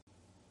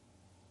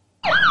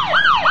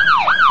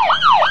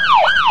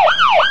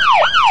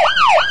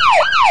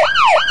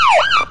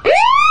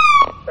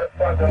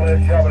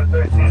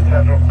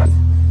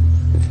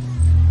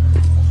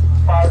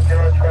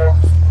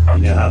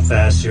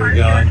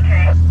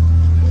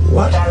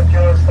What?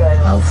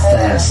 How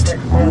fast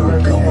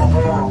we're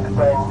going?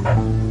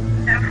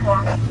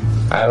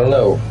 I don't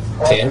know.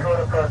 10?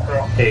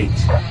 8.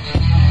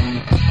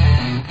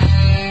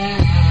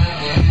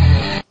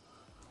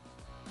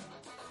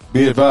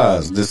 Be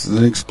advised, this is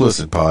an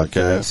explicit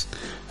podcast.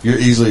 If you're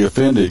easily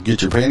offended,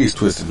 get your panties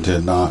twisted into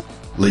a knot.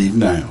 Leave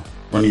now.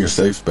 Run to your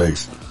safe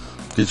space.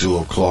 Get your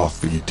little cloth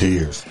for your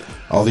tears.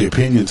 All the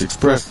opinions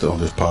expressed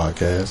on this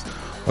podcast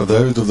are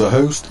those of the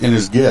host and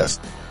his guest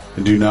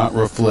and do not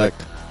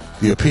reflect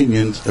the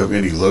opinions of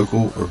any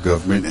local or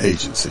government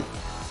agency.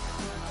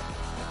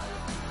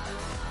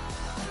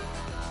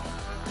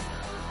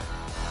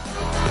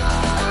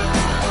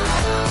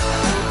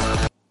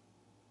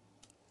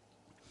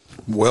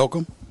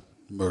 Welcome,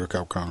 Motor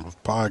Cop Chronicles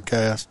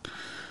podcast,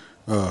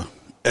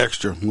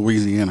 extra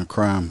Louisiana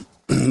crime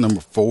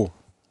number 4,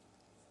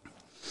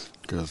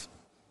 because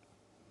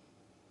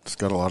it's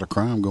got a lot of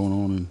crime going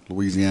on in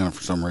Louisiana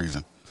for some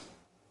reason.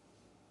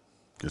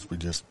 Guess we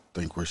just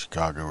think we're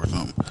Chicago or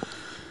something.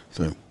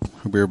 So, hope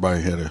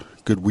everybody had a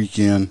good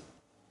weekend.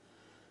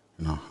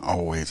 You know,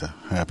 always a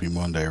happy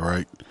Monday,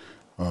 right?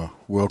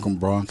 Welcome,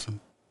 Bronson.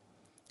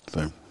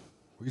 So,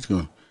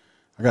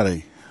 I got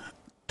a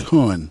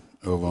ton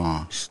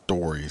of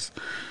stories.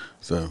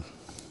 So,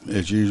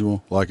 as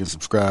usual, like and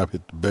subscribe,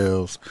 hit the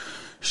bells,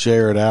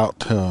 share it out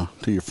to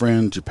your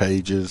friends, your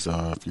pages.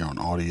 If you're on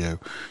audio,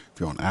 if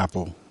you're on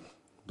Apple,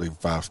 leave a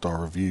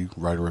 5-star review,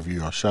 write a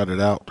review. I'll shout it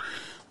out.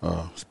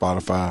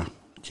 Spotify,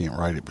 you can't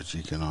write it, but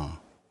you can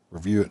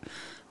review it.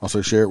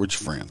 Also, share it with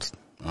your friends.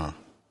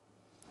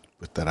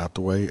 With that out the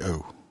way,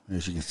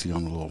 as you can see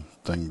on the little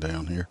thing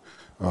down here,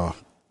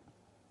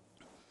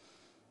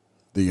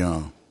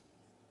 the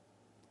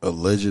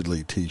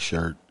allegedly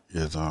t-shirt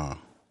is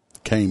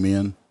came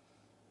in,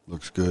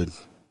 looks good,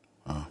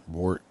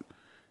 wore it,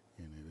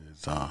 and it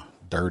is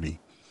dirty,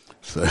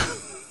 so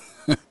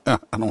I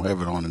don't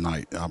have it on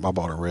tonight. I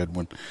bought a red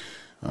one,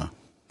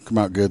 come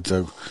out good.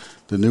 So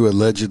the new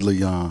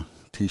allegedly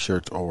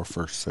t-shirts are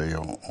for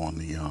sale on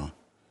the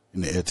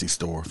in the Etsy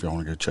store if you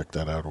want to go check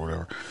that out or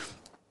whatever.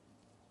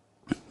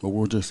 But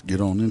we'll just get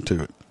on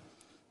into it.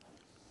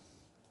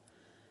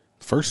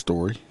 The first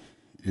story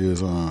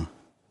is right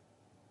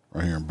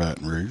here in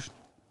Baton Rouge.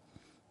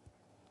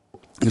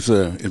 It's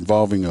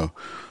involving a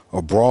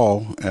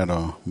brawl at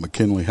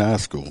McKinley High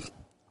School.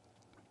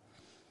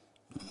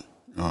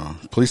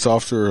 Police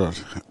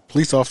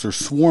officers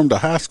swarmed a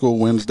high school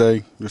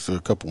Wednesday, just a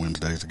couple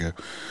Wednesdays ago,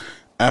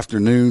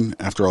 afternoon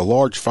after a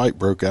large fight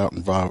broke out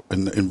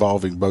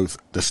involving both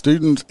the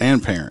students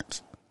and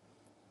parents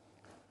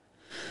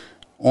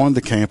on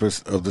the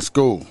campus of the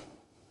school.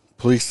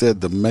 Police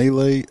said the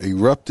melee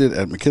erupted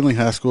at McKinley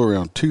High School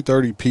around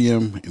 2:30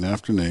 p.m. in the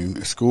afternoon.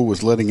 The school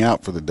was letting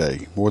out for the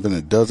day. More than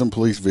a dozen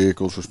police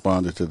vehicles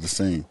responded to the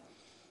scene.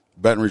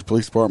 Baton Rouge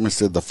Police Department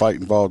said the fight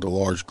involved a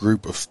large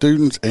group of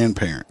students and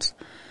parents.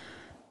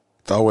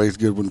 It's always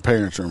good when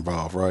parents are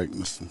involved, right?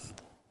 It's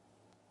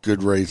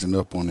good raising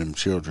up on them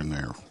children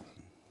there,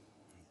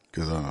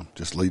 because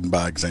just leading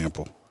by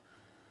example.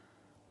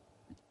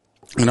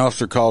 An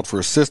officer called for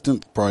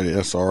assistance, probably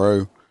the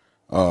SRO,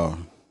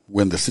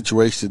 when the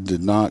situation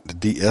did not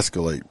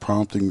de-escalate,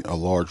 prompting a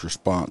large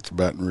response.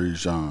 Baton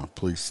Rouge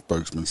police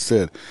spokesman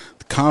said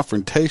the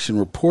confrontation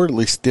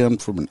reportedly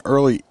stemmed from an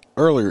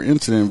earlier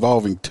incident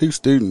involving 2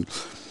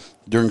 students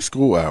during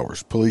school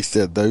hours. Police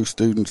said those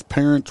students'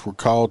 parents were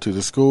called to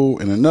the school,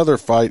 and another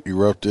fight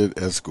erupted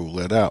as school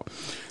let out.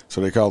 So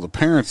they called the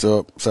parents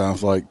up,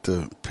 sounds like,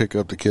 to pick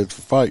up the kids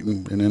for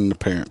fighting, and then the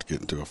parents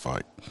get into a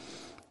fight.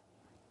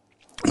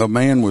 A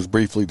man was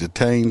briefly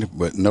detained,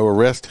 but no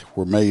arrests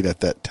were made at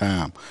that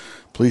time.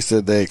 Police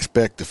said they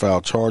expect to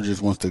file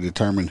charges once they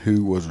determine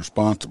who was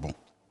responsible.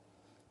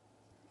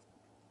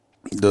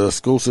 The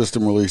school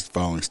system released the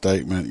following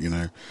statement.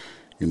 They're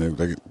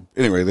going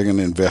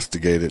to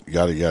investigate it.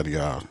 Yada yada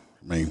yada. I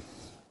mean,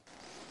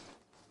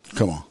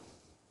 come on.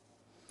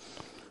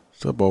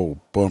 What's up, old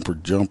bumper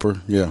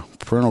jumper? Yeah,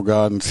 parental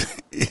guidance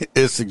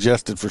is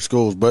suggested for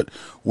schools, but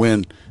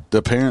when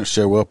the parents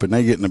show up and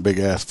they get in a big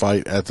ass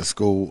fight at the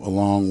school,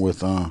 along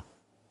with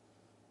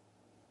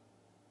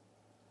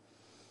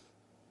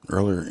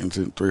earlier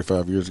incident 3 or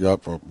 5 years ago,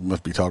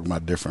 must be talking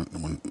about different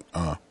one.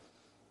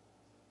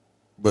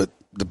 But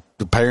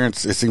the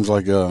parents, it seems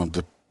like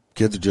the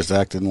kids are just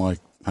acting like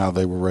how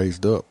they were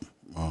raised up.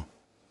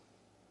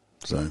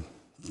 So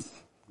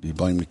do you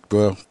blame me?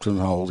 Well, depends on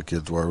how old the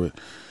kids were, but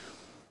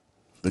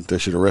I think they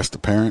should arrest the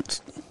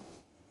parents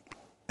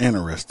and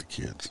arrest the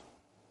kids,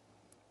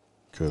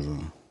 because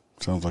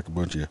sounds like a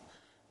bunch of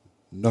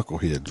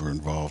knuckleheads were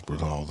involved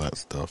with all that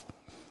stuff.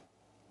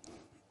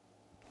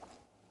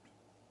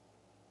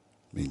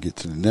 Let me get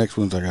to the next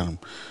ones. I got them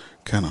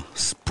kind of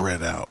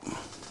spread out.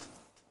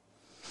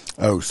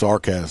 Oh,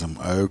 sarcasm.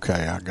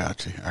 Okay, I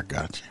got you.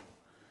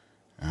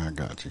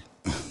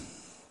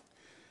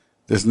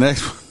 This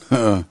next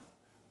one,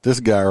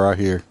 this guy right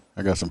here,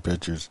 I got some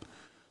pictures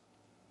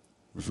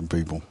with some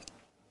people.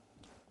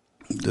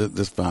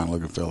 This fine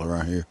looking fella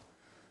right here.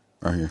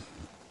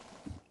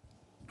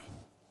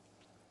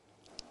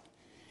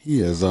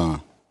 He is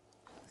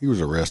he was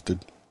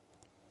arrested.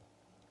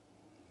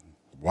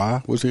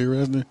 Why was he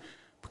arrested?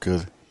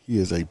 Because he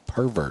is a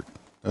pervert.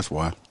 That's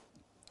why.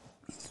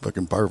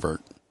 Fucking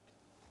pervert.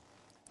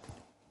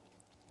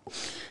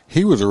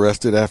 He was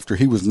arrested after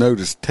he was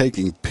noticed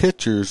taking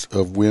pictures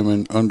of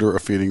women under a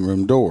fitting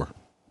room door.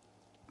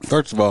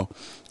 First of all,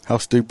 how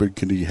stupid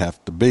could he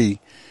have to be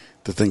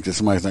to think that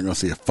somebody's not going to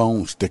see a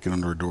phone sticking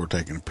under a door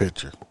taking a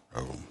picture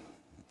of them?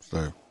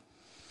 So,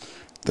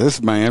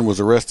 this man was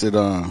arrested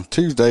on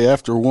Tuesday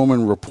after a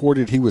woman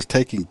reported he was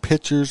taking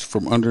pictures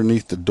from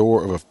underneath the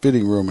door of a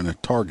fitting room in a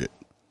Target.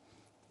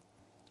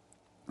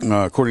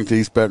 According to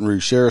East Baton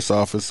Rouge Sheriff's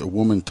Office, a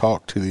woman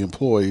talked to the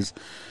employees.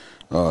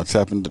 It's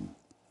happened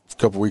a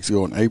couple weeks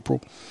ago in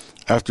April,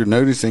 after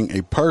noticing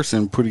a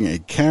person putting a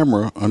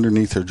camera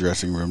underneath her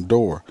dressing room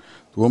door.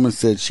 The woman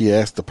said she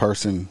asked the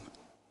person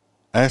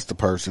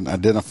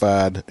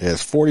identified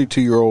as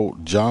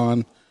 42-year-old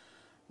John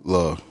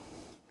Lacasio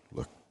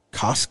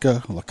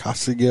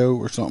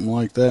or something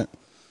like that.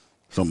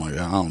 Something like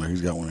that. I don't know.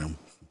 He's got one of them.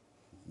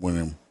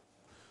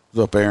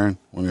 What's up, Aaron?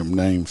 One of them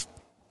names.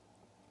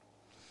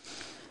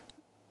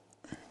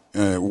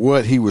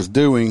 What he was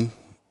doing,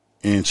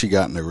 and she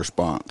got no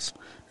response.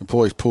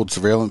 Employees pulled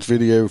surveillance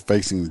video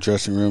facing the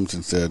dressing rooms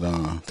and said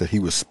that he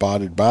was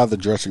spotted by the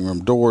dressing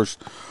room doors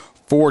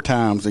 4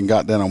 times and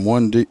got down on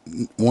one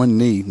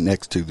knee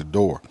next to the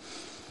door.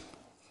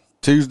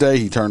 Tuesday,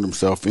 he turned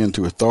himself in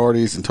to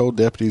authorities and told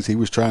deputies he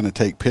was trying to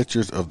take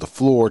pictures of the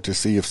floor to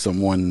see if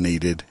someone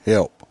needed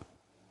help.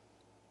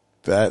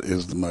 That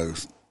is the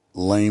most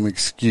lame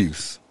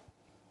excuse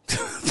I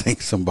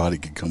think somebody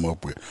could come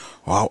up with.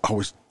 Well, I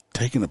was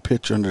taking a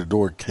picture under the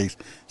door in case,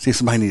 see if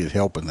somebody needed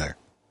help in there.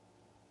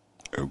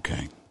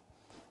 Okay.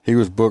 He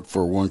was booked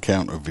for 1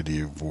 count of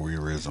video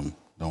voyeurism.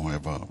 Don't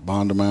have a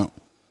bond amount.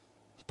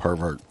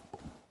 Pervert.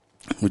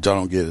 Which I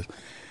don't get.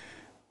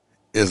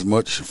 As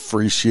much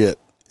free shit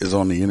is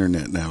on the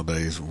internet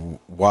nowadays.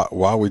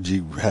 Why would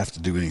you have to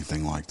do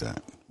anything like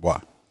that?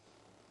 Why?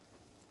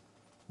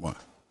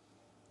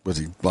 Was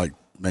he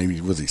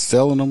was he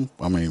selling them?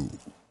 I mean,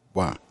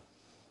 why?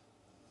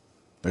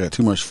 They got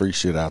too much free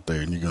shit out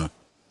there, and you're gonna.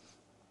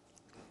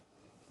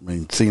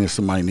 Seeing if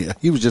somebody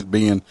he was just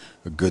being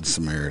a good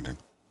Samaritan.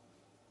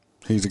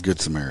 He's a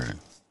good Samaritan.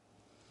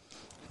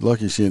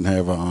 Lucky she didn't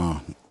have a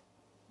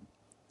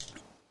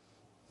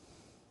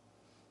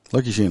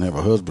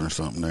husband or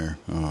something there.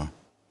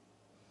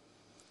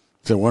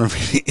 So wonder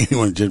if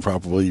anyone did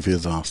probably believe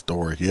his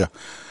story. Yeah.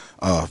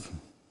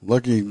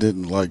 Lucky he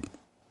didn't like.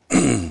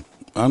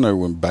 I know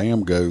when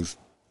Bam goes,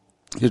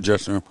 his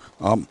dressing room.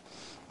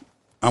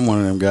 I'm one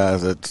of them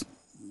guys that's,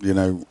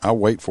 I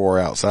wait for her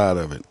outside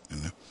of it.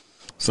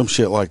 Some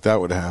shit like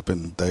that would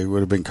happen, they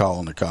would have been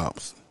calling the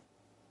cops.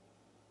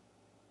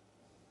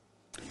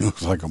 He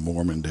looks like a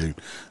Mormon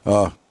dude.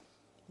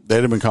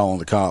 They'd have been calling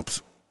the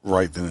cops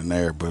right then and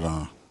there, but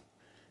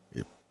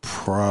it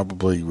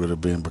probably would have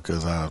been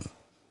because I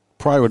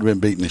probably would have been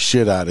beating the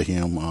shit out of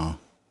him.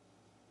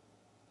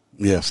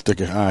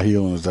 Stick a high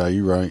heel in his eye.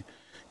 You right?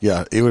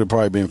 Yeah, it would have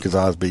probably been because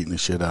I was beating the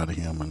shit out of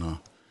him, and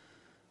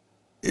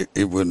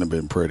it wouldn't have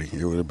been pretty.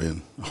 It would have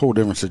been a whole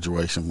different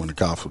situation when the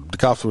cops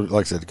would,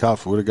 like I said, the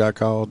cops would have got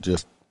called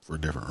just for a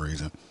different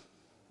reason.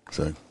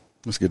 So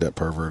let's get that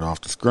pervert off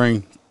the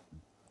screen,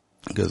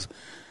 because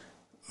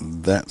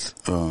that's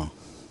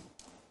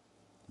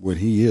what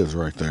he is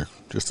right there.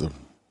 Just a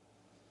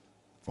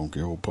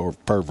funky old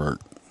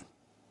pervert.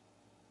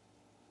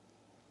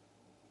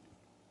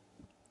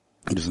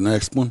 Here's the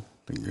next one.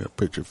 I think you got a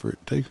picture for it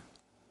too.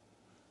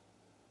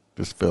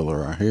 This fella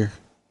right here.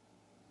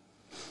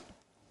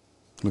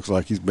 Looks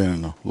like he's been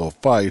in a little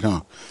fight,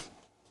 huh?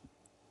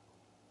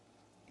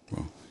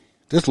 Well,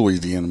 this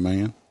Louisiana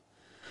man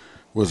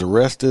was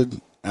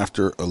arrested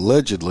after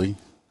allegedly,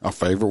 our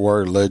favorite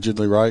word,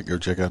 allegedly, right? Go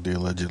check out the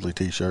allegedly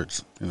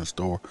t-shirts in the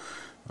store.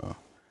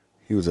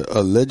 He was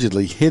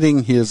allegedly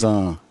hitting his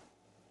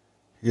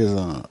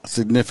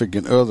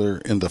significant other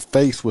in the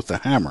face with a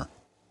hammer.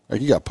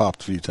 Like, he got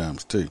popped a few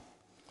times too.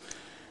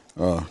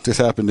 This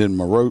happened in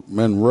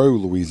Monroe,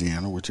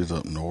 Louisiana, which is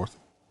up north.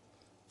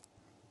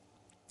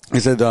 He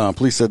said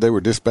police said they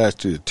were dispatched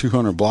to the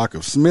 200 block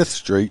of Smith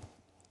Street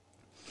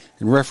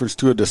in reference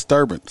to a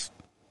disturbance.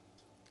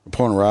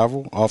 Upon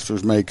arrival,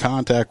 officers made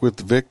contact with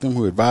the victim,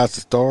 who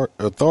advised the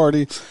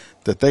authorities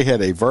that they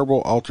had a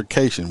verbal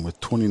altercation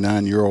with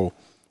 29-year-old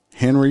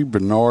Henry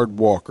Bernard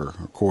Walker,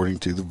 according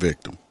to the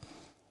victim.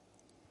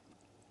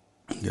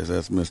 I guess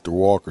that's Mr.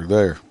 Walker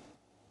there.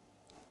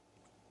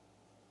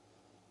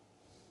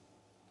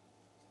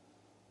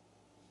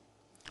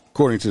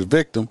 According to the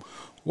victim,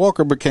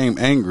 Walker became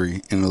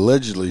angry and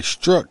allegedly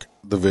struck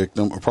the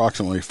victim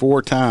approximately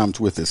 4 times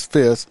with his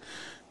fist,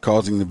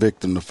 causing the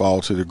victim to fall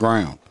to the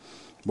ground.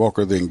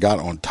 Walker then got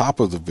on top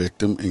of the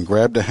victim and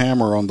grabbed a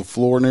hammer on the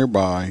floor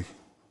nearby,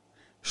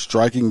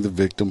 striking the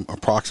victim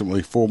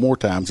approximately 4 more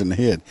times in the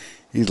head.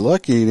 He's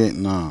lucky he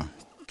didn't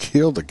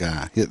kill the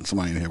guy hitting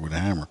somebody in the head with a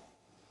hammer.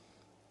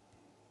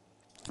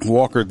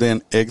 Walker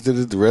then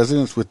exited the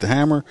residence with the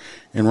hammer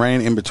and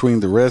ran in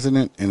between the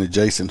resident and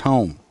adjacent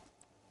home.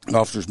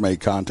 Officers made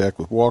contact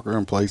with Walker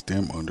and placed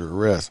him under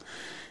arrest.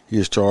 He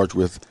is charged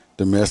with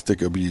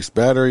domestic abuse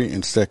battery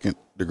and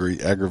second-degree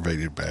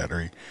aggravated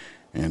battery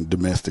and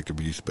domestic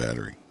abuse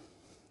battery.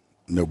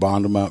 No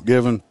bond amount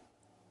given.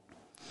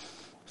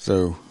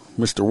 So,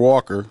 Mr.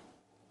 Walker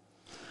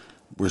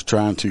was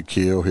trying to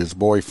kill his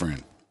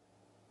boyfriend.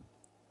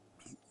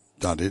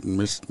 I didn't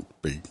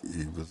misspeak.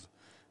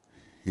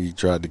 He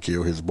tried to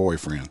kill his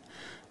boyfriend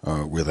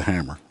with a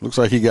hammer. Looks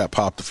like he got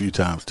popped a few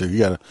times too. He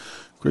got a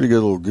pretty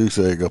good little goose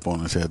egg up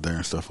on his head there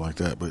and stuff like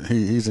that. But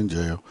he's in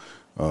jail.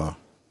 I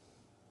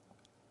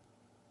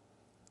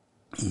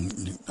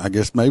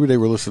guess maybe they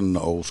were listening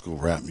to old school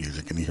rap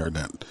music and he heard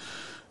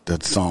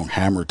that song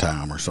Hammer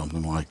Time or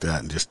something like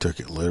that and just took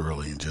it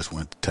literally and just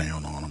went to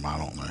town on him. I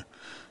don't know.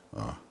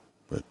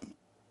 But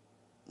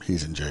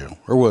he's in jail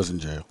or was in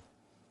jail.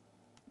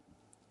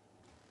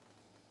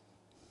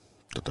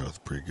 Thought that was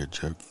a pretty good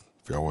joke.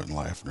 If y'all wasn't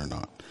laughing or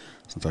not,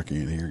 since I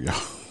can't hear y'all.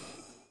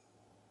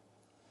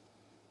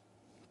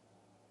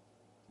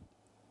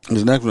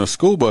 This next one, a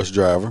school bus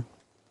driver.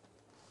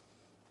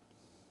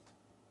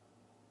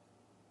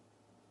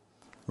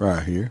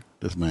 Right here.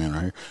 This man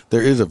right here.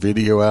 There is a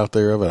video out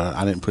there of it.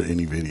 I didn't put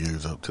any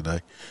videos up today.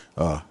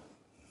 I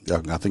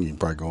think you can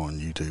probably go on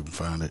YouTube and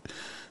find it.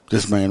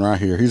 This man right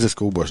here, he's a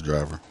school bus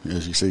driver.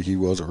 As you see, he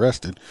was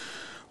arrested,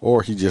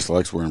 or he just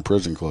likes wearing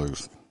prison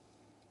clothes.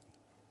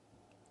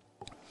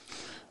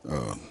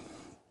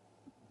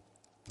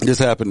 This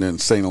happened in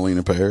St.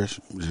 Helena Parish,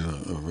 which is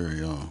a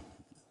very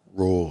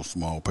rural,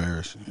 small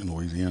parish in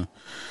Louisiana.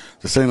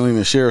 The St.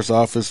 Helena Sheriff's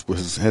Office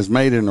has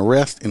made an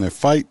arrest in a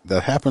fight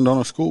that happened on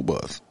a school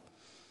bus.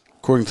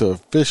 According to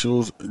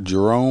officials,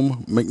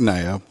 Jerome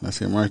McNabb, that's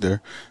him right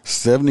there,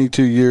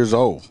 72 years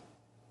old,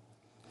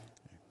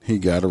 he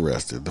got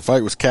arrested. The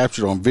fight was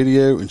captured on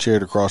video and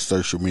shared across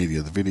social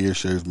media. The video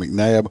shows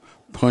McNabb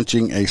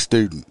punching a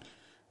student.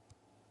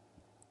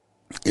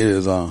 It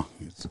is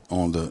it's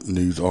on the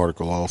news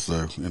article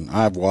also, and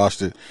I've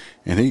watched it,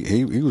 and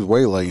he was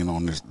waylaying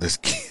on this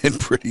kid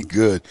pretty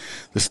good.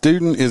 The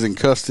student is in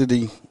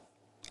custody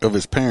of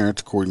his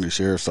parents, according to the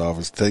Sheriff's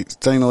Office.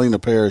 St. Helena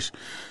Parish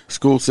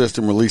School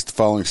System released the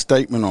following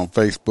statement on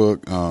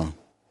Facebook.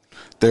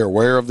 They're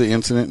aware of the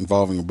incident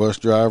involving a bus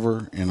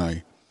driver and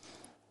a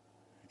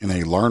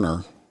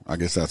learner. I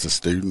guess that's a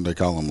student. They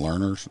call them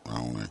learners. I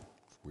don't know.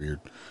 It's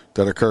weird.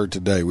 That occurred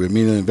today. We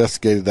immediately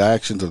investigated the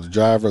actions of the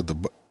driver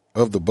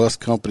of the bus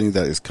company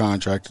that is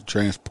contracted to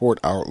transport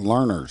our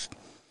learners.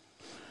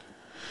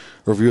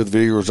 Review of the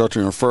video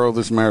resulting in referral of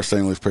this matter to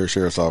St. Louis Parish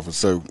Sheriff's Office.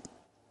 So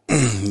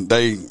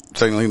St.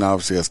 Helena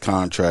obviously has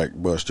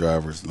contract bus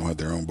drivers. They don't have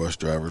their own bus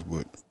drivers,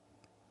 but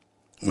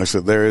like I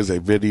said, there is a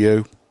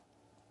video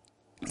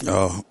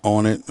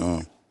on it.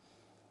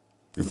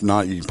 If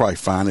not, you can probably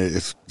find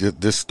it.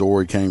 This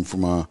story came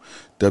from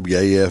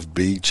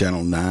WAFB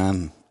Channel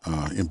 9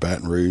 in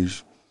Baton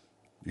Rouge.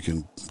 You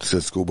can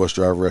said school bus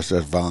driver arrested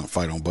after violent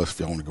fight on bus if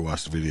y'all want to go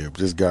watch the video.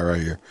 But this guy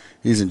right here,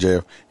 he's in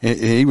jail. And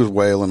he was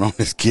wailing on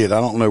this kid. I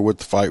don't know what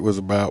the fight was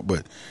about,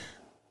 but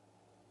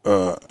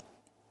the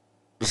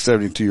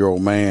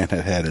 72-year-old man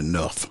had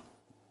enough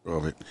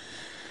of it.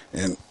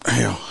 And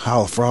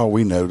hell, for all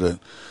we know, the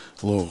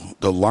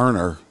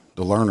learner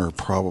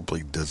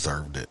probably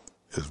deserved it,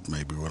 is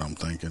maybe what I'm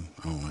thinking.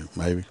 I don't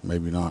know.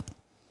 Maybe not.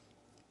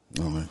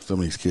 I don't know. Some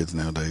of these kids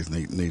nowadays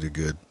need a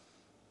good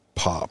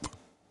pop,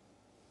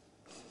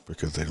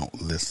 because they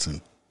don't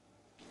listen.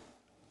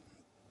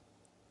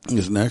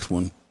 This next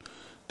one,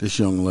 this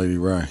young lady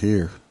right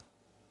here,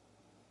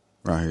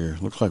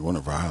 looks like one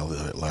of her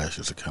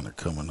eyelashes are kind of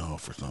coming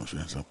off or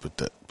something. So put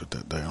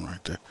that down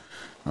right there.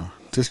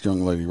 This young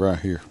lady right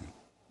here,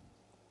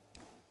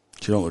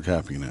 she don't look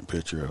happy in that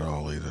picture at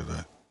all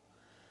either.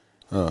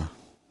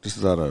 This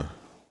is out of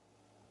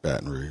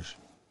Baton Rouge.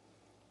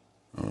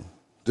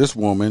 This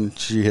woman,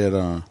 she had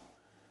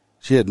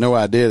no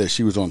idea that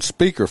she was on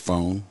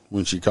speakerphone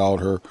when she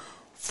called her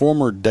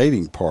former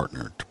dating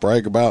partner to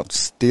brag about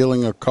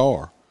stealing a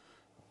car,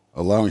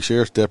 allowing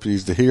sheriff's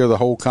deputies to hear the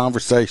whole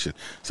conversation.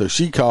 So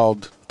she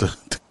called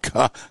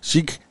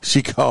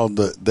she called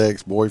the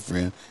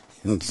ex-boyfriend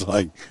and was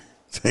like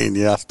saying,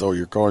 "Yeah, I stole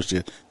your car."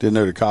 She didn't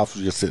know the cops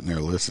were just sitting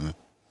there listening.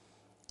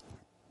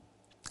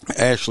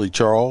 Ashley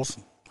Charles,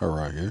 her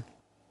right here,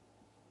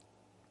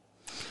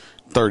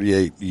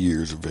 38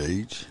 years of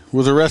age,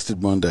 was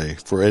arrested Monday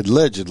for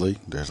allegedly,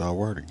 there's our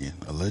word again,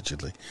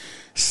 allegedly,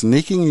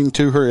 sneaking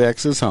into her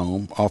ex's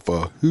home off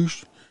of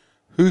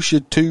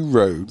Husha 2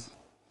 Road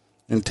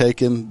and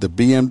taking the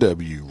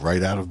BMW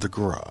right out of the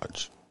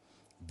garage,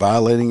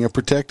 violating a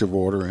protective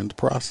order in the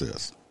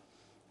process.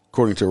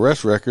 According to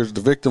arrest records,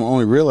 the victim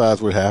only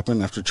realized what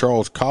happened after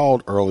Charles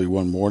called early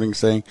one morning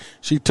saying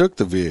she took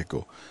the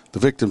vehicle. The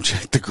victim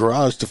checked the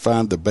garage to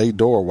find the bay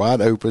door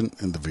wide open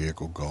and the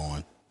vehicle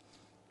gone.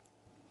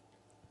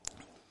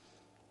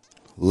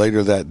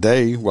 Later that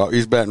day, while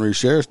East Baton Rouge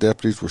Sheriff's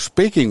deputies were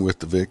speaking with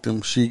the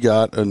victim, she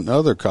got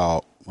another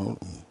call.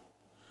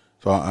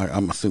 So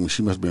I'm assuming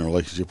she must be in a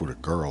relationship with a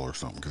girl or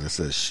something, because it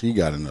says she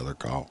got another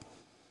call.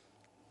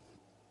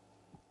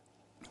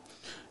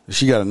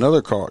 She got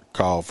another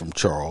call from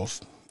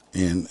Charles,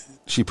 and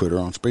she put her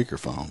on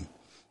speakerphone.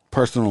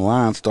 Person on the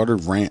line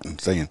started ranting,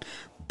 saying,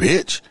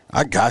 "Bitch,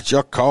 I got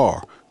your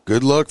car.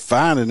 Good luck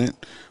finding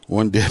it,"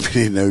 one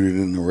deputy noted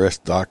in the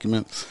arrest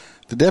documents.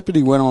 The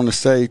deputy went on to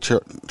say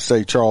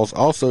Charles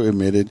also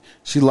admitted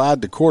she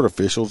lied to court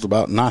officials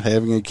about not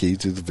having a key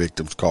to the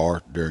victim's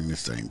car during the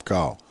same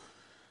call.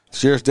 The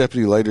sheriff's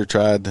deputy later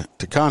tried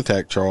to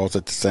contact Charles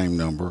at the same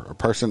number. A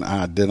person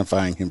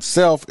identifying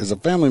himself as a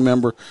family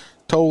member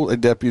told a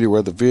deputy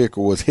where the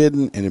vehicle was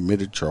hidden and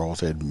admitted Charles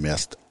had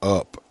messed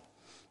up.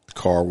 The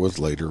car was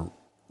later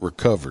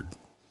recovered.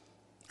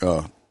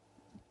 Well,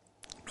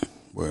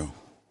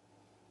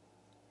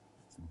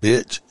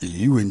 bitch,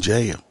 you in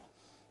jail.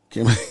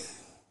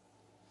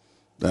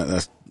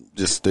 That's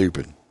just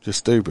stupid. Just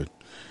stupid.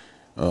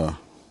 I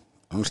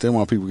understand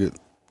why people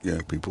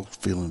people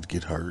feelings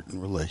get hurt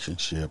in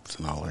relationships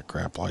and all that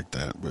crap like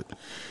that. But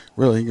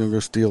really, you gonna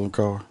go steal a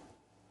car?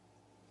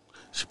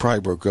 She probably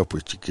broke up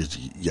with you because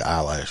your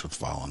eyelash was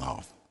falling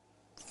off.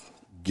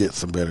 Get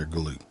some better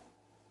glue.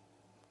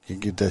 You can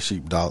get that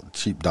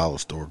cheap dollar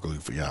store glue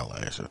for your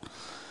eyelashes.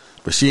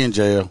 But she in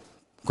jail.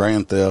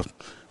 Grand theft,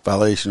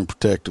 violation of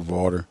protective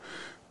order,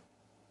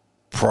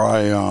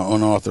 probably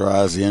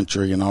unauthorized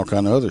entry, and all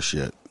kind of other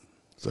shit.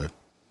 So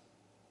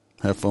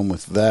have fun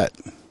with that.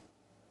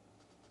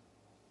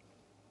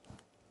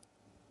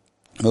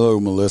 Hello,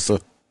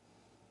 Melissa.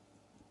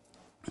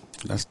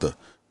 That's the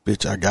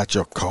bitch, I got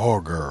your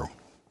car, girl.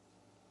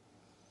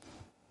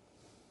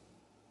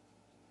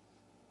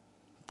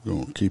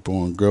 Gonna keep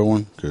on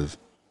going because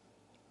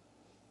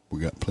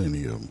we got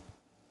plenty of them.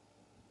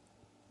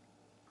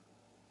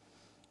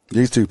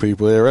 These two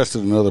people, they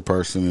arrested another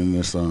person in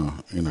this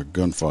in a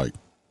gunfight.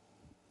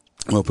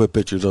 I'm gonna put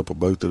pictures up of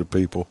both of the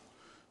people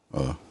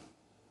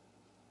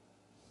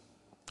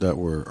that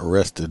were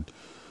arrested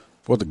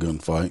for the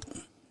gunfight.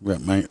 We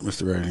got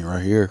Mr. Rainey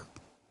right here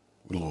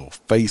with a little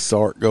face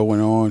art going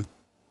on.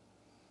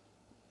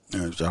 I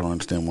don't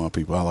understand why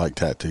people. I like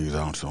tattoos. I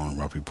don't understand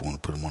why people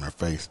want to put them on their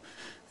face.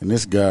 And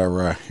this guy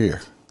right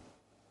here,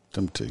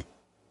 them two.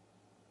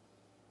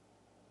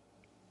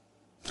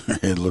 Their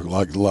head looked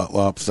like a lot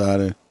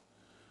lopsided.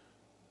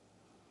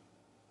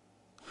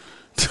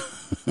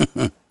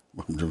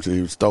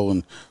 He was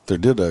stolen their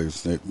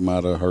dildos. It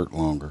might have hurt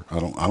longer. I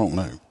don't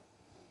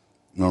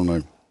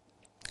know.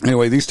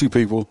 Anyway, these two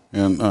people,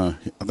 and I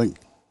think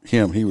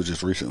he was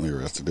just recently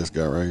arrested. This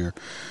guy right here,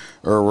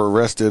 were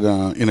arrested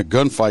in a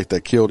gunfight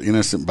that killed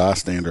innocent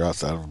bystander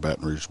outside of a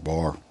Baton Rouge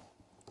bar.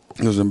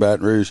 It was in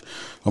Baton Rouge.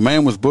 A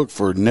man was booked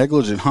for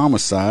negligent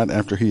homicide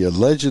after he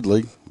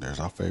allegedly, there's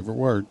our favorite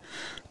word,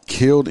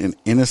 killed an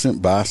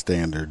innocent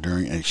bystander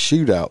during a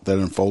shootout that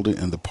unfolded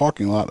in the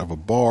parking lot of a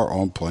bar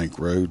on Plank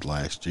Road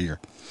last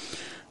year.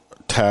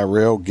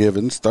 Tyrell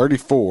Givens,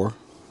 34,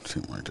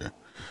 right there,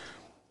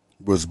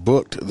 was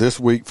booked this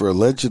week for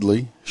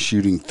allegedly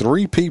shooting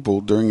 3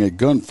 people during a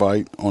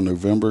gunfight on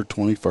November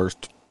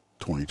 21st,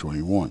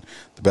 2021.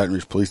 The Baton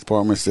Rouge Police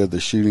Department said the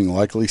shooting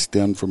likely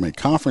stemmed from a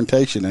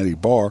confrontation at a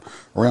bar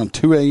around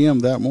 2 a.m.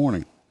 that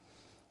morning.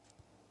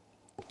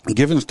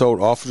 Givens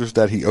told officers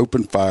that he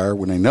opened fire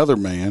when another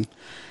man,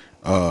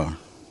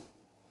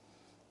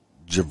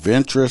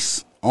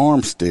 Javentris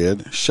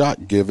Armstead,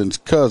 shot Givens'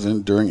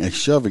 cousin during a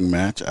shoving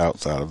match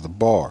outside of the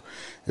bar.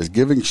 As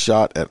Givens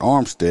shot at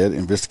Armstead,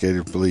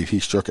 investigators believe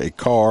he struck a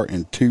car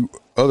and 2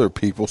 other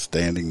people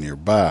standing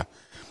nearby.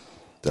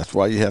 That's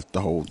why you have to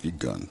hold your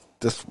gun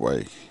this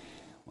way,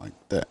 like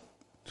that,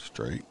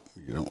 straight.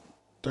 You don't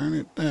turn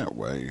it that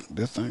way.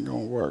 This ain't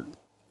gonna work.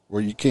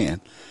 Well, you can.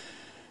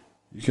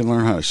 You can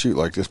learn how to shoot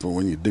like this, but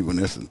when you're doing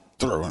this and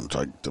throwing, it's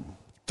like the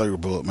throw a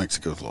bullet makes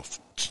it go slow.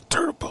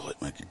 Throw a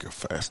bullet, make it go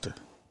faster.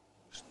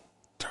 Just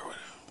throw it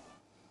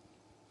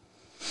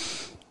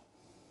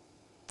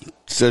out.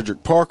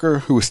 Cedric Parker,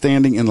 who was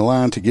standing in the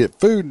line to get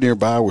food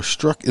nearby, was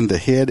struck in the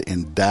head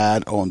and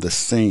died on the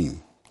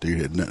scene.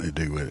 Dude had nothing to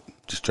do with it.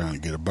 Just trying to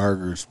get a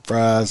burger, some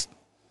fries.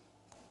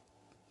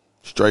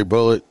 Stray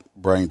bullet,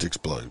 brains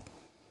explode.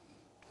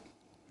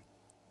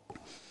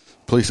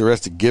 Police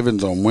arrested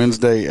Givens on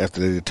Wednesday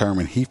after they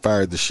determined he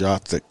fired the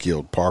shots that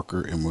killed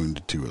Parker and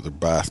wounded 2 other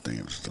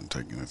bystanders. I'm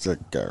taking that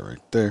second guy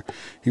right there.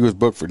 He was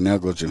booked for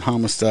negligent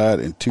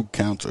homicide and 2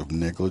 counts of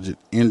negligent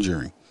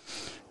injury.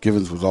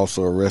 Givens was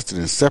also arrested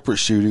in a separate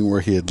shooting where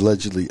he had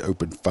allegedly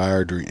opened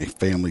fire during a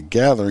family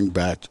gathering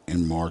back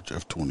in March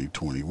of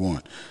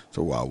 2021.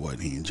 So why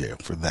wasn't he in jail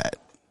for that?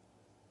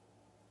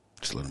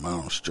 Just let him out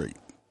on the street.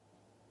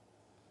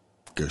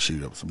 Go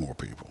shoot up some more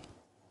people.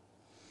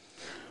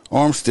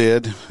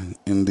 Armstead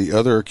and the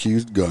other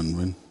accused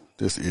gunman,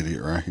 this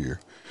idiot right here,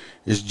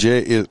 is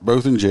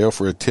both in jail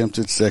for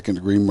attempted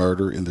second-degree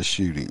murder in the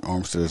shooting.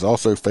 Armstead is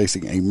also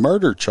facing a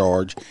murder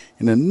charge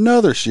in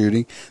another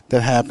shooting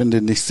that happened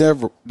in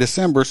December,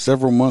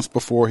 several months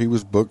before he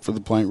was booked for the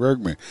Plank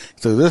Road man.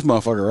 So this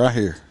motherfucker right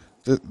here,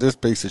 this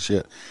piece of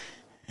shit,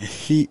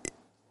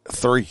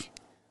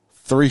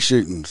 three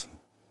shootings,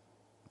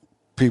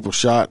 people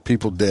shot,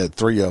 people dead,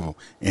 3 of them,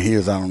 and he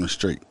is out on the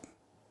street.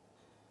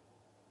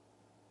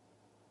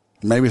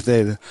 Maybe if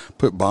they had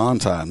put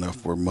bonds high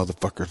enough where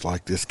motherfuckers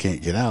like this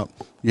can't get out,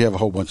 you have a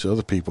whole bunch of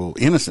other people,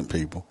 innocent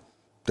people,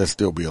 that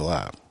still be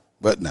alive.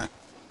 But no.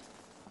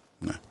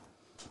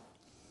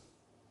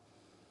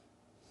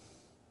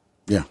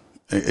 Yeah,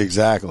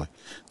 exactly.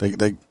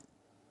 They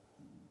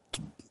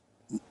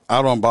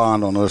out on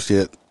bond on us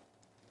yet.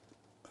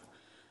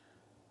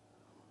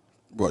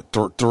 What,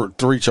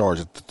 three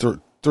charges?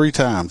 Three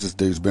times this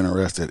dude's been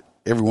arrested.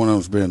 Every one of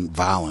them's been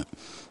violent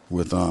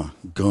with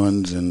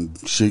guns and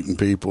shooting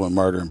people and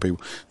murdering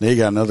people. Now you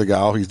got another guy,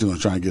 all he's doing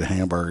is trying to get a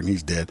hamburger, and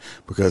he's dead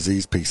because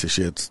these piece of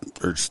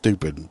shits are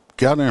stupid.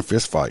 Get out there and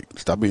fist fight.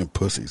 Stop being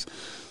pussies.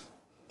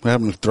 What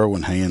happened to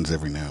throwing hands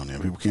every now and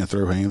then? People can't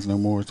throw hands no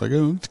more. It's like,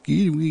 oh, it's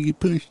good when you get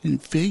punched in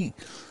the face.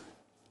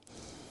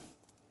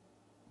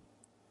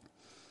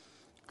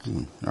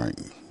 All right,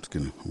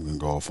 I'm gonna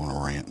go off on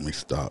a rant. Let me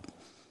stop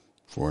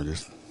before I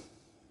just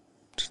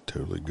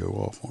totally go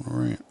off on a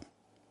rant.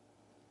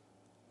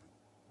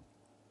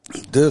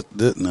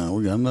 No,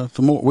 we got enough.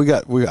 Some more.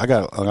 I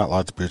got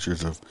lots of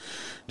pictures of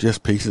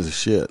just pieces of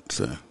shit.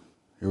 So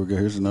here we go.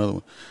 Here's another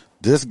one.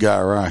 This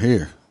guy right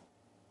here.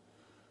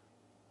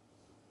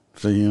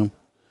 See him?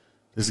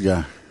 This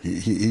guy.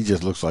 He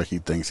just looks like he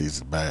thinks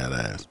he's a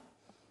badass.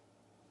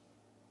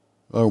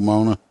 Oh,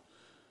 Mona.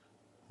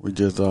 We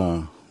just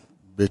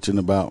bitching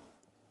about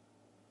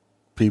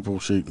people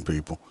shooting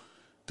people.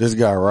 This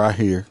guy right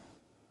here.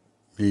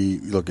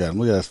 Look at him.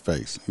 Look at his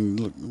face.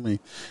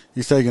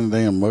 He's taking a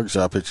damn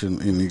mugshot picture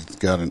and he's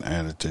got an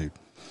attitude.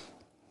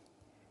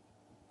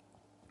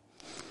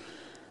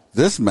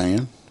 This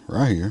man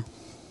right here,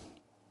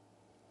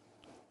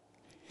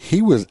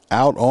 he was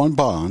out on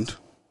bond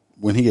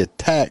when he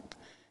attacked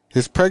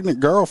his pregnant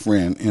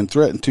girlfriend and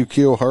threatened to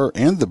kill her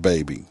and the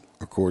baby,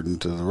 according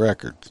to the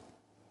records.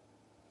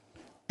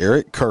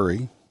 Eric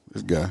Curry,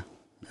 this guy,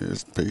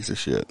 this piece of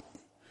shit,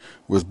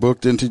 was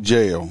booked into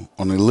jail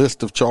on a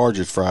list of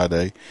charges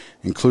Friday,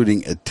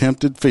 including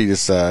attempted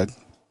feticide,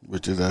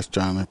 which is us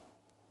trying to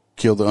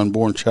kill the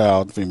unborn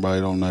child, if anybody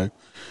don't know.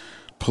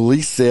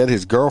 Police said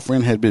his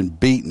girlfriend had been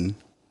beaten,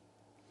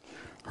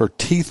 her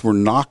teeth were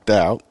knocked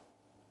out,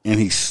 and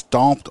he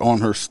stomped on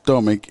her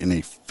stomach in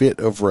a fit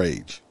of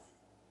rage.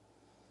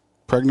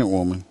 Pregnant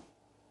woman,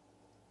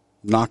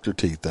 knocked her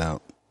teeth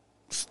out,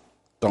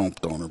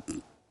 stomped on her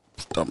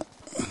stomach,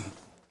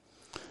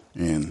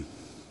 and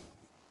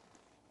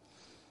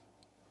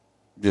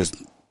just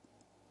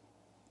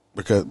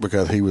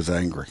because he was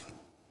angry.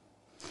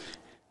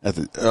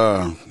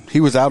 He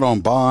was out on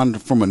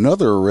bond from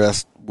another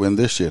arrest when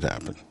this shit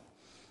happened.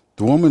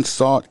 The woman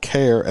sought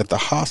care at the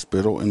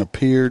hospital and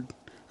appears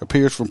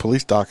from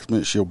police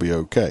documents she'll be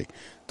okay.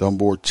 The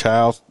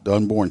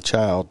unborn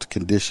child's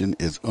condition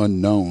is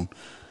unknown,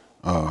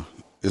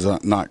 is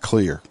not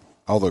clear.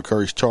 Although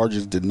Curry's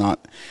charges did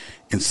not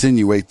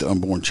insinuate the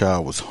unborn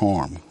child was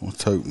harmed.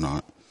 Let's hope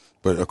not.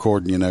 But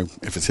according,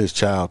 if it's his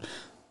child,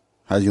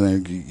 how do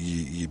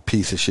you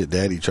piece of shit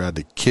daddy tried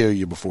to kill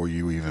you before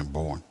you were even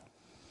born?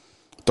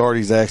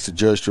 Authorities asked the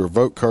judge to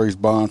revoke Curry's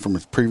bond from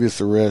his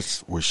previous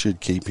arrests, which should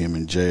keep him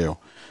in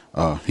jail.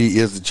 He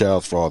is the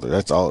child's father.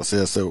 That's all it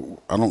says.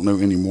 So I don't know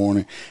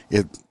anymore.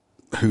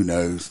 Who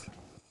knows?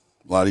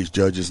 A lot of these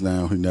judges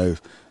now, who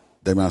knows?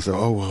 They might say,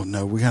 "Oh well,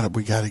 no, we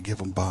gotta give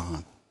him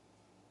bond,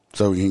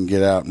 so he can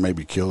get out and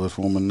maybe kill this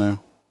woman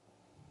now."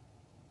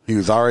 He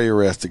was already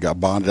arrested, got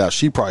bonded out.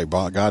 She probably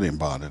got him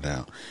bonded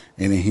out,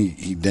 and then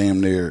he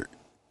damn near,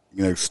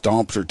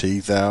 stomps her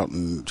teeth out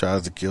and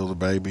tries to kill the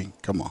baby.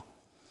 Come on.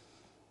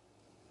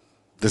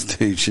 This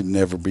dude should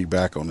never be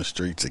back on the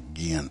streets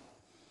again.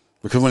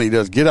 Because when he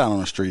does get out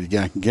on the street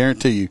again, I can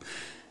guarantee you,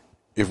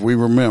 if we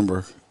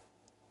remember,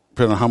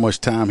 depending on how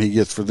much time he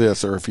gets for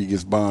this or if he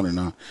gets bonded or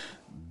not,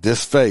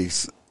 this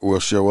face will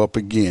show up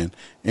again,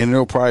 and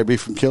it'll probably be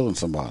from killing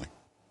somebody.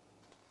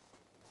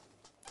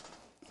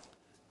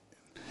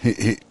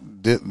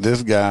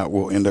 This guy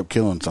will end up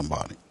killing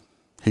somebody.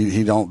 He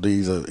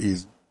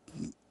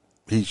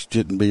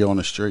shouldn't be on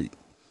the street.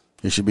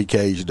 He should be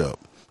caged up.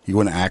 He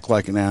wouldn't act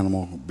like an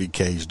animal, be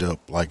caged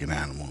up like an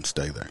animal and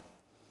stay there.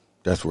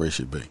 That's where he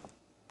should be.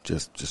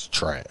 Just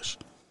trash.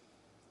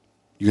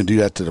 You can do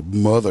that to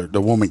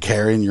the woman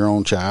carrying your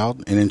own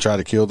child, and then try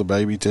to kill the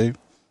baby too?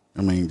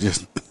 I mean,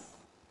 just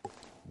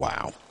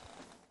wow.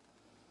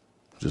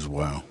 Just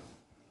wow.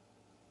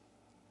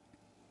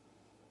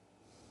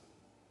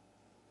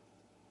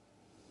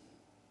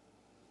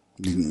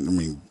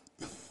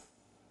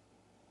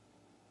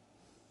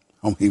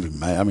 I'm even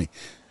mad.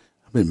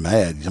 I've been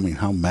mad.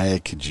 How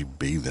mad could you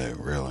be though,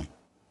 really?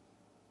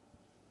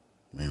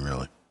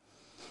 Really.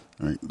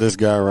 All right, this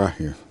guy right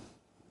here.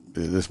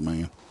 This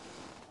man.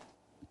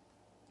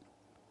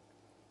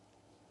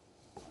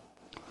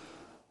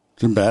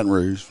 It's in Baton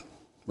Rouge.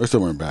 We're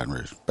somewhere in Baton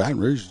Rouge. Baton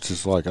Rouge is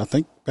just I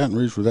think Baton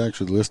Rouge was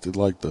actually listed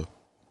like the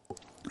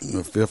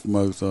fifth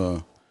most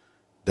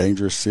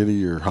dangerous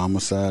city or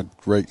homicide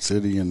rate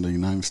city in the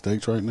United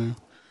States right now.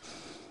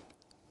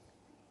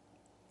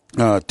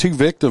 2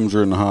 victims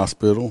are in the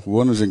hospital.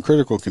 One is in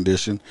critical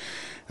condition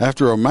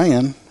after a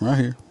man right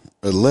here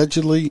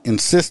allegedly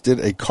insisted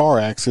a car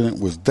accident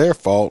was their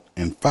fault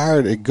and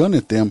fired a gun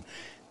at them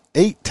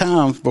 8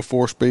 times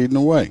before speeding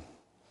away.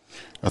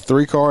 A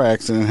 3-car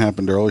accident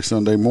happened early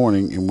Sunday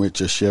morning in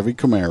which a Chevy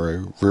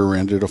Camaro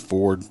rear-ended a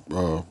Ford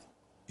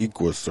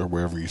Equus, or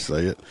wherever you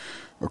say it,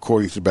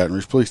 according to the Baton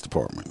Rouge Police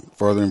Department.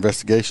 Further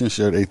investigation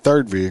showed a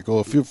third vehicle,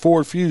 a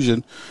Ford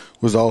Fusion,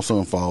 was also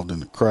involved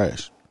in the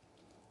crash.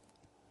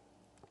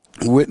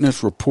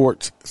 Witness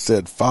reports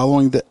said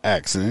following the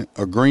accident,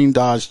 a green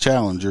Dodge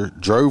Challenger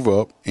drove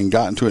up and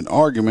got into an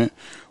argument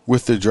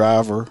with the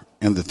driver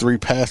and the 3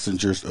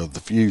 passengers of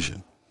the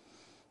Fusion.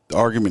 The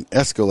argument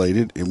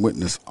escalated, and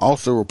witness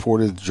also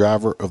reported the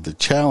driver of the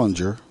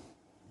Challenger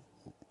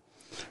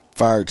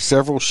fired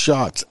several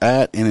shots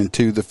at and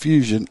into the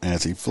Fusion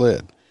as he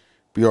fled.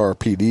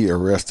 BRPD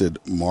arrested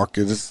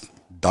Marcus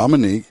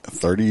Dominique,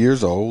 30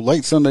 years old,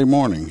 late Sunday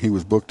morning. He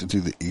was booked into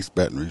the East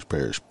Baton Rouge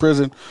Parish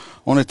Prison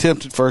on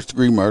attempted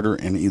first-degree murder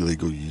and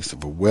illegal use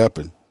of a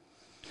weapon.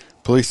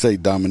 Police say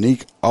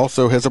Dominique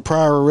also has a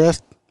prior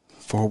arrest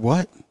for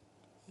what?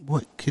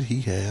 What could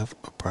he have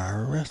a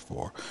prior arrest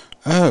for?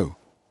 Oh,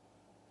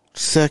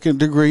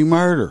 second-degree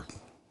murder,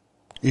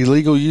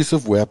 illegal use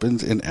of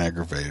weapons, and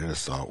aggravated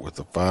assault with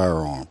a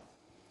firearm.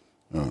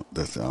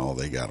 That's all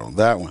they got on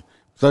that one.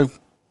 So,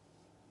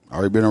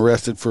 already been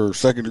arrested for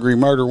second-degree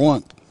murder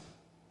once.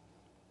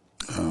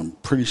 I'm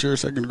pretty sure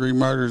second-degree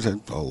murder's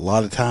had a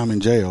lot of time in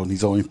jail, and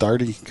he's only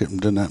 30. Couldn't have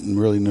done that in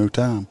really no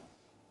time.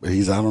 But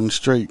he's out on the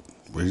street.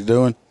 What he's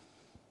doing?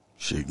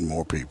 Shooting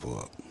more people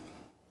up.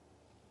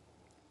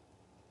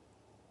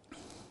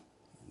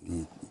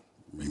 I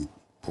mean,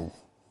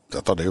 I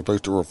thought they were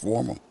supposed to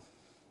reform them.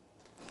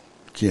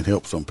 Can't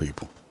help some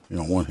people. You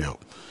don't want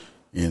help.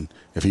 And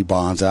if he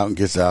bonds out and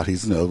gets out,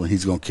 he's another one.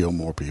 He's going to kill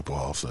more people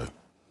also.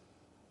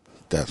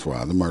 That's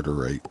why the murder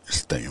rate is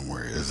staying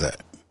where it is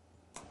at.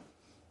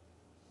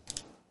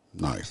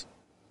 Nice.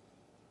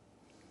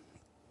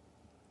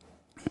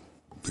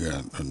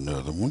 Got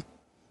another one.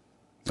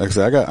 Like I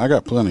said, I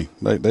got plenty.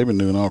 They've been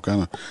doing all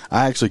kind of.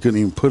 I actually couldn't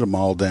even put them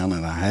all down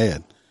that I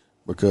had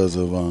because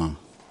of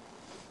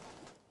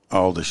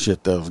all the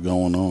shit that was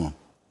going on.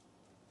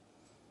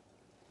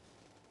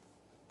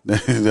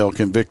 They'll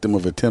convict him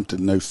of attempted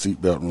no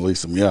seatbelt and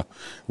release him. Yeah,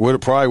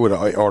 probably would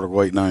have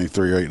Article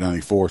 893 or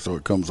 894, so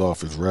it comes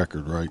off his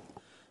record, right?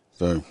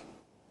 So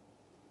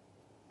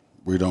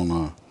we don't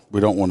want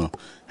to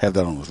have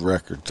that on his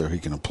record so he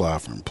can apply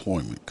for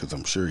employment because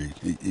I'm sure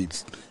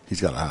he's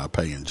got a high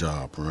paying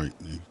job, right?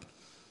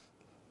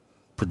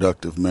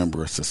 Productive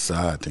member of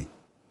society.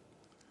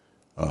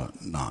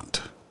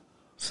 Not.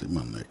 See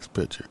my next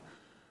picture.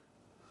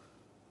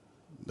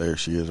 There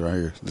she is right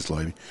here, this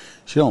lady.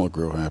 She don't look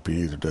real happy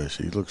either, does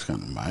she? She looks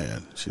kind of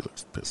mad. She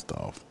looks pissed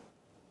off.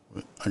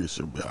 But I guess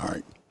she'll be all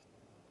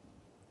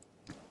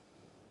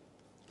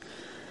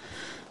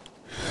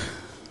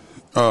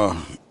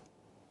right.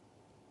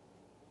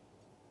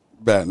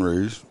 Baton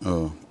Rouge.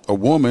 A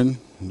woman,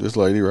 this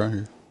lady right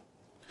here,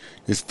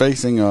 is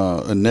facing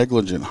a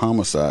negligent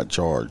homicide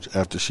charge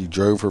after she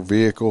drove her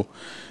vehicle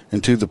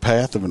into the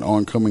path of an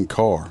oncoming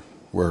car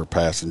where her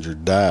passenger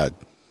died.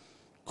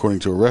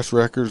 According to arrest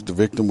records, the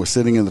victim was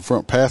sitting in the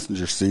front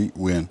passenger seat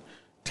when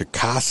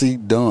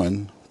Takasi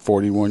Dunn,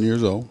 41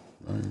 years old,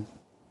 right,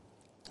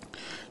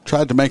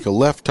 tried to make a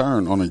left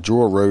turn on a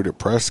Jewel Road at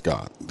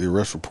Prescott. The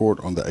arrest report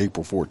on the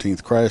April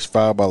 14th crash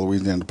filed by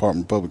Louisiana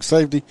Department of Public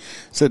Safety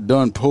said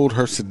Dunn pulled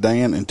her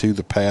sedan into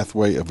the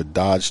pathway of a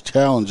Dodge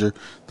Challenger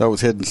that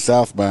was heading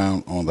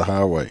southbound on the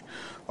highway.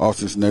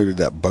 Officers noted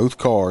that both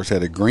cars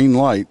had a green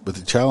light, but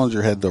the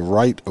Challenger had the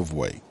right of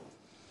way.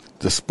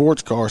 The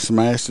sports car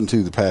smashed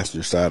into the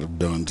passenger side of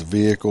Dunn's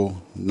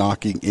vehicle,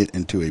 knocking it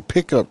into a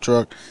pickup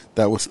truck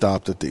that was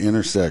stopped at the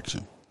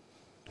intersection.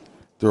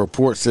 The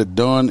report said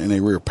Dunn and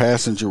a rear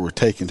passenger were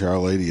taken to Our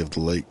Lady of the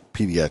Lake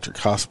Pediatric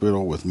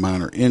Hospital with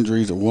minor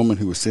injuries. A woman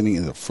who was sitting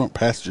in the front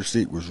passenger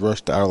seat was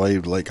rushed to Our Lady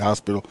of the Lake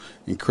Hospital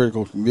in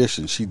critical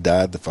condition. She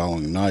died the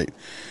following night.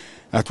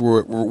 After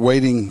we're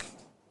waiting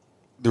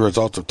the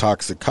results of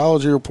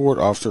toxicology report,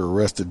 officer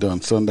arrested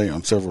Dunn Sunday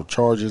on several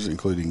charges,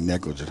 including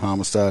negligent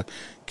homicide,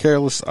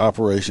 careless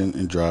operation,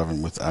 and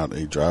driving without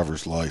a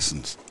driver's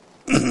license.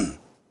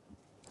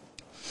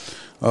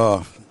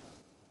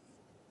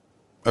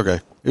 Okay.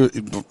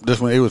 This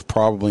one, it was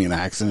probably an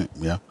accident,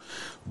 yeah.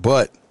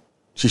 But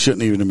she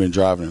shouldn't even have been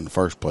driving in the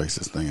first place,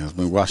 this thing is. I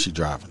mean, why is she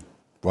driving?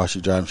 Why is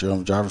she driving? She doesn't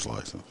have a driver's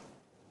license.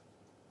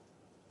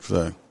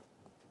 So,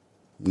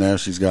 now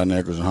she's got an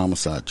negligent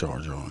homicide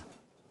charge on her.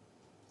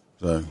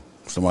 So,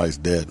 somebody's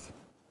dead.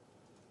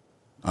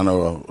 I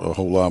know a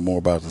whole lot more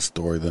about the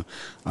story than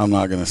I'm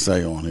not going to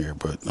say on here,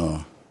 but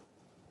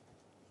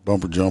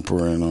Bumper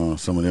Jumper and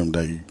some of them,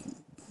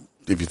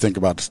 if you think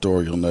about the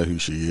story, you'll know who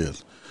she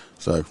is.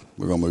 So,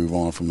 we're going to move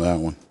on from that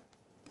one.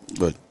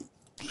 But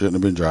shouldn't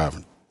have been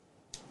driving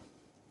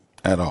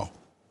at all.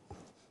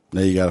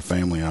 Now you got a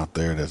family out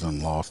there that's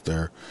lost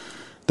their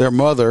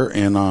mother,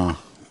 and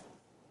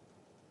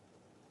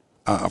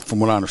from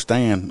what I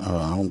understand,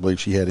 I don't believe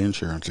she had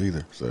insurance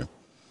either. So,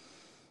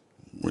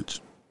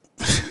 which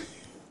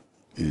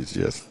is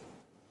just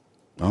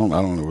I don't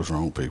know what's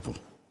wrong with people.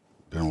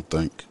 They don't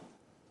think.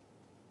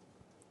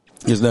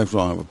 This next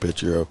one I have a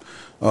picture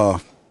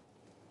of.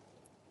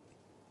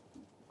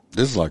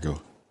 This is like a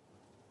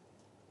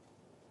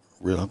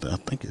real. I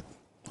think it.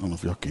 I don't know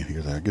if y'all can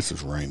hear that. I guess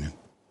it's raining.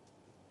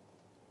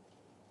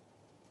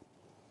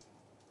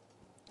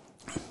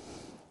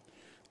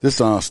 This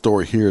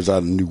story here is out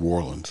of New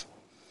Orleans.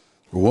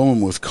 A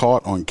woman was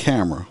caught on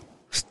camera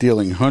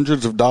stealing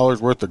hundreds of dollars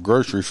worth of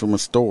groceries from a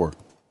store.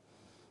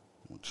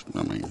 Which,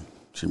 I mean,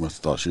 she must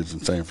have thought she was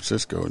in San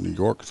Francisco or New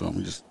York or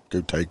something. Just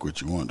go take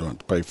what you want. Don't have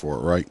to pay for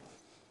it, right?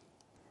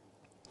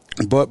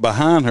 But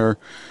behind her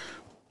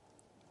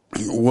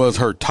was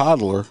her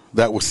toddler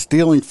that was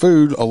stealing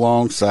food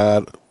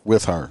alongside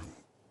with her,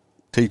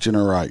 teaching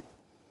her right.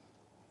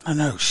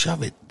 No,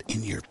 shove it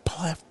in your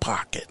left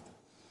pocket.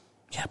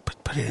 Yeah,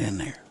 put it in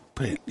there.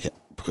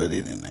 Put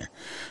it in there.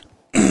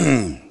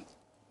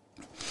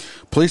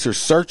 Police are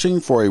searching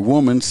for a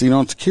woman seen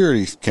on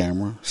security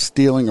camera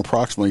stealing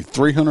approximately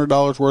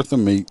 $300 worth of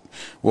meat.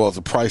 Well, it's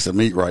the price of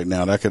meat right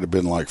now. That could have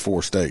been like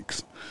 4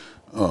 steaks.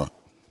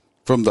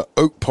 From the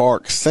Oak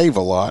Park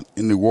Save-A-Lot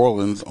in New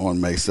Orleans on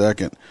May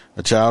 2nd,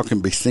 a child can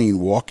be seen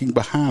walking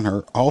behind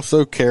her,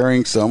 also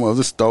carrying some of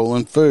the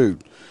stolen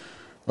food.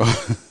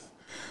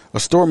 A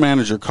store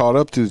manager caught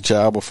up to the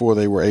child before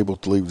they were able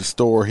to leave the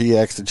store. He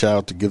asked the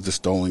child to give the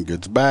stolen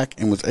goods back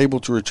and was able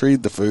to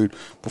retrieve the food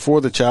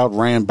before the child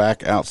ran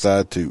back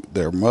outside to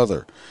their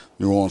mother.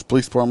 New Orleans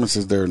Police Department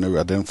says there are no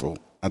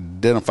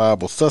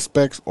identifiable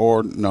suspects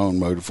or known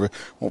motive.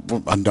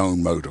 A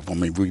known motive. I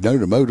mean, we know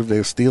the motive. They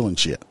were stealing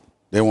shit.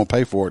 They won't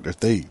pay for it. They're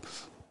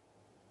thieves.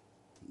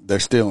 They're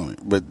stealing it.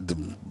 But the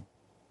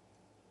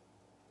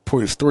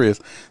point of the story is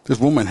this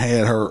woman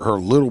had her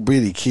little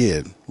bitty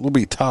kid, little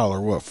bitty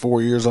toddler,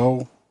 4 years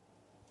old?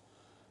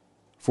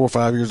 4 or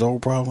 5 years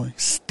old probably,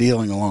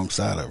 stealing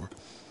alongside of her.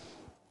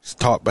 It's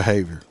taught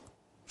behavior.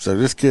 So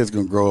this kid's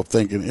going to grow up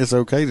thinking it's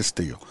okay to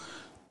steal.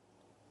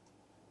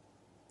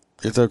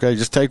 It's okay.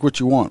 Just take what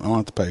you want. I don't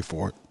have to pay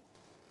for it.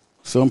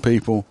 Some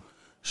people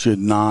should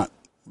not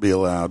be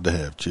allowed to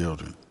have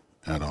children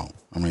at all.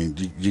 I mean,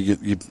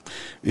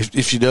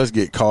 if she does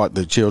get caught,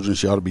 the children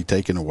ought to be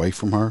taken away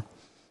from her.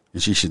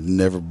 And she should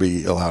never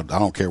be allowed. I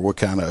don't care what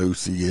kind of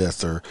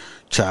OCS or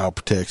child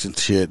protection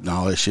shit and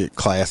all that shit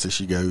classes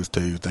she goes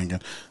to,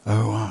 thinking,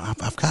 oh,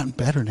 I've gotten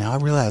better now. I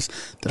realize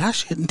that I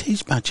shouldn't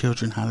teach my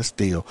children how to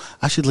steal.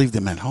 I should leave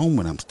them at home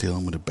when I'm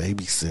stealing with a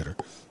babysitter.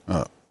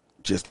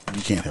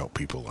 You can't help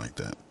people like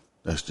that.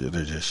 They're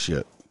just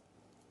shit.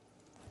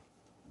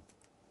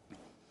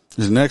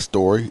 This next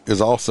story is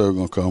also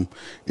going to come.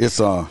 It's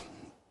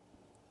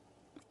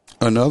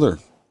another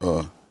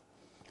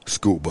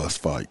school bus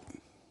fight.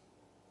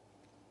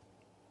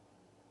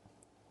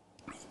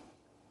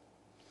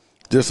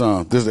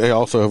 They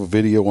also have a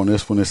video on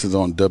this one. This is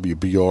on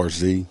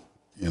WBRZ,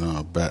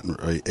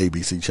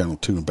 ABC Channel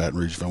 2 in Baton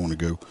Rouge. If I want to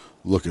go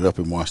look it up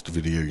and watch the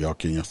video, y'all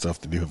can yourself.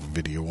 They do have a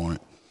video on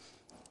it.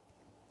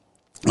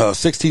 A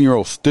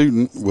 16-year-old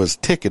student was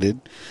ticketed,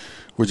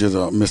 which is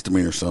a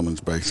misdemeanor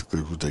summons, basically,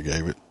 what they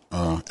gave it,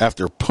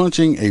 after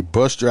punching a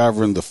bus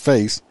driver in the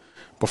face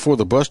before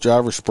the bus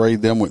driver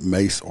sprayed them with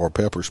mace or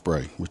pepper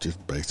spray, which is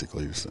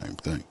basically the same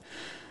thing.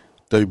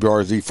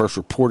 WBRZ first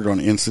reported on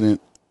the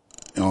incident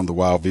on the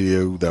wild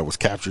video that was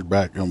captured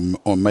back on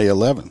May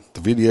 11th.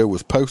 The video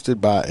was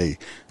posted by a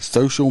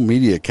social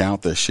media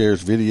account that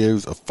shares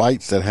videos of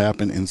fights that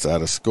happen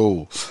inside a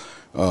school.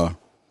 I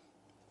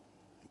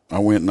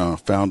went and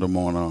found them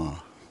on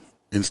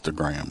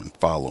Instagram and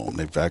follow them.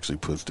 They've actually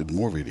posted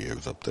more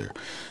videos up there.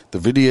 The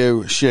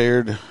video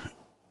shared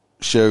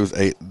shows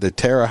the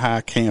Terre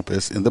Haute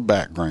campus in the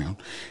background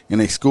and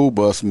a school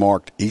bus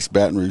marked East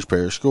Baton Rouge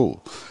Parish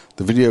School.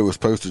 The video was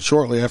posted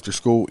shortly after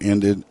school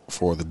ended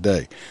for the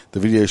day. The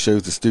video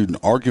shows the student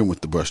arguing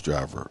with the bus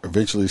driver.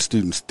 Eventually, the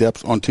student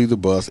steps onto the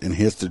bus and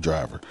hits the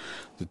driver.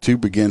 The two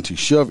begin to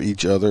shove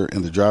each other,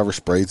 and the driver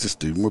sprays the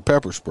student with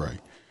pepper spray.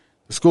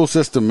 The school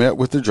system met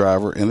with the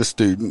driver and the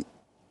student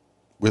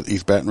with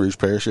East Baton Rouge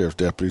Parish Sheriff's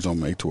deputies on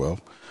May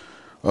 12th.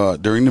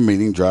 During the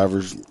meeting,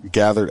 drivers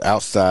gathered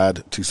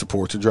outside to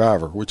support the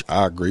driver, which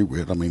I agree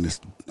with. I mean,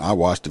 I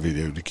watched the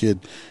video. The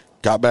kid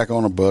got back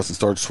on a bus and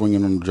started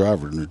swinging on the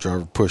driver, and the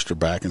driver pushed her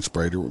back and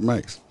sprayed her with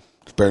mace.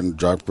 The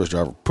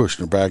driver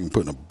pushing her back and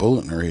putting a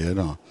bullet in her head.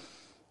 The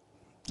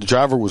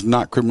driver was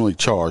not criminally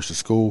charged. The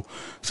school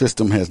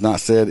system has not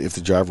said if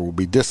the driver will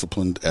be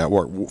disciplined at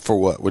work. For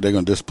what? Were they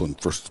going to discipline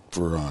for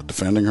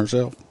defending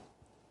herself?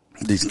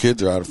 These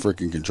kids are out of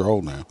freaking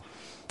control now.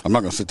 I'm not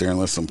going to sit there and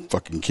let some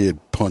fucking kid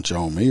punch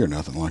on me or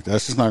nothing like that.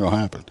 It's just not going to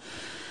happen.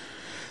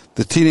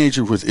 The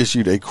teenager was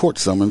issued a court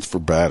summons for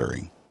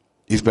battery.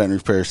 East Baton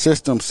Rouge Parish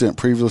System sent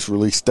previous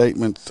release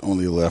statements on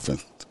the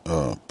 11th.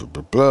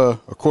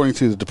 According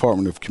to the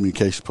Department of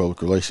Communications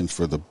Public Relations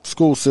for the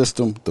school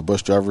system, the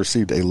bus driver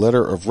received a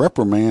letter of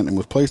reprimand and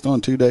was placed on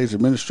 2 days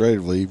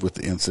administrative leave with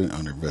the incident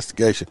under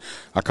investigation.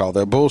 I call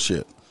that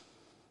bullshit.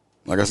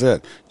 Like I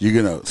said,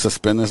 you're going to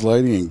suspend this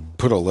lady and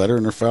put a letter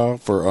in her file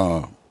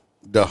for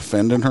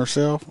defending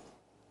herself?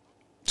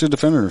 She's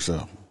defending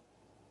herself.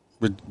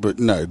 But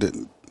no,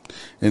 didn't.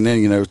 And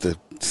then, the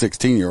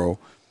 16-year-old,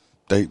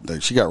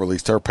 she got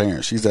released to her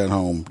parents. She's at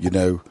home,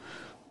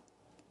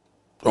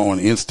 on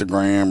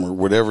Instagram or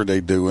whatever they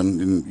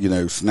doing, and,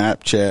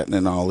 Snapchatting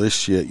and all this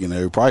shit,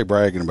 probably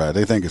bragging about it.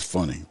 They think it's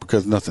funny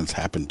because nothing's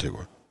happened to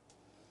her.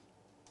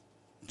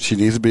 She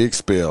needs to be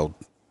expelled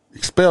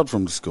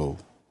from the school.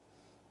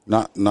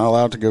 Not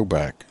allowed to go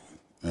back.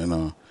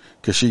 And,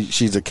 cause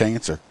she's a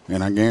cancer.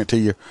 And I guarantee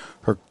you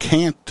her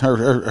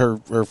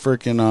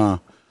freaking,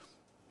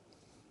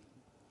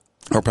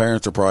 her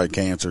parents are probably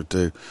cancer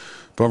too.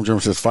 Farmer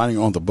German says fighting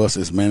on the bus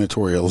is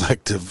mandatory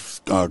elective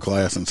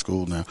class in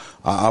school now.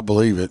 I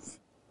believe it.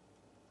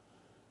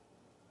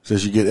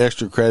 Says you get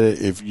extra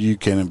credit if you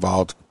can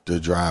involve the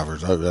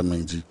drivers. That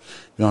means you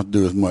don't have to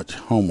do as much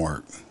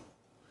homework.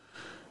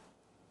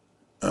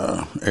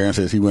 Aaron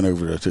says he went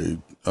over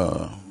to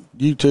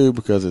YouTube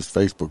because his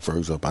Facebook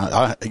froze up.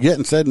 I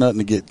hadn't said nothing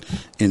to get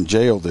in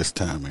jail this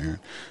time, Aaron.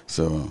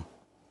 So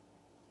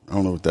I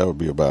don't know what that would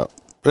be about.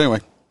 But anyway,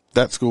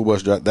 that school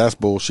bus driver, that's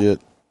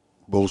bullshit.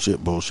 Bullshit.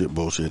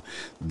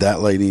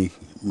 That lady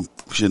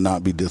should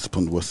not be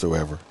disciplined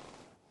whatsoever.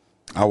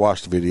 I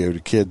watched the video. The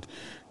kid,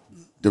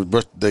 they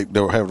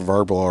were having a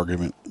verbal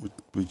argument,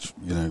 which,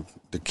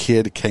 the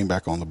kid came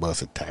back on the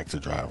bus, attacked the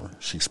driver.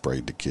 She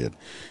sprayed the kid.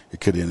 It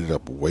could have ended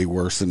up way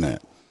worse than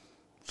that.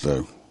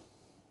 So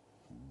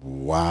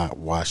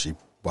why'd she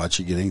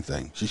get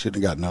anything? She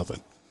shouldn't have got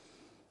nothing.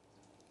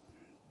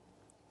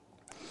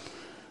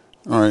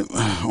 All right,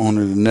 on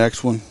to the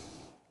next one.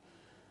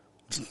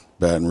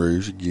 Baton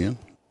Rouge again.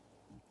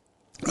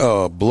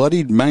 A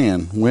bloodied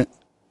man went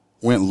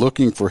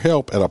looking for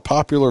help at a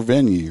popular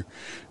venue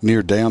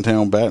near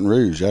downtown Baton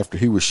Rouge after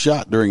he was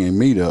shot during a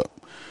meetup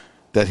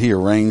that he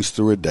arranged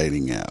through a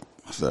dating app.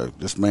 So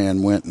this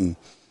man went and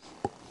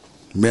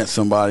met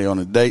somebody on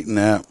a dating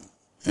app,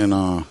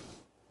 and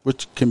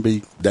which can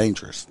be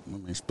dangerous.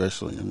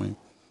 Especially, you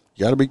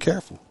got to be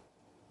careful.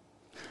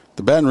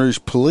 The Baton Rouge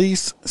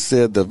police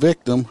said the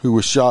victim, who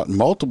was shot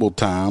multiple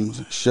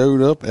times, showed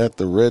up at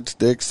the Red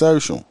Stick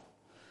Social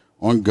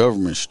on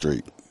Government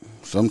Street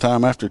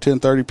sometime after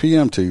 10:30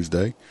 p.m.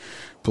 Tuesday.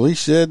 Police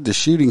said the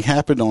shooting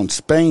happened on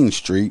Spain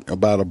Street,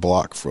 about a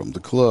block from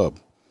the club.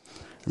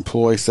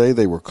 Employees say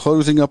they were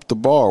closing up the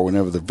bar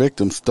whenever the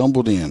victim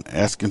stumbled in,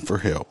 asking for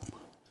help.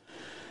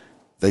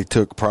 They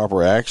took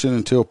proper action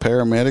until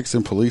paramedics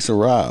and police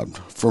arrived.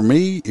 For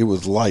me, it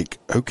was like,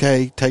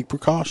 okay, take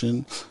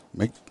precaution.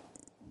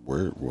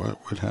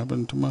 What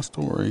happened to my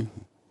story?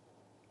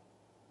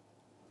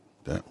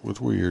 That was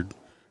weird.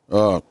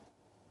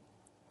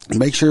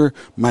 Make sure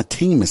my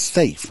team is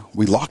safe.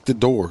 We locked the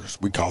doors.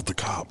 We called the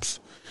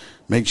cops.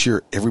 Make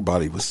sure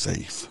everybody was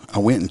safe. I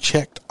went and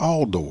checked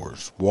all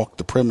doors, walked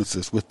the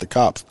premises with the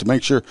cops to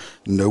make sure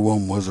no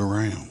one was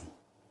around,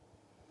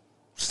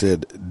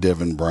 said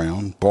Devin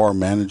Brown, bar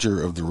manager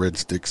of the Red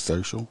Stick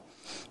Social.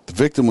 The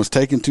victim was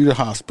taken to the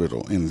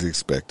hospital and is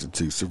expected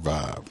to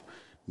survive.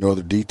 No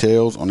other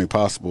details on a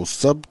possible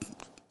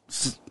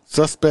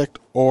suspect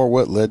or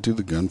what led to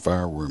the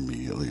gunfire were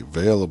immediately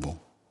available.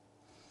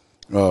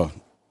 Y'all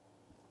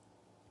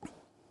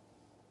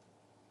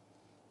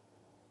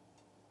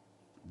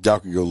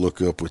can go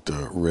look up what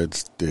the Red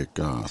Stick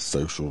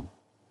Social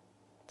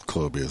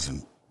Club is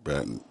in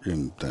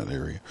that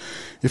area.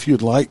 If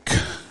you'd like,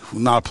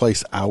 not a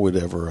place I would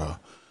ever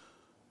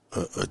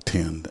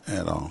attend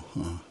at all.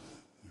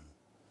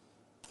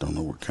 Don't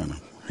know what kind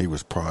of. He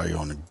was probably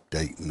on a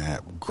dating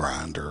app,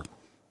 Grindr,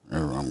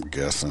 or I'm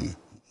guessing.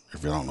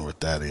 If you don't know what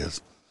that is,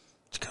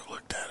 just go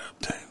look that up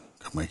too.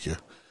 Go make your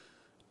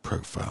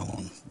profile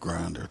on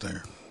Grindr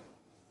there.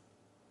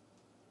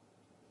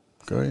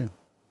 Go ahead.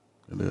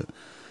 Go do it.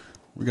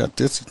 We got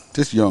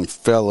this young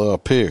fella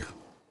up here.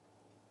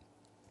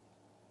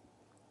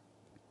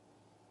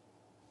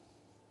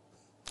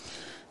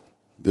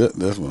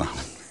 That's what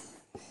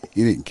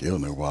he didn't kill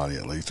nobody,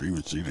 at least, or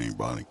even shoot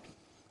anybody.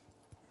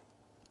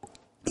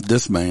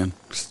 This man,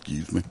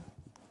 excuse me,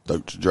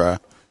 throat's dry.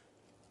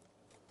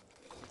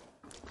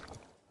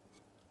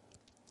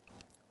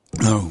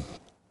 Oh,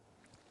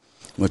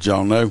 let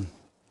y'all know,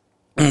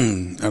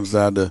 I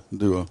decided to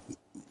do a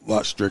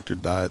lot stricter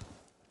diet,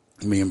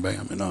 me and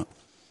Bam, and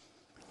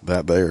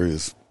that there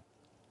is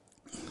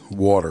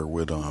water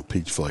with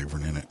peach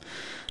flavoring in it.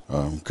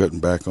 Cutting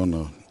back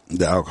on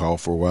the alcohol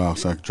for a while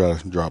so I can try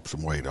to drop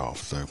some weight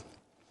off. So there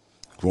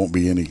won't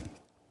be any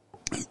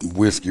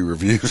whiskey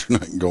reviews or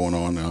nothing going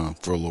on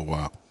for a little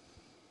while.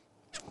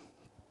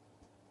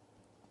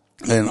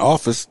 An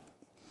Office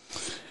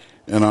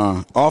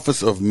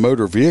of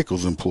Motor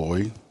Vehicles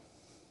employee,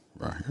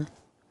 right here,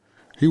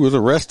 he was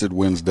arrested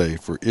Wednesday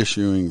for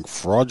issuing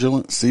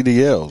fraudulent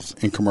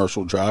CDLs in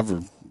commercial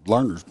driver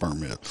learner's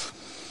permits.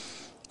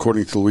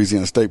 According to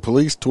Louisiana State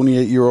Police,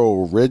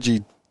 28-year-old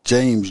Reggie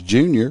James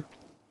Jr.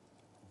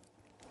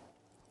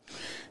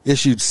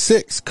 issued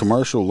 6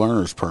 commercial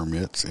learner's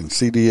permits and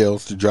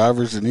CDLs to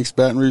drivers in East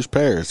Baton Rouge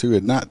Parish who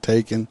had not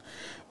taken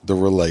the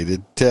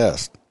related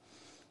test.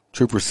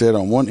 Trooper said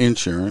on one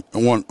instant,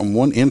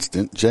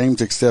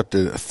 James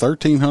accepted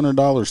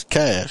 $1,300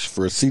 cash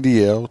for a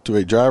CDL to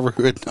a driver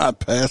who had not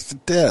passed the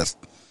test.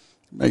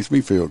 Makes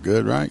me feel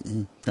good, right?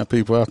 Got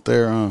people out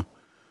there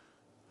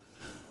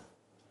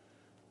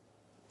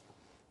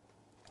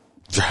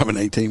driving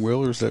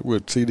 18-wheelers that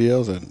with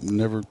CDLs that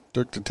never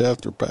took the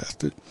test or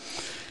passed it.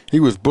 He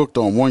was booked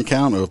on 1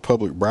 count of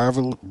public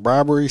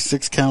bribery,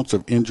 6 counts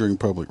of injuring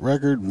public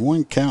record,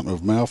 1 count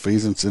of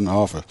malfeasance in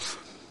office.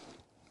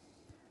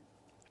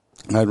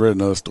 I'd read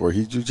another story.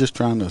 He's just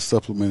trying to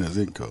supplement his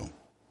income.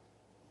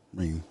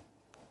 I mean,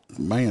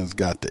 the man's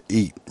got to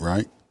eat,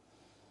 right?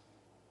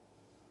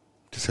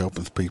 Just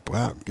helping people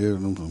out,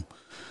 giving them some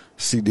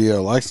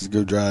CDL license to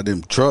go drive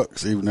them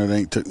trucks, even though they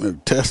ain't took no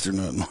test or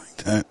nothing like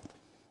that.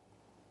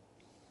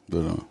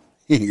 But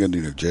he ain't going to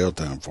do no jail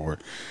time for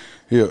it.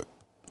 He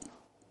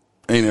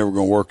ain't ever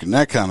going to work in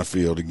that kind of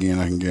field again,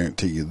 I can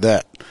guarantee you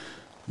that.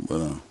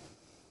 But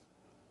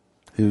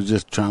he was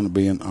just trying to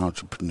be an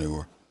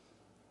entrepreneur.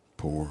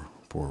 Poor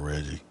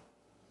Reggie.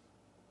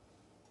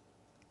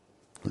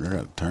 I got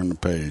to turn the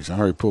page. I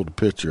already pulled a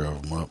picture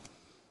of him up.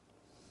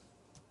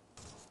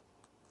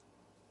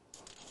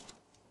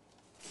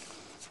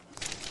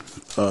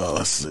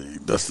 Let's see.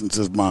 Dustin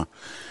says my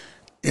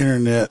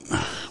internet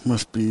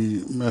must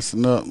be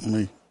messing up. Let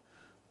me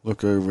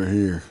look over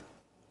here.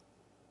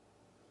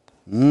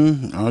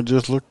 I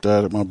just looked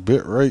at it. My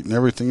bit rate and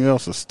everything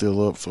else is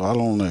still up, so I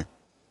don't know.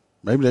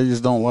 Maybe they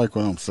just don't like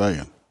what I'm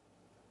saying.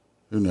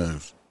 Who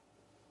knows?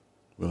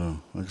 But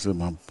like I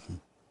said, I'm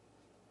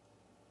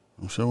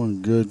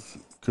showing good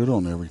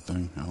on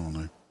everything. I don't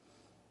know.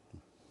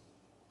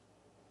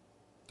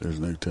 There's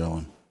no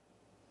telling.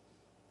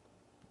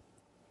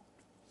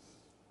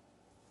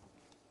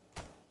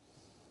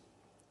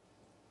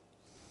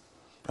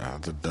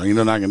 Ain't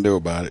nothing I can do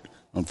about it,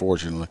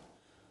 unfortunately.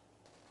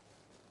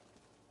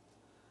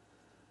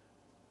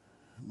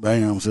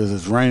 Bam says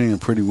it's raining and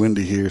pretty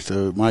windy here,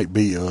 so it might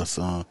be us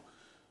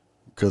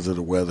because of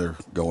the weather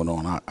going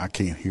on. I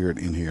can't hear it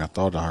in here. I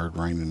thought I heard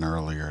raining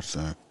earlier,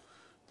 so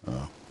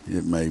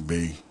it may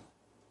be.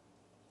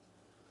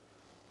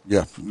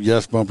 Yeah,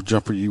 yes, Bumper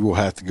Jumper, you will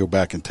have to go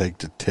back and take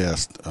the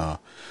test.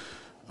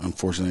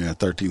 Unfortunately, that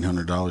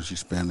 $1,300 you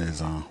spend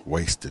is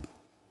wasted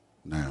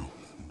now.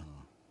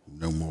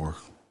 No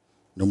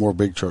more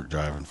big truck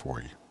driving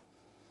for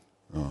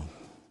you.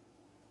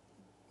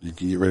 You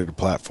can get rid of the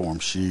platform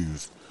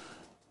shoes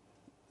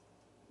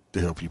to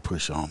help you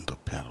push on the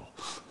pedal.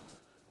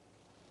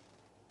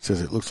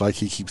 Says it looks like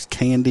he keeps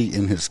candy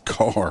in his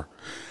car.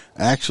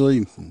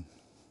 Actually,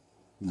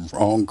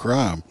 wrong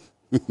crime.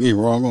 You're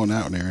wrong on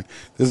that one, Aaron.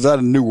 This is out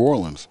of New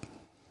Orleans.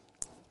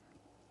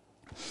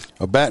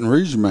 A Baton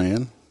Rouge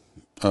man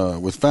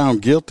was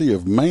found guilty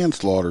of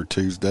manslaughter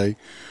Tuesday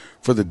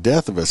for the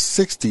death of a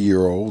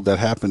 60-year-old that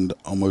happened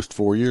almost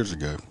 4 years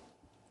ago.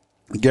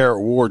 Garrett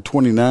Ward,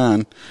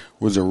 29,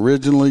 was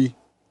originally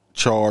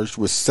charged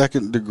with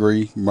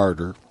second-degree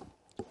murder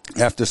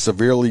after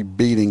severely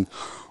beating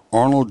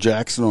Arnold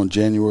Jackson on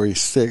January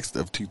 6th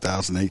of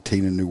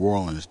 2018 in New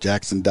Orleans.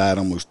 Jackson died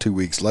almost 2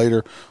 weeks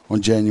later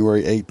on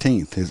January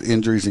 18th. His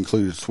injuries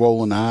included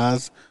swollen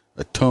eyes,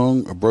 a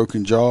tongue, a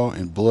broken jaw,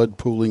 and blood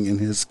pooling in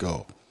his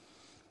skull.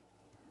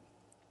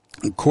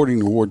 According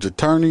to Ward's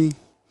attorney,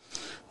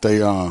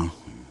 they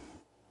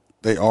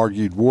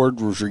argued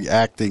Ward was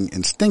reacting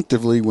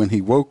instinctively when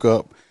he woke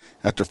up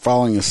after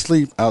falling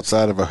asleep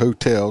outside of a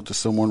hotel to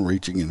someone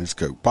reaching in his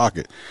coat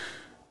pocket.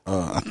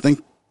 I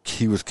think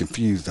he was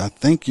confused. I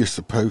think you're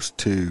supposed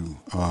to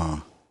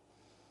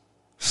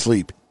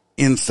sleep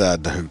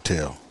inside the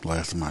hotel,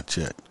 last time I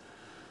checked.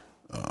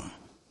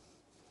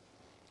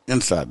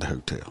 Inside the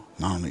hotel,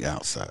 not on the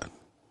outside.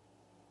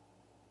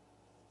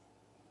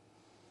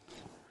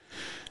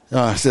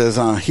 It says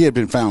he had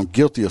been found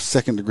guilty of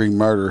second-degree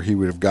murder. He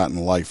would have gotten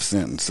a life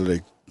sentence. So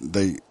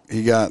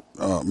he got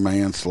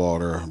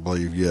manslaughter, I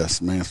believe.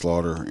 Yes,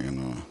 manslaughter,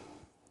 and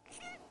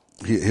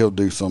he'll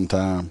do some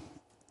time.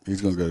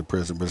 He's going to go to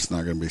prison, but it's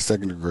not going to be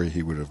second degree.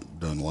 He would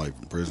have done life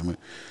imprisonment.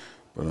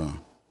 But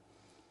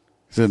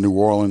he's in New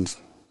Orleans.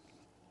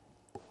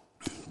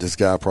 This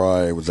guy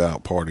probably was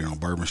out partying on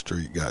Bourbon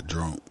Street, got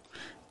drunk,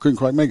 couldn't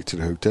quite make it to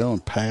the hotel,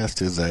 and passed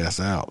his ass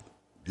out.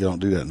 You don't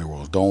do that in New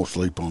Orleans. Don't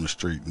sleep on the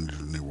street in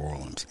New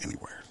Orleans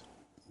anywhere.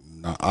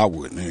 No, I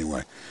wouldn't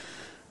anyway.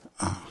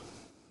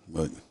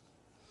 But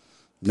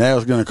now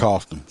it's going to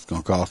cost him. It's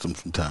going to cost him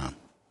some time.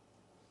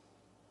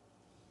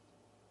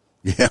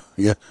 Yeah.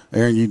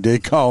 Aaron, you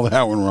did call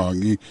that one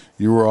wrong.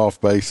 You were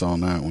off base on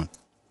that one.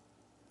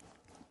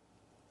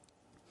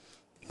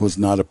 Was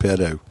not a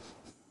pedo.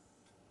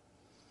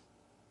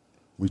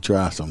 We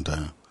try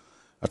sometime.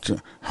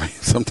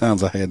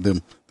 Sometimes I had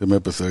them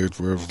episodes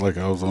where it was like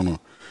I was on a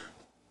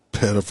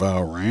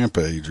pedophile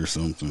rampage or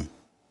something.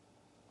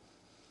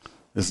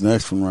 This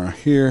next one right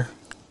here.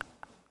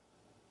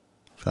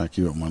 Try to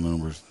keep up my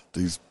numbers.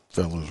 These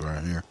fellas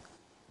right here.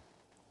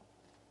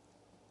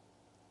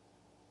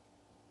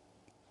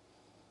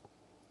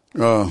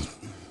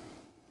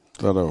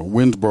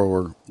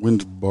 Winsboro,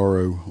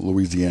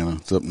 Louisiana.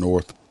 It's up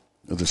north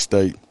of the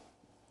state.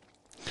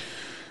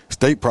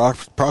 State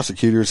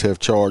prosecutors have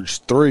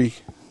charged 3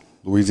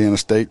 Louisiana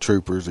state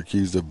troopers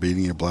accused of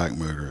beating a black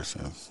motorist.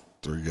 That's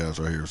 3 guys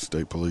right here,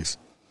 state police.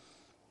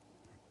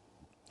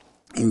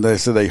 And they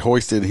said they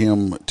hoisted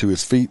him to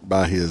his feet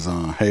by his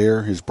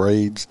hair, his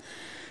braids,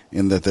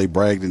 and that they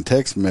bragged in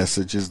text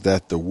messages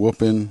that the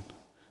whooping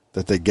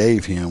that they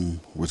gave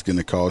him was going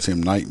to cause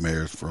him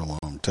nightmares for a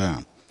long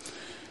time.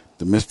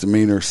 The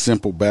misdemeanor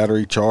simple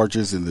battery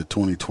charges in the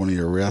 2020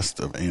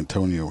 arrest of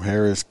Antonio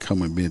Harris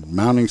come amid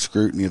mounting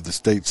scrutiny of the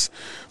state's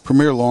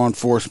premier law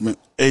enforcement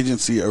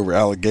agency over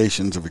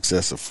allegations of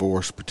excessive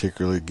force,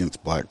 particularly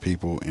against black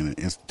people, and an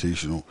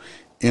institutional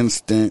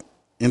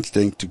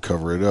instinct to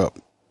cover it up.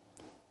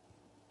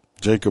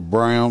 Jacob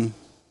Brown,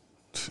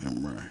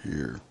 right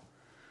here,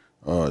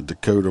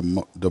 Dakota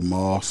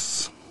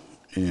DeMoss,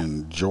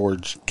 and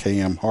George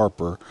K.M.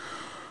 Harper,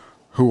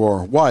 who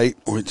are white,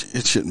 which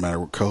it shouldn't matter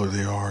what color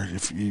they are.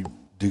 If you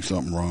do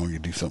something wrong, you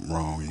do something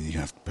wrong, and you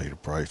have to pay the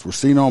price. We're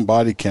seen on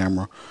body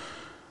camera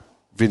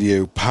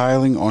video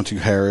piling onto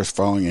Harris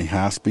following a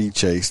high-speed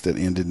chase that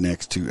ended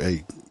next to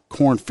a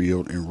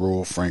cornfield in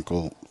rural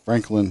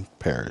Franklin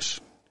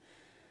Parish.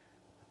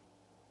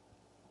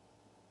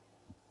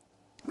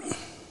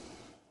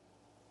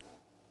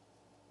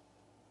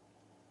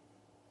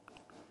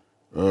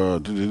 I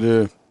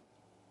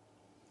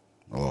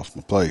lost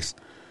my place.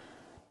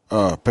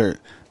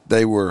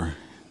 They were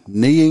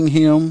kneeing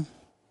him.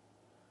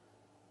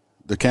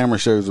 The camera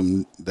shows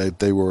them that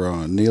they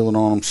were kneeling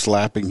on him,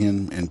 slapping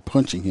him, and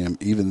punching him,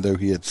 even though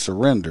he had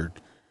surrendered,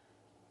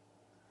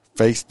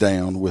 face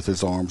down with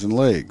his arms and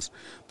legs.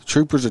 The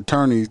trooper's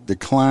attorney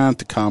declined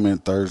to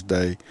comment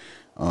Thursday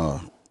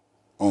on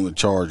the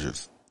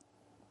charges.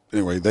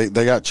 Anyway, they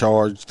got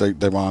charged.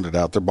 They bonded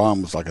out. Their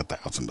bond was like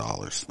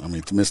 $1,000. I mean,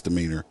 it's a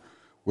misdemeanor.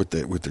 What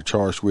they're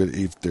charged with,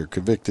 if they're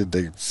convicted,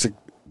 the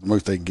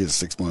most they can get is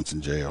 6 months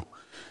in jail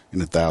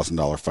and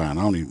 $1,000 fine.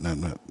 I don't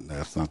even.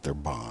 That's not their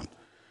bond.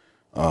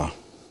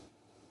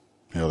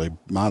 They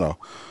might have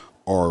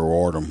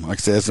ROR'd them. Like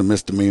I said, it's a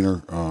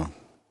misdemeanor. I'm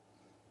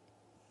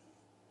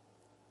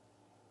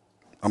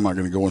not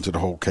going to go into the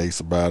whole case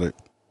about it,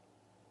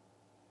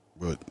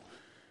 but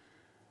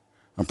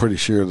I'm pretty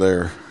sure if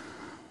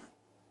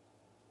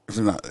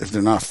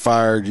they're not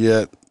fired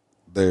yet,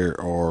 they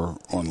are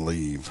on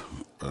leave.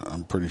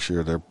 I'm pretty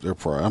sure they're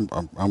probably.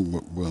 I'm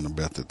willing to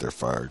bet that they're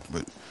fired.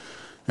 But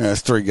yeah,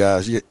 it's 3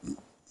 guys.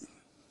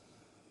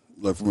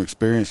 Look, from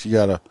experience, you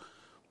gotta,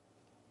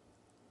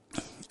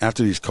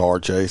 after these car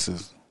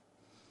chases,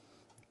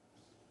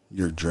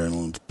 your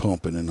adrenaline's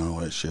pumping and all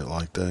that shit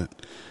like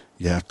that.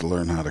 You have to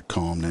learn how to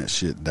calm that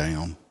shit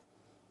down,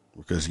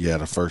 because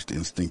the first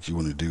instinct you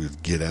want to do is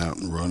get out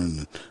and run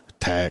and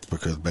attack,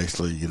 because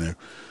basically,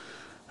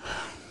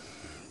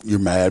 you're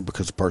mad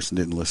because the person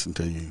didn't listen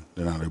to you.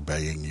 They're not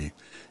obeying you.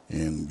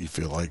 And you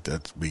feel like you're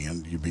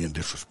being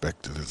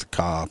disrespected as a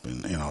cop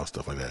and all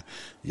stuff like that.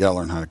 You got to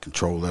learn how to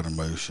control that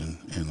emotion.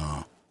 And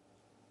like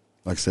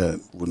I said,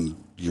 when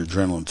your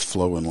adrenaline's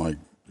flowing, like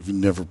if you've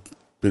never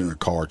been in a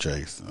car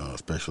chase,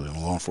 especially on the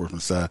law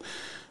enforcement side,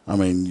 I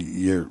mean,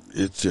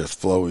 it's just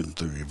flowing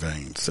through your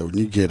veins. So when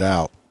you get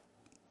out,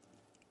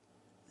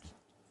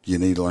 you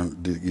need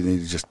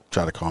to just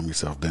try to calm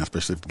yourself down,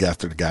 especially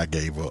after the guy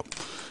gave up.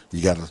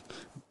 You got to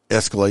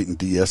escalate and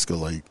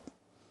de-escalate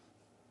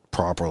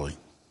properly,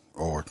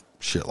 or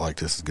shit like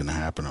this is going to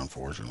happen,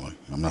 unfortunately.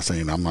 I'm not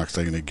saying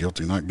they're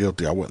guilty, not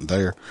guilty. I wasn't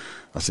there.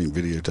 I seen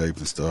videotapes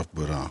and stuff,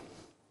 but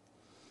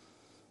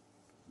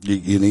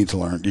you need to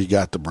learn. You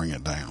got to bring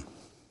it down.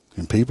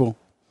 And people,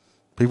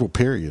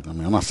 period. I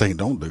mean, I'm not saying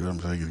don't do it. I'm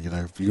saying,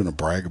 if you're going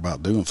to brag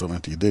about doing something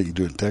after you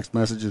do it in text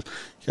messages,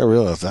 you got to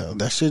realize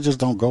that shit just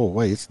don't go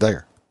away. It's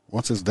there.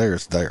 Once it's there,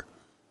 it's there.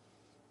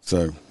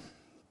 So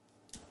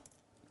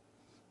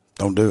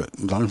don't do it.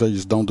 As long as they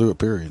just don't do it,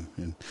 period.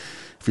 And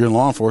if you're in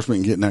law enforcement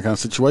and get in that kind of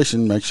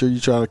situation, make sure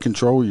you try to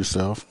control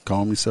yourself,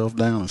 calm yourself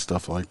down and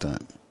stuff like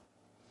that.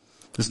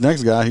 This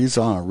next guy, he's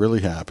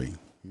really happy.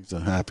 He's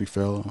a happy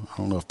fellow. I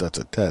don't know if that's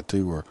a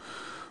tattoo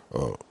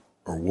or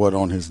what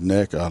on his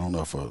neck. I don't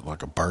know if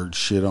like a bird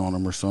shit on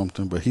him or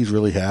something, but he's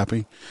really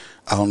happy.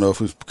 I don't know if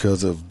it's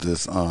because of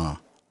this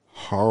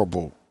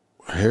horrible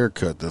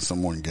haircut that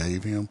someone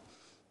gave him.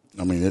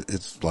 I mean,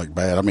 it's like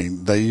bad. I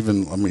mean,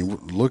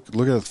 look at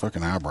his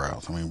fucking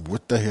eyebrows. I mean,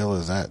 what the hell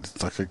is that?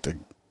 It's like I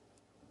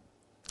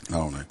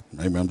don't know.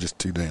 Maybe I'm just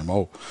too damn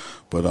old,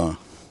 but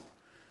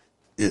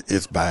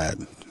it's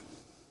bad.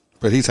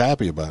 But he's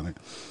happy about it.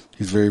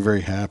 He's very,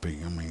 very happy.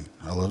 I mean,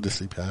 I love to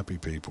see happy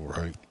people,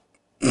 right?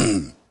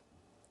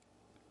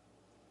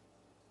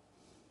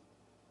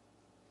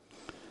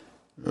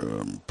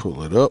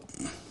 Pull it up.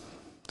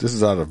 This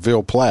is out of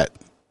Ville Platte,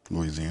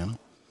 Louisiana.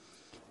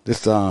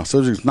 This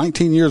subject's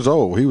 19 years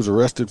old. He was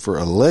arrested for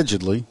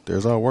allegedly,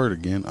 there's our word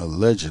again,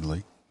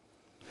 allegedly,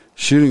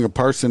 shooting a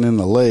person in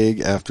the leg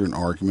after an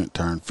argument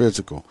turned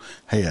physical.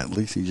 Hey, at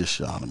least he just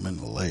shot him in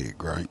the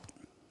leg, right?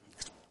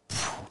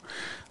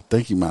 I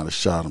think he might have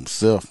shot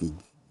himself and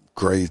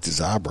grazed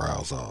his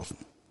eyebrows off.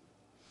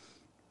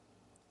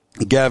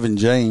 Gavin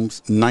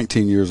James,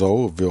 19 years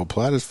old, of Ville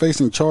Platte, is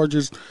facing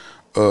charges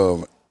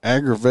of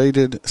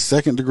aggravated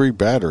second-degree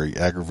battery,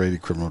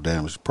 aggravated criminal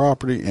damage to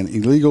property, and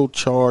illegal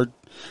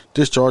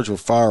discharge of a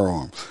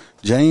firearm.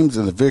 James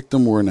and the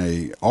victim were in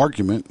an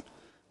argument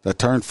that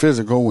turned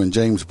physical when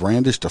James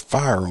brandished a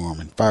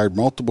firearm and fired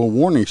multiple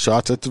warning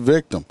shots at the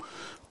victim,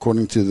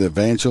 according to the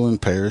Evangeline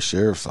Parish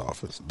Sheriff's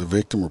Office. The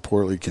victim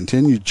reportedly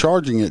continued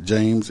charging at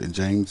James, and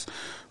James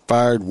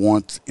fired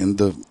once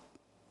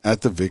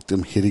at the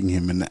victim, hitting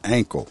him in the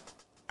ankle.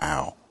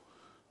 Ow.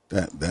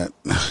 That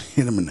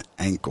hit him in the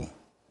ankle.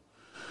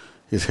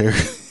 His hair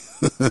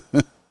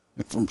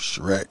from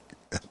Shrek.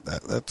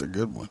 That's a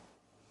good one.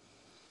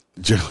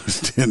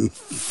 Jailers didn't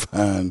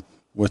find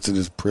what's in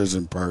his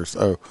prison purse.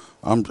 Oh,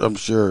 I'm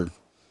sure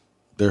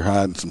they're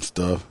hiding some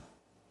stuff.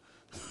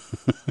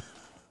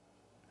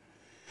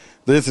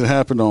 This had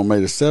happened on May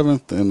the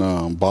 7th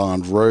in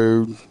Bond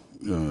Road.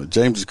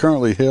 James is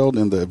currently held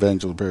in the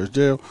Evangeline Parish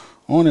Jail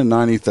on a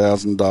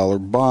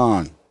 $90,000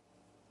 bond.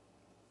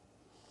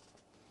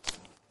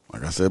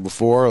 Like I said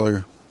before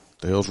earlier,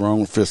 the hell's wrong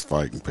with fist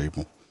fighting,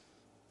 people?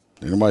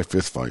 Ain't nobody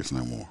fist fights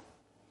no more.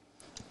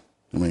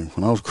 I mean,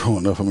 when I was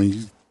growing up,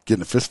 you get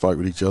in a fist fight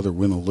with each other,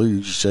 win or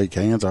lose, you shake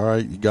hands. All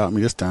right, you got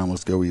me this time.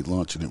 Let's go eat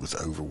lunch, and it was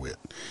over with.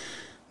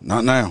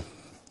 Not now.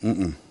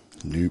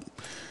 Nope.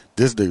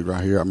 This dude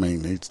right here,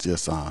 it's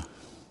just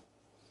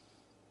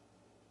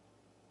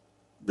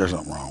there's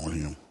something wrong with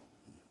him.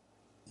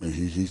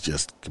 He's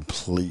just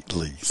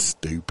completely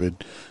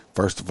stupid.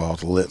 First of all,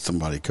 to let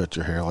somebody cut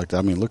your hair like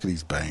that. look at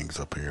these bangs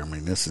up here.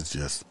 This is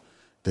just,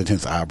 then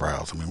his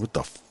eyebrows. What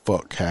the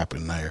fuck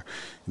happened there?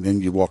 And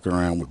then you walking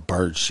around with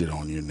bird shit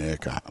on your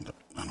neck. I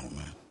don't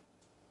know.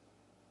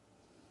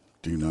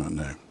 Do not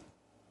know.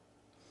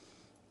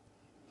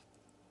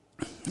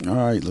 All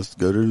right, let's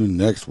go to the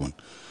next one.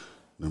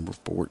 Number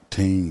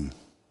 14.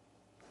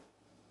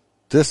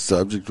 This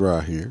subject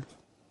right here.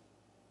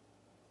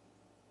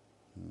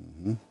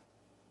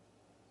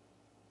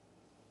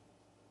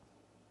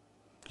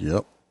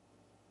 Yep.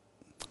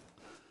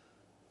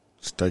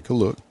 Let's take a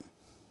look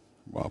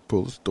while I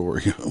pull the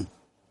story up.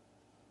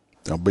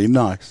 I'll be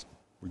nice.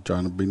 We're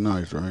trying to be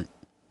nice, right?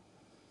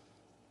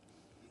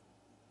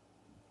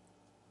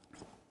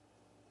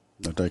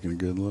 Not taking a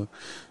good look.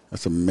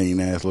 That's a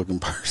mean-ass looking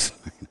person.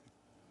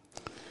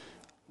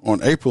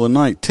 On April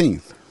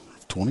 19th,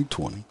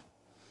 2020,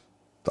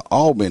 the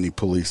Albany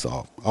Police,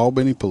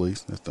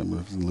 that's the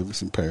in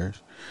Livingston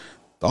Parish,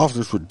 the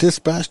officers were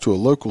dispatched to a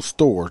local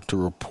store to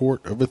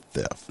report of a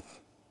theft.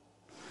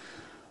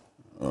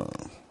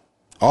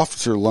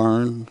 Officer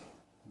learned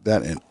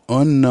that an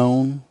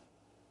unknown,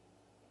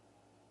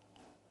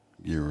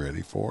 you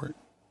ready for it?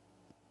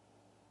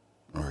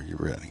 Are you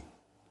ready?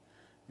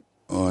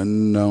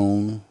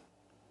 Unknown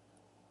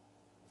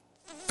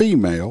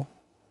female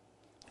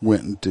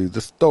went into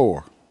the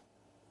store.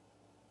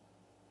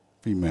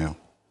 Female.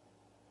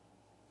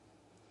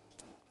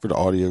 For the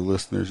audio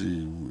listeners,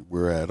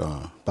 we're at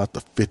about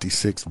the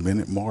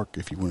 56-minute mark.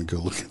 If you want to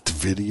go look at the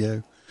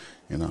video,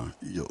 and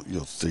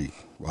you'll see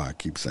why I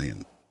keep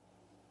saying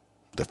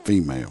the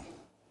female.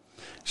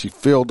 She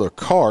filled a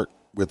cart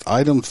with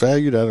items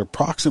valued at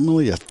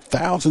approximately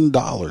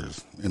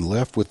 $1,000 and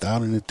left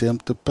without an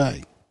attempt to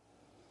pay.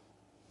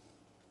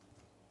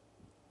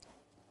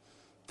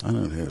 I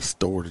know they had a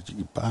store that you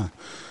could buy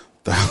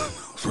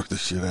 $1,000 worth of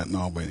shit at in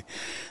Albany.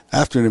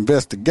 After an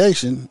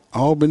investigation,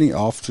 Albany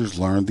officers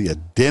learned the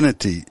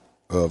identity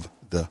of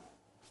the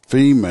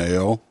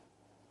female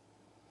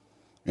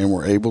and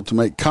were able to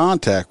make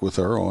contact with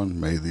her on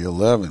May the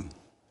 11th.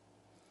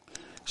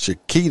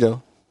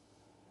 Shakita,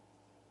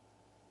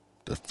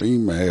 the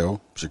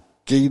female,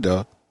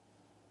 Shakita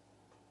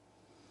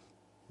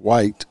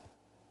White,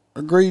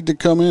 agreed to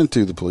come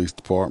into the police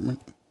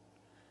department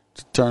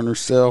to turn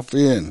herself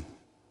in.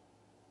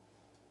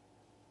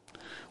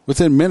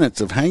 Within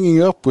minutes of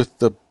hanging up with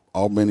the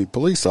Albany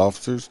police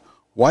officers,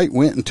 White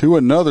went into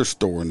another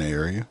store in the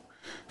area,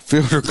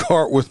 filled her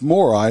cart with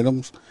more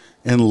items,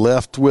 and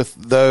left with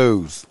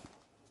those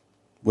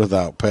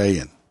without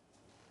paying.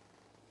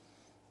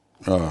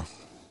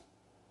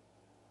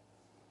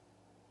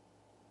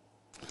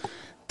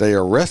 They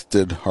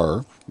arrested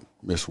her,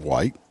 Miss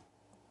White,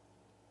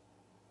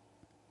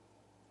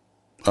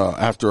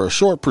 after a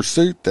short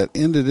pursuit that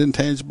ended in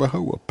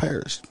Tangipahoa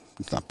Parish.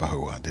 It's not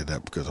Pahoa. I did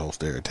that because I was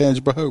there.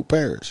 Tangipahoa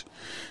Parish.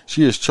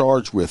 She is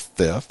charged with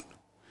theft,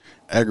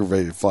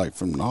 aggravated flight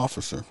from an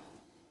officer.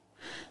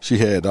 She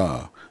had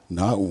not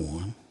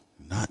one,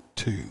 not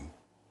two,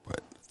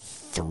 but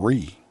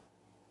 3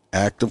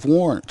 active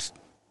warrants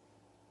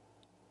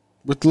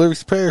with the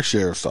Livingston Parish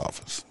Sheriff's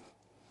Office.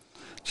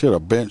 She had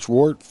a bench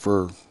warrant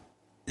for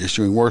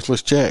issuing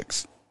worthless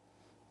checks.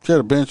 She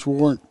had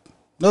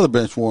another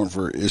bench warrant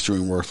for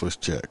issuing worthless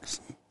checks.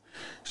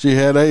 She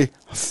had a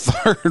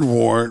 3rd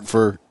warrant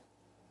for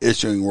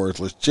issuing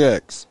worthless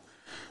checks.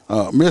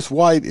 Miss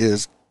White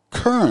is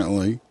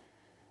currently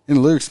in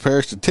the Livingston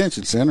Parish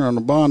Detention Center on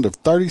a bond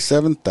of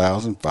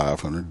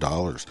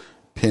 $37,500,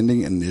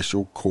 pending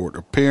initial court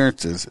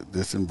appearances.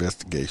 This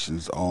investigation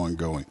is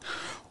ongoing.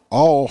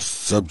 All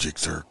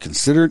subjects are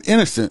considered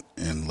innocent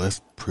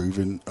unless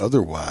proven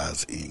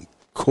otherwise in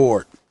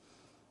court.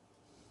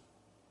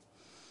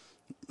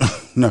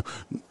 No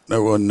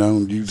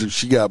unknown user.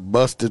 She got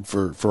busted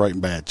for writing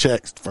bad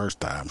checks the first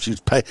time. She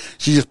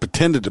just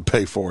pretended to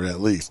pay for it at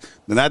least.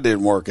 Then that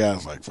didn't work out. I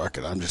was like, fuck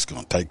it, I'm just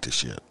gonna take the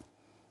shit.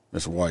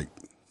 It's white.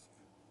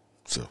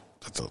 So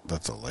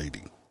that's a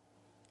lady.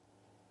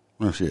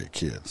 Well, she had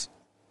kids.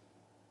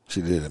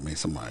 She did it. I mean,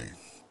 somebody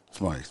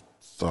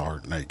saw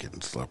her naked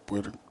and slept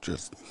with her.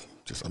 Just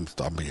I'm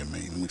stop being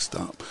mean. Let me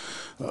stop.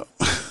 I don't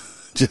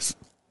know.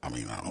 I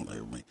mean,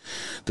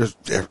 there's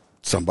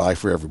somebody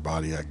for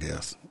everybody, I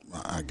guess.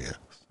 I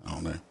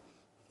don't know.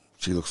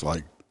 She looks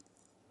like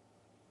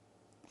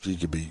she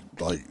could be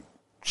like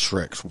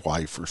Shrek's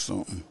wife or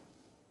something.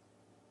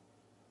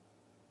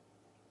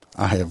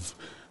 I have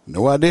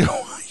no idea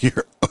why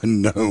you're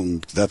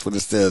unknown. That's what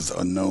it says,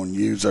 unknown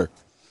user.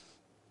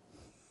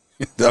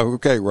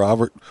 Okay,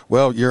 Robert.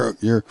 Well,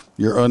 you're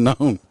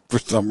unknown for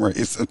some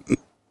reason.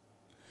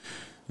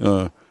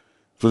 For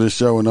this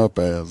showing up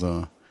as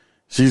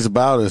she's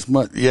about as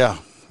much. Yeah,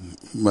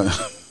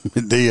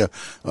 Medea.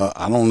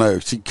 I don't know.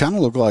 She kind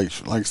of looked like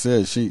I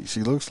said. She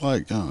looks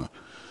like the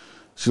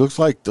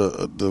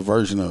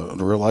version of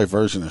the real life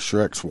version of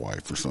Shrek's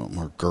wife or something,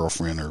 or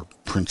girlfriend or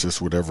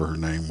princess, whatever her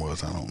name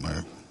was. I don't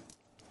know.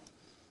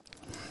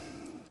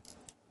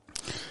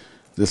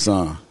 This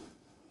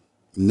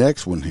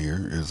next one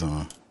here is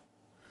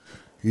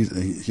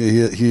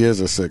he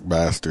is a sick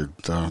bastard.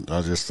 So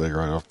I'll just say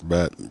right off the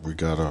bat, we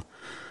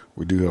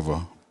do have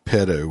a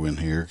pedo in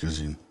here because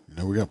you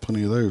know we got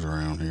plenty of those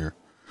around here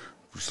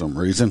for some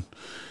reason.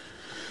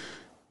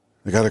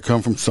 They got to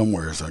come from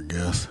somewheres, I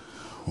guess.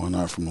 Why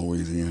not from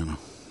Louisiana?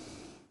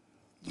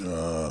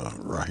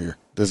 Right here,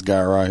 this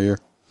guy right here.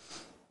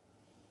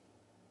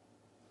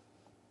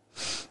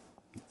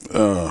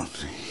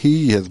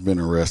 He has been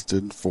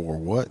arrested for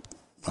what?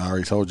 I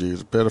already told you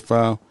he's a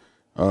pedophile.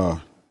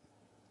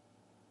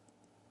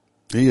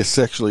 He has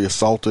sexually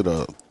assaulted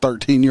a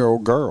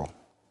 13-year-old girl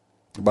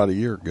about a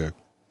year ago.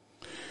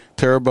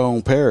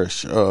 Terrebonne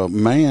Parish, a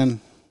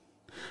man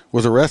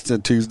was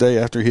arrested Tuesday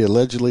after he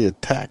allegedly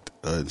attacked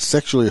and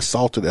sexually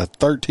assaulted a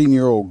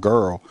 13-year-old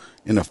girl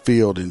in a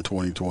field in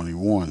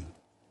 2021.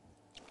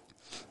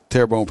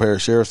 Terrebonne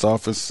Parish Sheriff's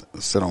Office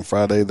said on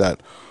Friday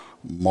that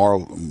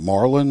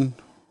Marlon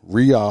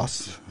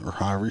Rios, or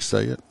however you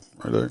say it,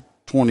 right there,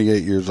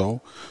 28 years old,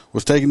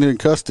 was taken into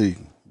custody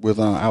with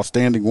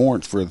outstanding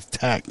warrants for the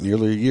attack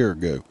nearly a year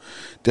ago.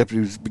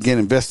 Deputies began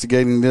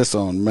investigating this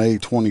on May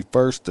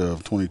 21st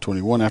of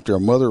 2021 after a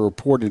mother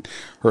reported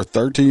her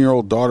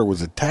 13-year-old daughter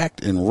was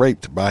attacked and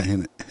raped by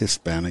an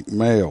Hispanic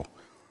male,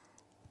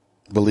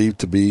 believed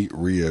to be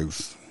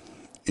Rios,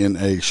 in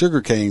a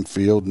sugarcane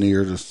field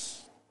near the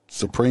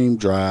Supreme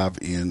Drive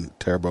in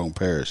Terrebonne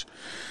Parish.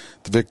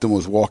 The victim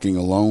was walking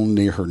alone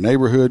near her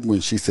neighborhood when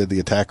she said the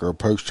attacker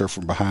approached her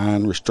from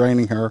behind,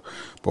 restraining her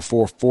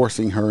before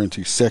forcing her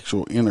into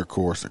sexual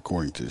intercourse,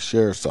 according to the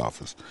sheriff's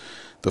office.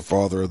 The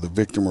father of the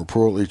victim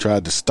reportedly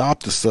tried to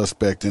stop the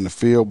suspect in the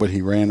field, but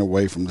he ran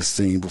away from the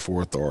scene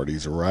before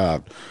authorities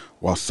arrived.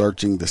 While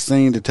searching the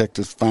scene,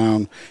 detectives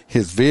found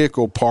his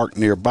vehicle parked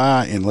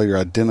nearby and later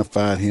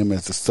identified him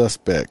as the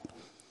suspect.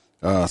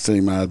 Said he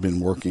might have been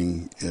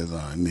working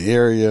in the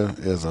area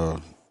as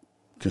a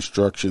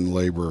construction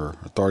laborer.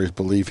 Authorities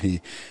believe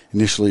he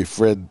initially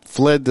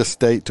fled the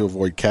state to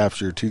avoid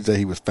capture. Tuesday,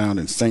 he was found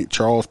in St.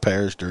 Charles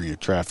Parish during a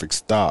traffic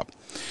stop.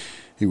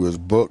 He was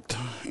booked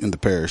in the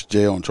parish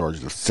jail on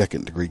charges of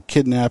second-degree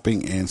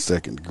kidnapping and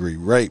second-degree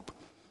rape.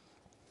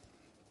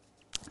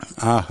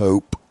 I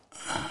hope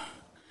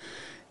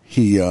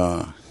he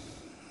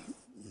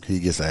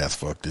gets ass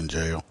fucked in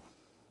jail.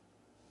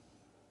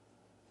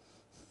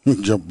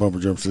 Bumper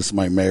jumps. This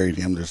somebody married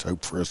him. There's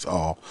hope for us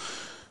all.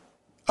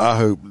 I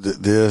hope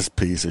that this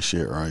piece of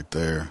shit right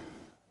there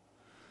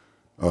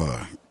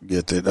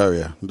gets it. Oh,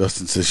 yeah.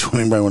 Dustin says,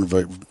 anybody want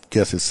to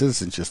guess his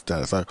citizenship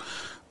status? I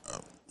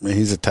mean,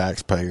 he's a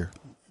taxpayer.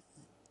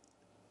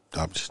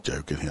 I'm just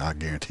joking. I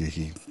guarantee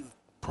he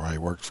probably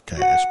works for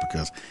cash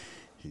because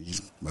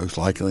he's most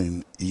likely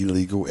an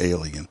illegal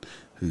alien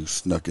who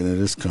snuck into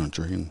this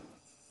country and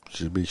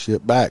should be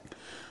shipped back,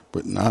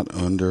 but not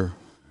under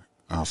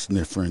our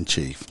sniffer in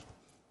chief.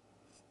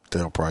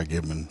 They'll probably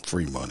give him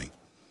free money.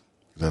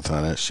 That's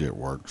how that shit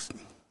works.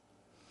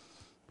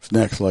 This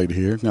next lady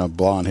here, now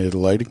blonde-headed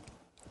lady.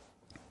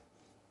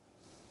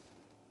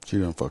 She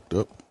done fucked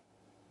up.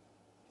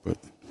 But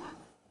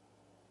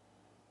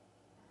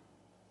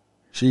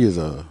she's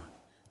a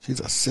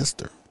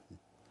sister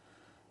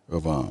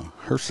of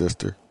her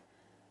sister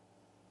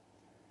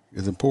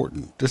is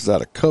important. This is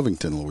out of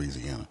Covington,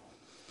 Louisiana.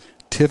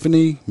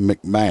 Tiffany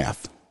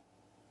McMath.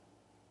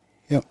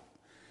 Yep.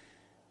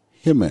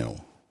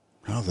 Himmel.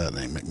 How's that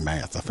name?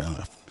 McMath. I found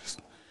it.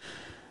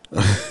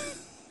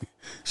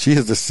 She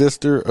is the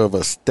sister of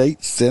a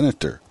state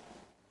senator,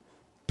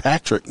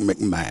 Patrick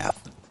McMath.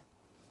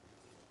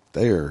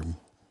 They are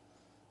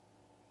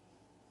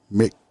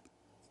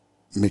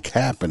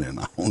McHappening.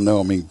 I don't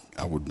know. I mean,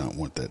 I would not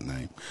want that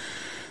name.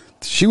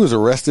 She was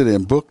arrested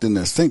and booked in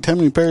the St.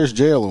 Tammany Parish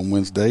Jail on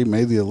Wednesday,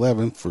 May the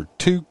 11th, for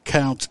 2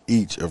 counts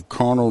each of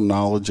carnal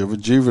knowledge of a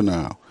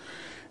juvenile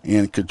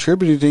and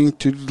contributing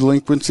to the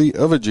delinquency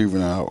of a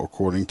juvenile,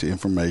 according to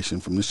information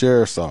from the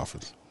sheriff's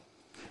office.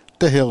 What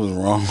the hell is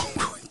wrong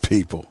with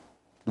people?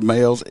 The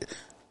males,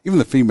 even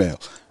the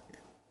females.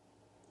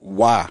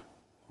 Why?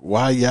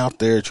 Why are you out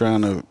there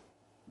trying to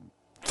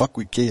fuck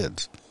with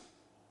kids?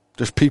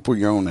 There's people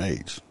your own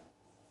age.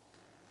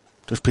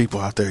 There's people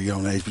out there your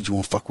own age, but you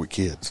want to fuck with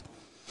kids.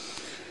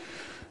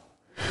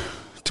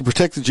 To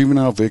protect the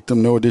juvenile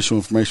victim, no additional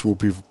information will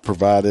be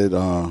provided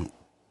on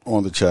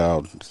the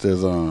child. It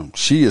says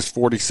she is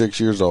 46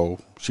 years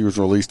old. She was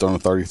released on a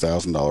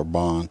 $30,000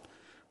 bond.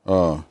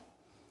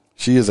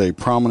 She is a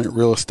prominent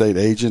real estate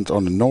agent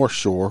on the North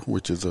Shore,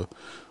 which is a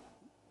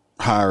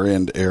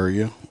higher-end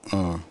area,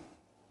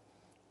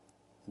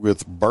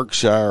 with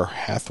Berkshire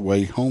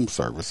Hathaway Home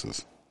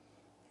Services.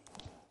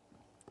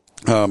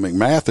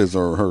 McMath is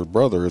her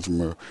brother is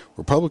a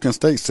Republican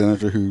state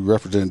senator who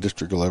represented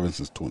District 11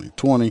 since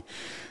 2020.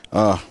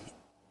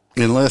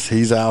 Unless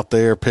he's out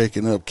there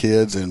picking up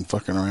kids and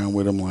fucking around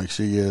with them like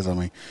she is, I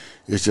mean,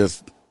 it's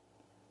just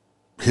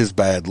his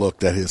bad look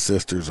that his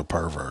sister's a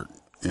pervert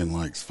and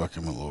likes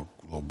fucking with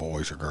little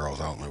boys or girls.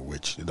 I don't know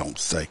which. It don't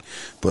say,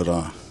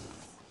 but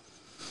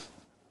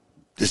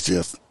it's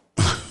just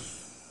I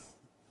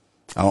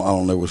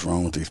don't know what's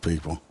wrong with these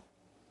people.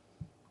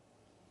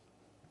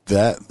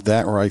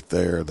 That right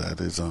there,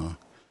 that's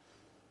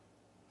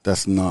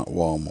not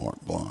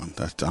Walmart blonde.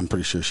 I'm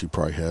pretty sure she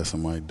probably has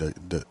somebody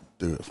that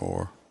do it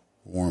for her.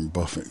 Warren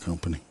Buffett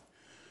Company.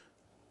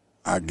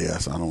 I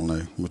guess, I don't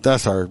know, but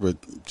that's her. But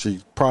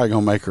she's probably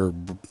gonna make her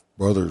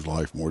brother's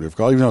life more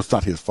difficult, even though it's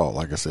not his fault,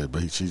 like I said.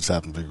 But she just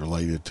happens to be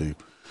related to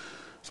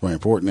somebody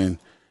important, and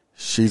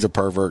she's a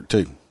pervert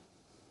too.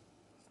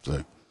 So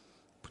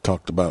we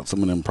talked about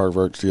some of them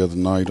perverts the other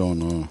night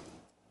on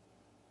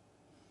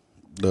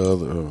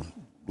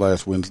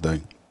last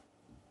Wednesday.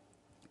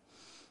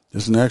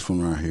 This next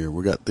one right here,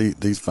 we got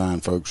these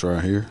fine folks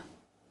right here.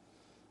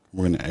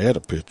 We're going to add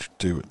a picture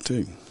to it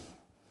too,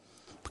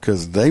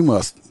 because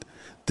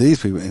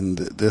these people, and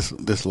this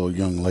little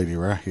young lady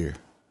right here,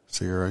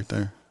 see her right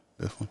there,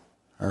 this one,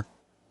 her,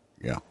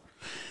 yeah,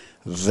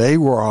 they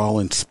were all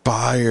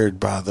inspired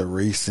by the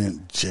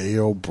recent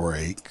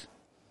jailbreak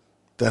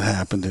that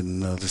happened in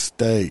another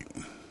state.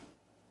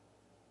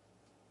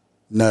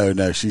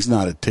 No, she's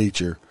not a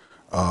teacher.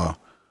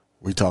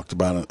 We talked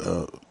about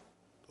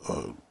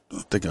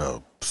I think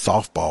a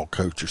softball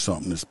coach or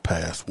something this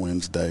past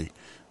Wednesday.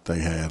 They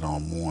had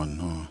on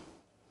one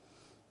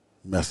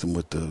messing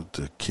with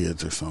the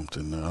kids or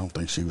something. I don't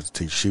think she was a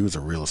teacher. She was a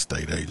real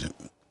estate agent.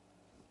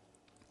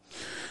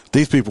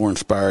 These people were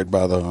inspired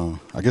by the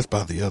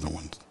other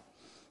ones.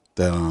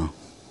 That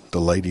the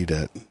lady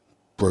that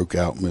broke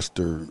out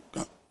Mr.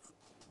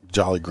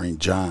 Jolly Green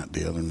Giant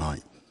the other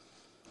night.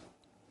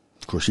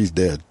 Of course, she's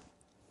dead.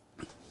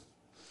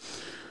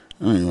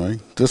 Anyway,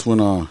 this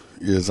one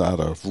is out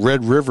of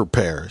Red River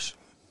Parish.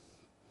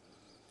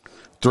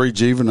 Three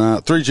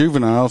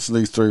juveniles,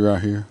 these three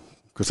right here,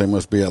 because they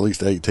must be at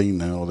least 18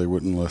 now, or they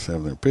wouldn't let us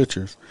have their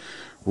pictures,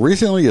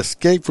 recently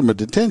escaped from a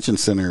detention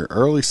center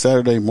early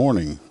Saturday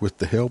morning with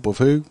the help of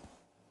who?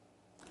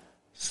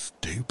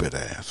 Stupid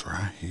ass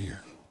right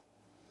here.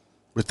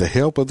 With the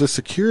help of the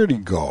security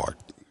guard.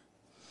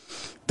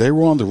 They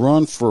were on the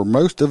run for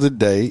most of the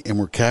day and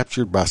were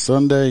captured by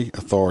Sunday,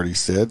 authorities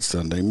said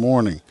Sunday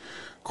morning.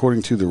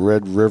 According to the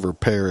Red River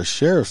Parish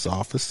Sheriff's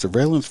Office,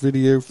 surveillance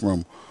video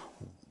from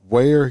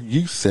Ware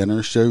Youth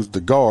Center shows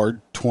the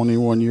guard,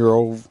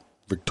 21-year-old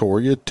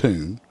Victoria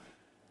Toon,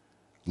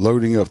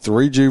 loading up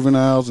 3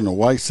 juveniles in a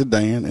white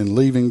sedan and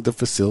leaving the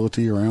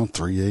facility around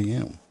 3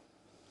 a.m.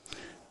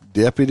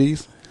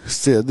 Deputies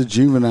said the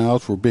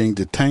juveniles were being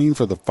detained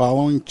for the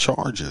following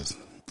charges.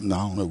 And I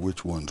don't know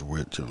which one's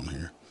which on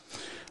here.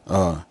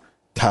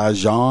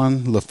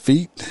 Tyjon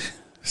Lafitte,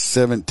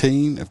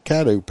 17, of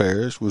Caddo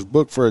Parish, was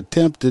booked for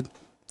attempted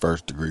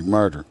first-degree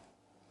murder.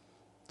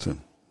 It's a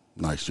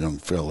nice young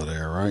fella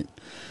there, right?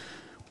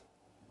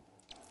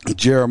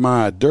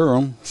 Jeremiah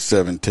Durham,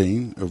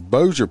 17, of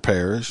Bossier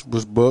Parish,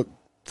 was booked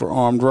for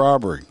armed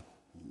robbery.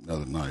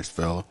 Another nice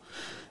fella,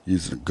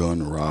 using a gun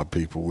to rob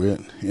people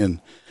with. And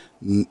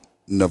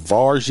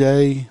Navarre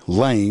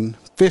Lane,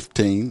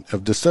 15,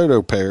 of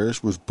DeSoto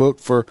Parish, was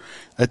booked for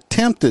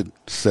attempted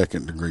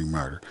second-degree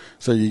murder.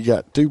 So you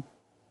got two,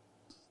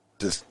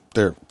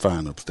 they're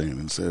fine,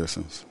 upstanding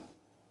citizens.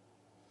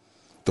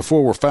 The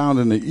 4 were found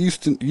in the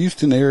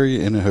Houston area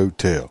in a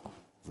hotel.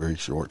 Very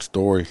short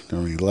story.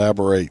 Don't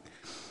elaborate.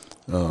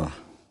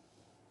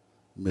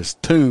 Miss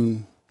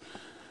Toon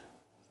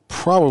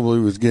probably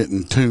was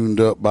getting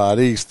tuned up by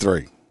these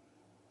 3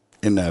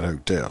 in that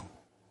hotel.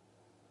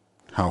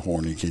 How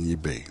horny can you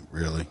be?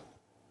 Really?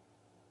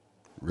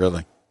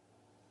 Really?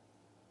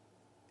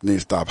 You need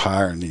to stop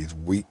hiring these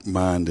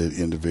weak-minded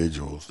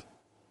individuals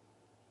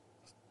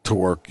to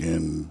work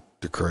in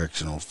the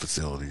correctional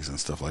facilities and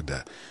stuff like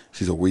that.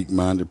 She's a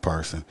weak-minded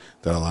person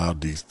that allowed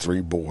these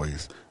 3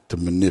 boys to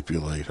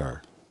manipulate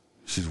her.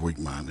 She's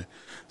weak-minded.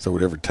 So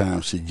whatever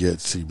time she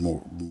gets, she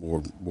more than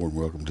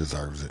welcome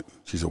deserves it.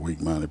 She's a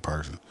weak-minded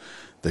person.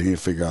 They need to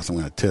figure out some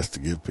kind of test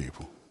to give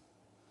people.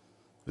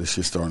 This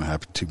shit's starting to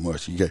happen too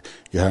much. You're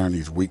hiring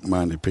these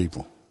weak-minded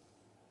people.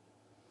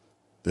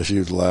 That she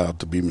was allowed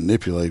to be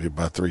manipulated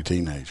by 3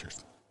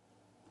 teenagers.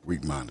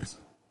 Weak-minded.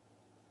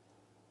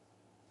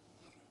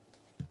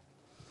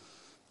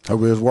 Hope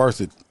it was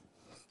worth it.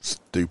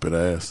 Stupid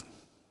ass.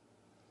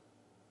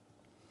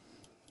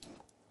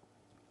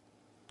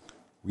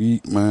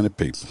 Weak-minded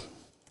people.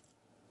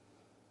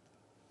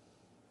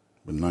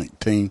 But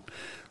 19,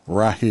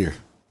 right here.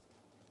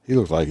 He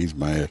looks like he's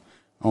mad.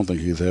 I don't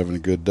think he's having a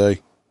good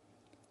day.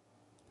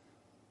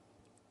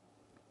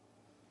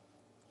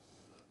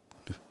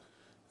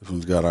 This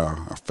one's got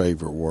our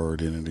favorite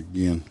word in it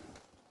again.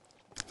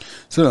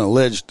 So an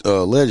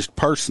alleged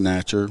purse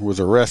snatcher was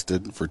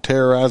arrested for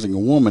terrorizing a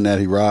woman that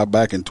he robbed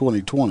back in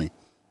 2020,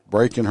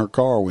 breaking her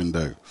car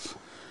window.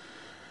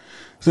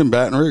 It's in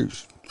Baton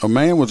Rouge. A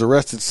man was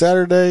arrested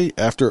Saturday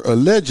after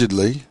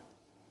allegedly,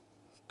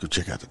 go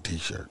check out the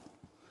t-shirt,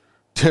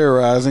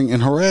 terrorizing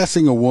and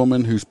harassing a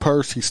woman whose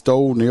purse he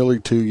stole nearly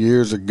 2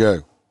 years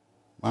ago.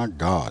 My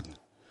God.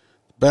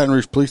 The Baton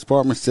Rouge Police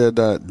Department said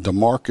that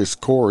DeMarcus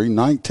Corey,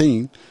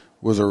 19, he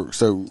was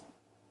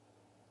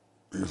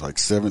like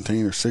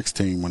 17 or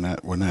 16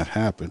 when that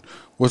happened,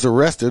 was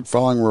arrested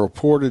following a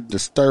reported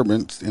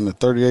disturbance in the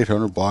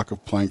 3800 block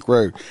of Plank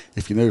Road.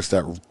 If you notice,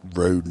 that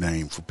road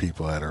name for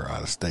people that are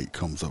out of state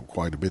comes up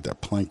quite a bit,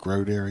 that Plank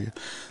Road area.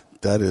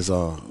 That is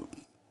one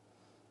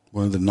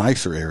of the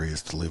nicer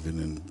areas to live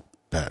in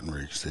Baton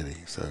Rouge City.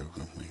 So,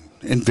 I mean,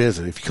 and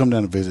visit. If you come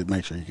down to visit,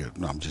 make sure you go.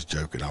 No, I'm just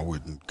joking. I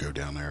wouldn't go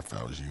down there if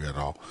I was you at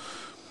all.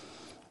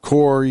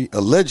 Corey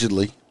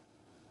allegedly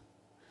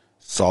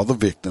saw the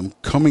victim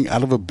coming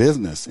out of a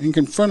business and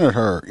confronted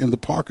her in the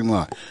parking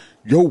lot.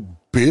 Yo,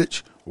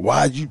 bitch,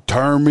 why'd you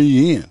turn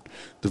me in?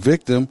 The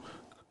victim,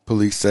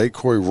 police say,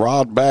 Corey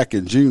robbed back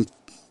in June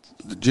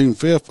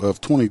 5th of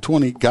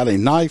 2020, got a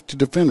knife to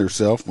defend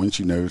herself when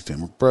she noticed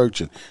him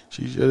approaching.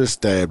 She should have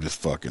stabbed his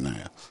fucking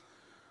ass.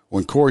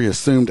 When Corey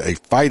assumed a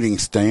fighting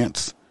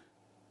stance,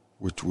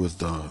 which was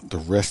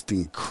the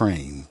resting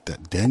crane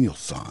that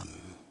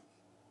Danielson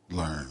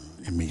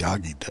learned in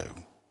Miyagi-Do.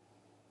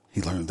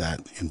 He learned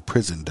that in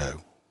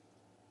prison-do.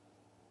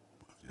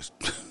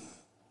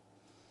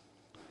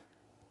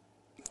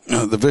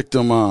 The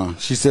victim,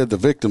 she said the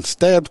victim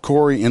stabbed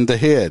Corey in the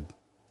head.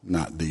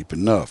 Not deep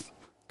enough,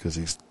 because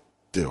he's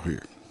still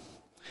here.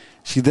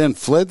 She then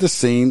fled the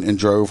scene and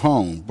drove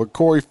home, but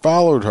Corey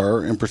followed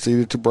her and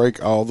proceeded to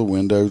break all the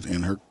windows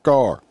in her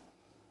car.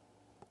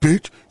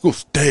 Bitch, you gonna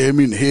stab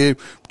me in the head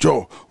with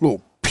your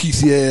little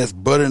piecey-ass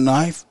butter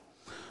knife?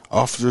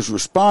 Officers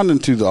responding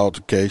to the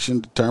altercation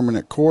determined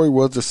that Corey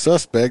was the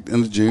suspect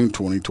in the June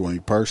 2020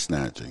 purse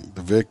snatching.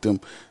 The victim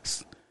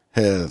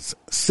has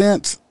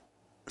since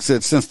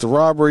the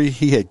robbery,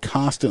 he had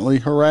constantly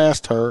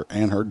harassed her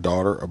and her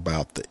daughter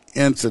about the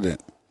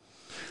incident.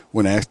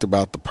 When asked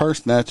about the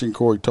purse snatching,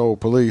 Corey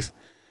told police,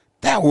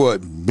 "That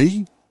wasn't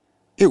me.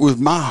 It was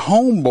my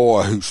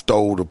homeboy who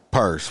stole the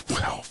purse."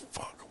 Well,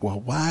 fuck. Well,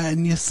 why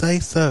didn't you say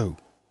so?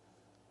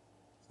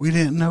 We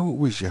didn't know it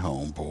was your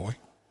homeboy.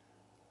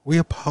 We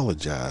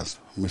apologize,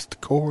 Mr.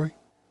 Corey.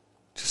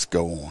 Just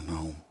go on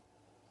home.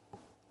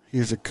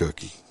 Here's a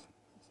cookie.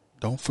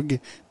 Don't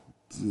forget,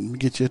 let me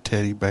get you a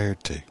teddy bear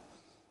too.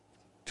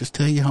 Just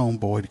tell your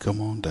homeboy to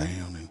come on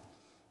down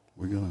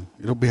and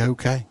it'll be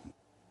okay.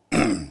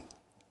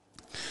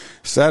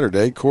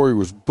 Saturday, Corey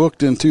was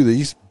booked into the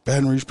East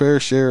Baton Rouge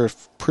Parish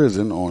Sheriff's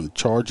Prison on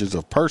charges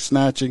of purse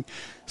snatching,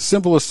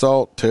 simple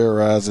assault,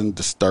 terrorizing,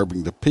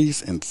 disturbing the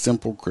peace, and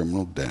simple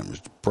criminal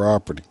damage to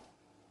property.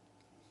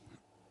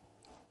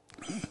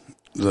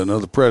 There's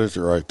another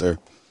predator right there.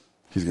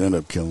 He's going to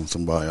end up killing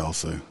somebody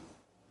also.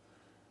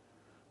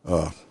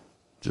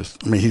 He's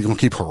going to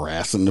keep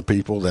harassing the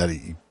people that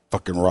he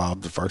fucking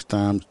robbed the first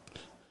time.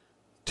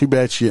 Too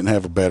bad she didn't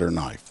have a better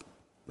knife.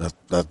 That's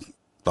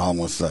all I'm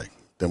going to say.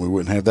 Then we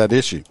wouldn't have that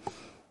issue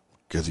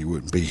because he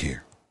wouldn't be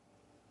here.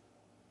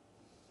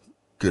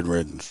 Good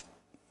riddance.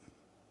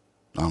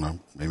 I don't know.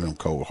 Maybe I'm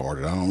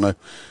cold-hearted. I don't know.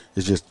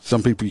 It's just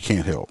some people you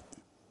can't help.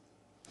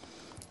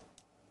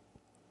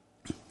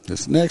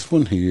 This next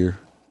one here,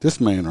 this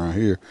man right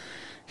here,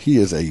 he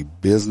is a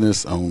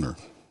business owner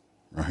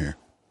right here.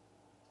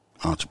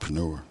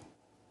 Entrepreneur.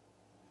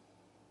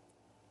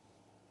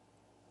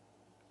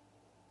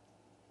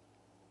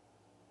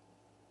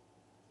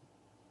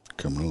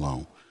 Coming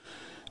along.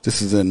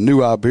 This is in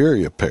New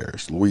Iberia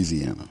Parish,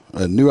 Louisiana.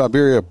 A New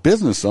Iberia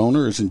business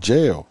owner is in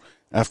jail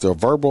after a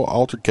verbal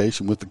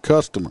altercation with the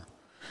customer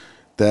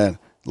that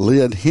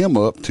led him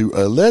up to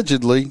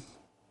allegedly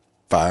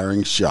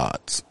firing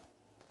shots.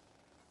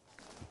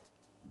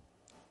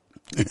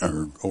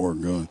 or a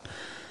gun.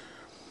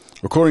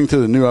 According to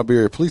the New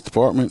Iberia Police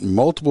Department,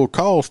 multiple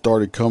calls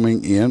started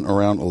coming in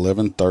around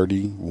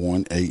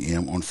 11:31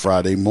 a.m. on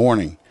Friday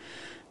morning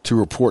to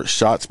report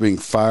shots being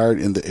fired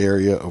in the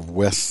area of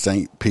West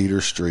St.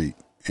 Peter Street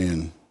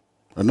and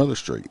another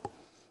street.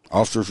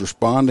 Officers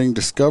responding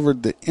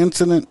discovered the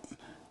incident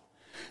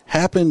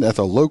happened at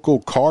the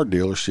local car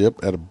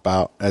dealership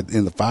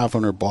in the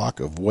 500 block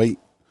of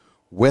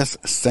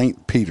West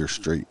St. Peter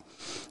Street.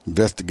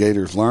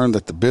 Investigators learned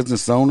that the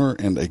business owner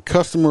and a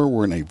customer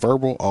were in a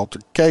verbal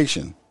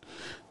altercation.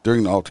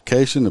 During the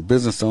altercation, the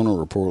business owner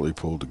reportedly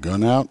pulled a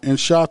gun out and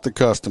shot the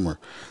customer.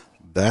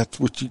 That's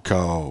what you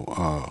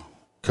call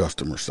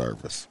customer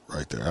service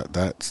right there.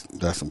 That's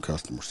some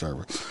customer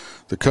service.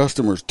 The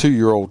customer's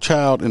 2-year-old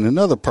child and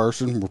another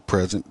person were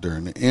present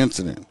during the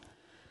incident.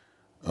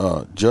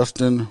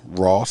 Justin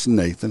Ross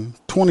Nathan,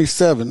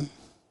 27,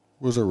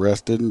 was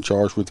arrested and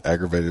charged with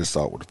aggravated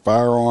assault with a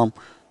firearm,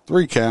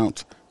 3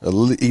 counts,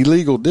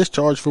 illegal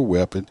discharge for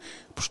weapon,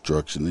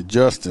 obstruction of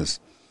justice.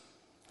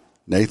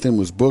 Nathan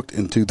was booked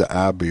into the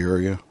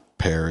Iberia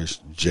Parish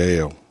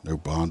Jail. No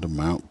bond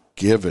amount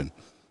given.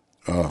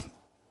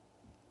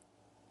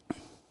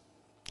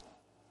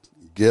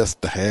 Guess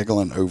the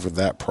haggling over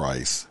that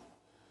price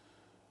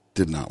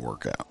did not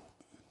work out.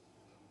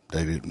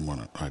 They didn't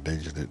want to. They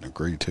just didn't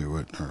agree to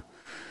it. Or,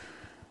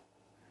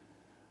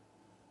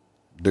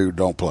 dude,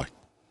 don't play.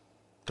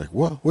 Like,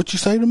 what you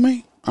say to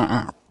me?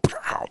 No.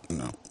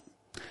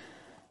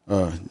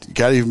 You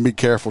gotta even be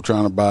careful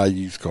trying to buy a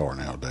used car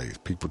nowadays.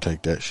 People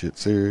take that shit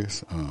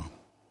serious. You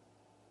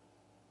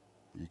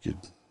could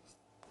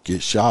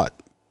get shot.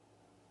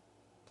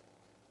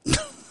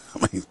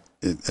 I mean,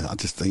 I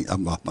just think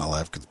I'm not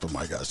laughing because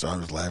my gosh, I'm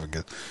just laughing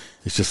because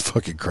it's just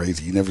fucking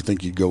crazy. You never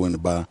think you'd go in to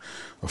buy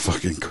a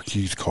fucking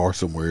used car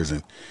somewhere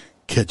and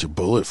catch a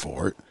bullet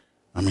for it.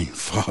 I mean,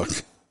 fuck.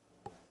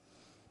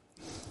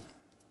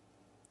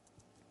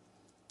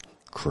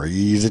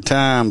 Crazy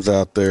times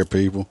out there,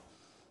 people.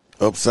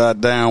 Upside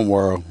down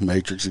world.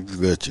 Matrix is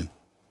glitching.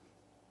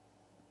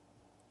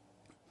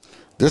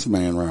 This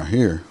man right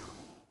here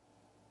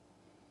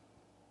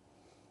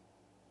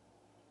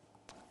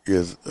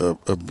is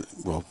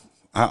well,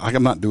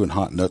 I'm not doing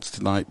hot nuts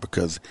tonight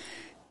because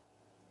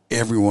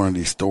every one of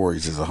these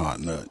stories is a hot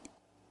nut.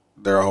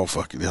 They're all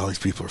these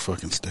people are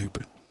fucking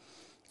stupid.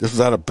 This was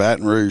out of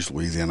Baton Rouge,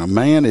 Louisiana. A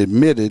man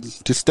admitted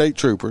to state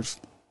troopers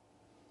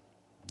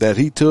that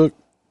he took,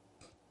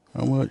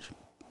 how much?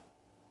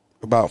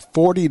 About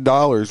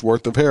 $40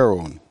 worth of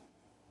heroin.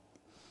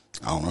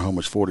 I don't know how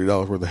much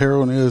 $40 worth of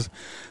heroin is.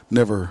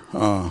 Never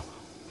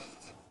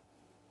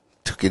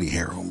took any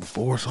heroin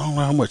before, so I don't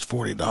know how much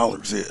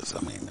 $40 is.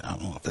 I mean, I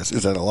don't know if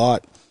is that a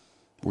lot?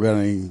 We got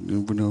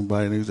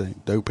anybody knows any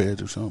dope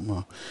heads or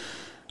something?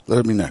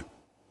 Let me know.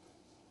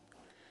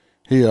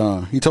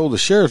 He told the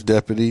sheriff's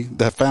deputy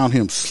that found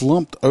him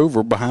slumped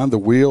over behind the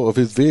wheel of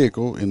his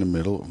vehicle in the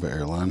middle of an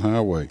airline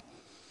highway.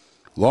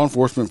 Law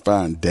enforcement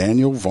found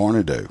Daniel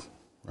Varnado,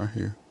 right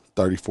here,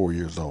 34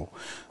 years old.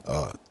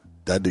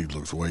 That dude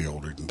looks way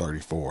older than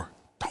 34.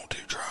 Don't do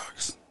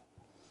drugs.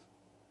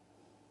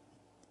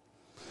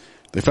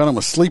 They found him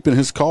asleep in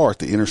his car at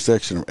the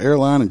intersection of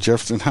Airline and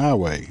Jefferson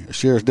Highway. A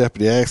sheriff's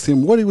deputy asked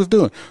him what he was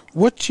doing.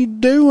 "What you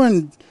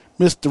doing,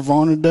 Mr.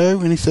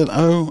 Varnado?" And he said,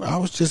 "Oh, I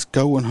was just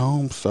going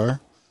home, sir.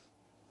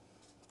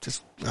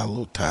 Just got a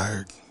little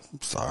tired.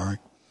 I'm sorry."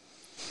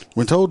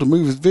 When told to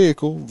move his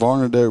vehicle,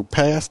 Varnado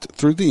passed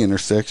through the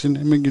intersection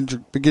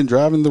and began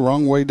driving the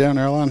wrong way down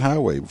Airline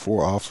Highway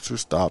before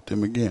officers stopped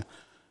him again.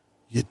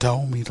 "You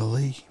told me to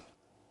leave.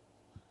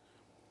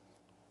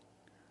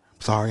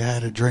 I'm sorry, I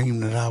had a dream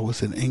that I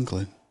was in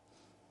England,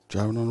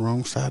 driving on the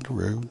wrong side of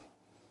the road."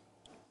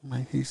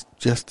 Man, he's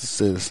just a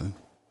citizen.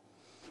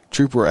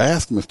 Trooper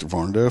asked Mr.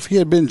 Varnado if he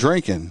had been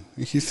drinking.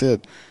 He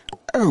said,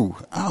 "Oh,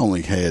 I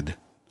only had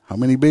how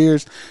many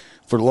beers?"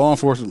 For the law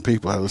enforcement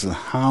people, I listen,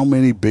 how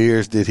many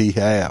beers did he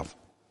have?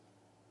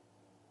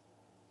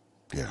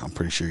 Yeah, I'm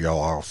pretty sure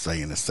y'all are all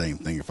saying the same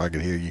thing. If I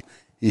could hear you,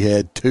 he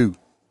had 2.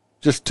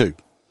 Just 2.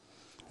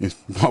 And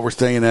while we're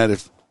saying that,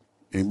 if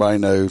anybody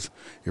knows,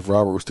 if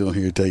Robert was still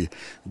here to tell you,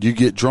 you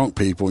get drunk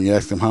people and you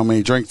ask them how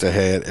many drinks they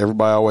had,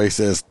 everybody always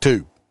says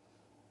 2.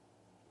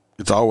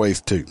 It's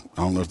always 2.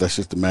 I don't know if that's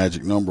just a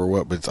magic number or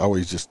what, but it's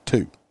always just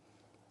 2.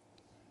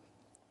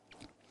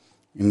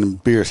 And the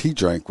beers he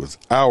drank was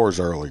hours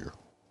earlier.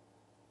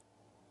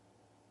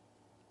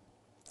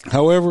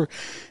 However,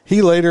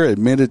 he later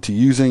admitted to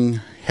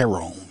using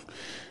heroin,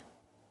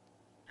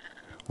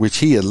 which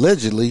he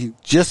allegedly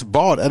just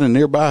bought at a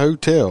nearby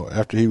hotel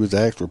after he was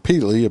asked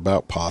repeatedly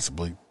about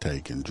possibly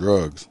taking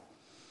drugs.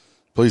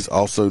 Police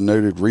also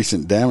noted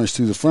recent damage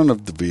to the front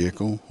of the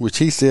vehicle, which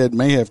he said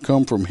may have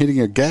come from hitting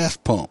a gas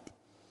pump.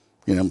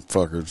 You know, them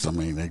fuckers, I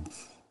mean,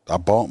 I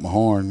bought my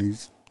horn, he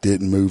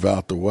didn't move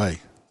out the way.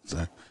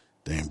 So,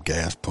 damn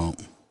gas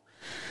pump.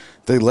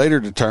 They later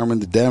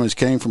determined the damage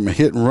came from a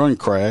hit-and-run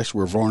crash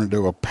where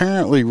Varnado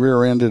apparently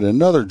rear-ended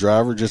another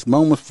driver just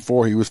moments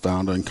before he was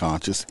found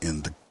unconscious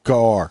in the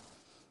car.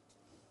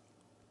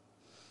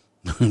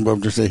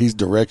 I'm just saying he's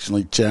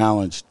directionally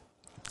challenged.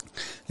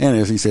 And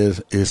as he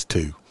says, it's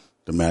 2.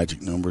 The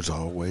magic number is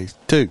always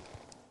 2.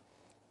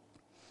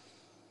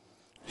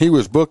 He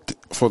was booked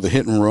for the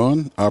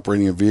hit-and-run,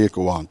 operating a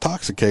vehicle while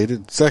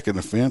intoxicated, second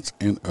offense,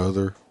 and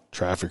other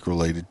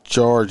traffic-related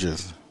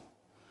charges.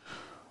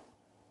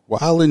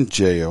 While in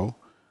jail,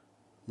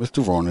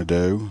 Mr.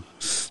 Varnado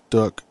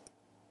stuck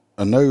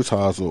a nose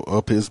hosel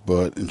up his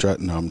butt and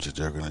tried. No, I'm just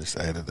joking. I just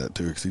added that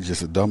to it because he's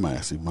just a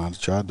dumbass. He might have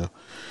tried to,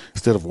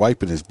 instead of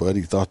wiping his butt,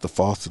 he thought the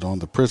faucet on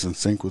the prison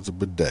sink was a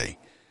bidet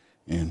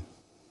and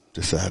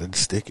decided to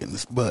stick it in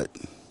his butt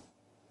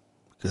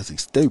because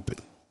he's stupid.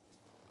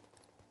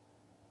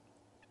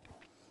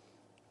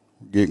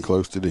 We're getting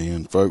close to the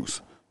end,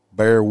 folks.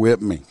 Bear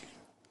with me.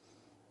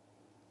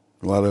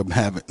 A lot of them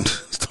haven't.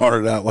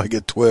 Started out like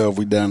at 12.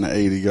 We down to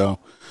 80, y'all.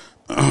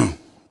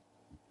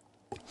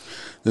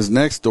 This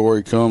next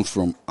story comes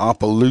from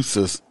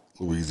Opelousas,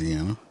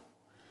 Louisiana,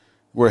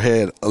 where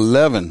had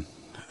 11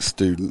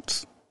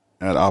 students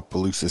at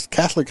Opelousas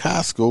Catholic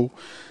High School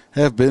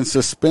have been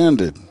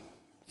suspended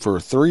for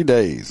 3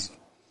 days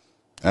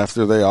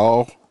after they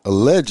all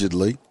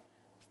allegedly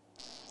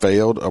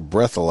failed a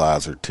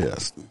breathalyzer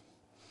test.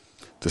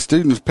 The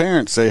students'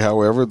 parents say,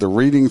 however, the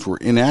readings were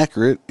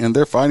inaccurate and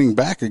they're fighting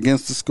back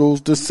against the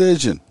school's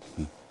decision.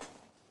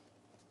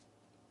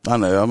 I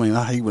know. I mean,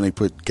 I hate when they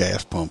put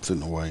gas pumps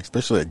in the way,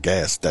 especially at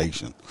gas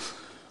station.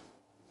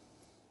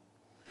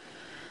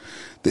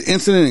 The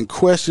incident in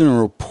question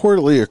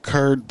reportedly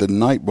occurred the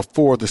night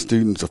before the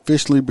students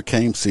officially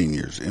became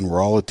seniors and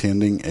were all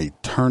attending a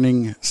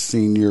turning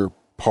senior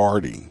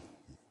party.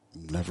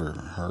 Never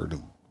heard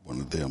of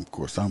one of them. Of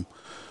course, I'm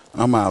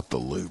out the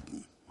loop.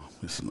 I'm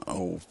just an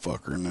old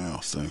fucker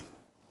now, so.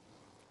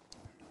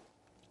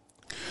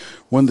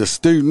 When the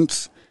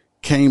students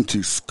came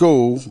to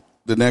school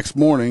the next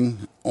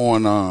morning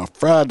on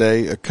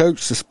Friday, a coach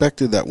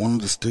suspected that one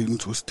of the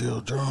students was still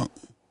drunk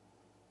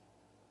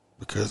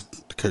because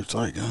the coach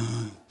like,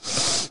 I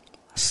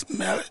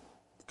smell it.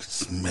 I can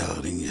smell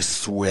it in your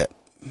sweat.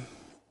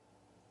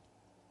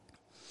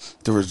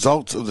 The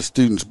results of the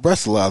students'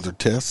 breathalyzer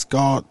tests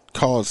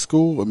caused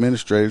school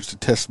administrators to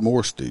test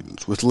more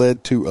students, which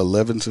led to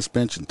 11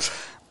 suspensions.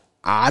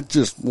 I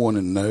just want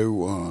to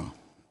know,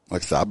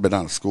 like I said, I've been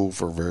out of school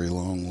for a very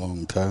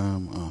long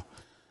time.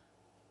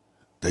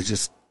 They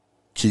just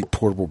keep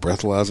portable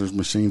breathalyzers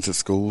machines at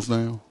schools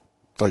now.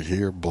 Like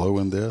here,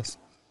 blowing this.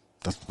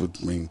 That's what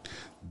I mean.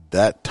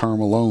 That term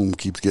alone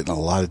keeps getting a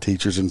lot of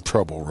teachers in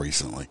trouble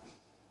recently.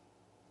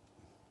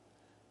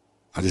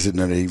 I just didn't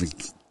know they even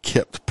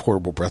kept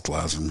portable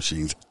breathalyzer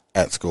machines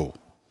at school.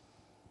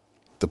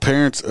 The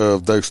parents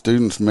of those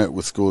students met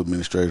with school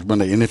administrators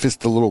Monday, and if it's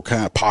the little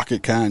kind of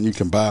pocket kind you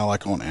can buy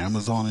like on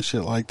Amazon and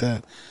shit like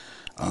that,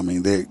 I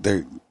mean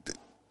they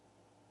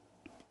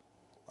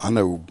I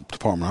know the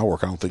department I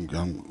work,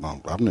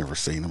 I've never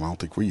seen them. I don't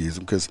think we use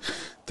them because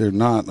they're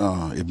not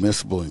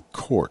admissible in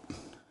court.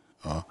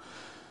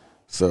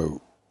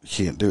 So you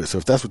can't do it. So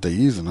if that's what they're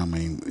using, I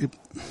mean,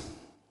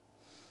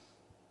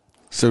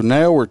 so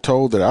now we're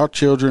told that our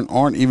children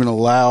aren't even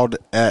allowed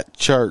at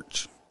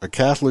church, a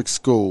Catholic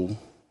school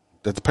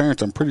that the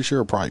parents, I'm pretty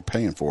sure, are probably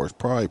paying for. It's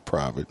probably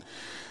private.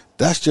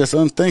 That's just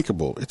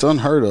unthinkable. It's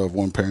unheard of,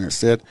 one parent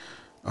said.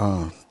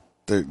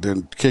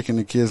 They're kicking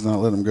the kids, not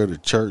letting them go to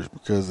church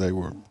because they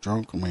were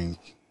drunk. I mean,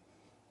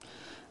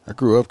 I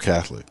grew up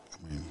Catholic.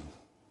 I mean,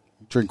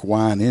 you drink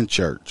wine in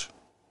church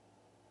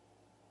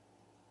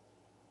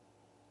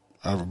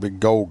out of a big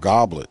gold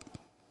goblet.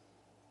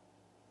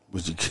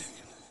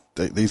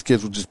 These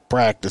kids were just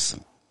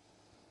practicing.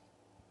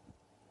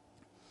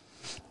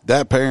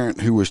 That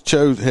parent who has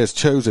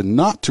chosen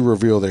not to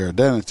reveal their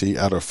identity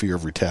out of fear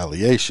of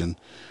retaliation,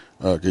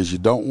 because you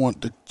don't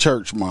want the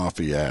church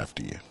mafia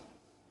after you.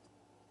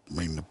 I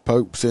mean, the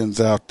Pope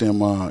sends out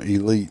them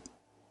elite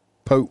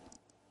Pope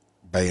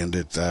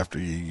bandits after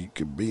you. You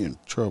could be in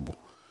trouble.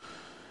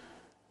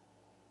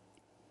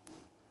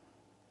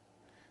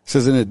 It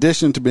says, in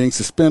addition to being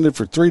suspended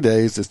for 3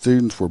 days, the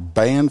students were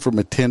banned from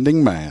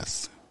attending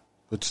Mass.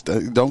 Which,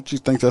 don't you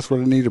think that's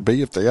what it need to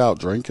be if they out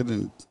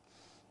drinking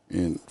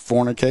and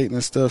fornicating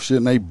and stuff?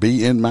 Shouldn't they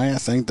be in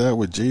Mass? Ain't that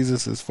what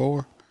Jesus is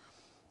for?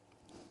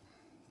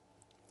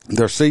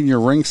 Their senior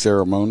ring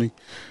ceremony,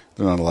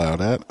 they're not allowed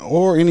that,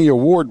 or any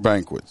award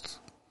banquets.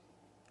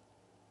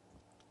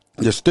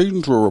 The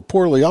students were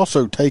reportedly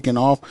also taken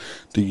off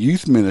the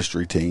youth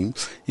ministry team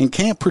and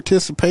can't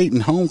participate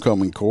in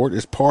homecoming court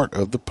as part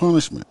of the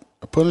punishment.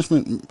 A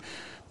punishment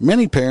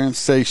many parents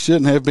say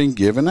shouldn't have been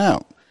given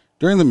out.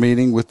 During the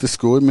meeting with the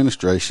school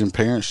administration,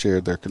 parents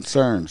shared their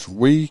concerns.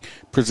 We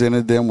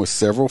presented them with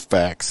several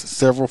facts,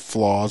 several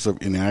flaws of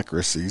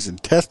inaccuracies in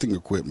testing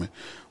equipment.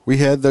 We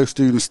had those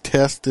students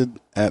tested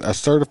at a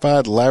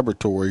certified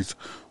laboratories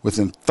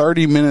within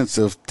 30 minutes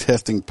of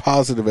testing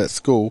positive at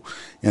school,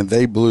 and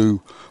they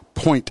blew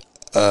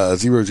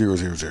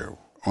 .0000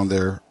 on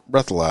their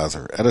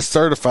breathalyzer at a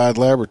certified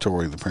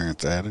laboratory, the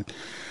parents added.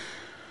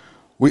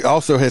 We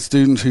also had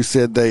students who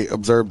said they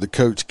observed the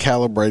coach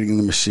calibrating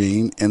the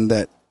machine and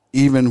that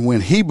even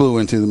when he blew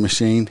into the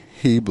machine,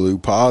 he blew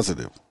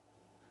positive.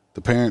 The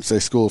parents say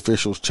school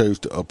officials chose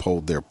to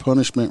uphold their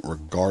punishment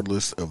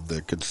regardless of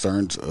the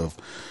concerns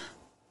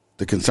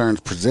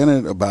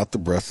presented about the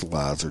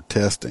breathalyzer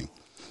testing.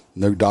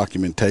 No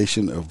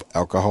documentation of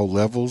alcohol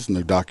levels,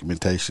 no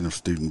documentation of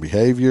student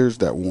behaviors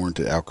that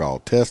warranted alcohol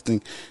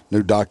testing,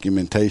 no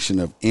documentation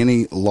of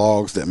any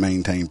logs that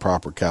maintain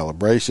proper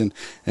calibration,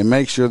 and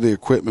make sure the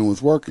equipment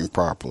was working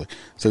properly.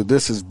 So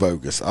this is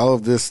bogus. All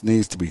of this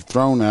needs to be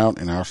thrown out,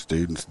 and our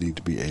students need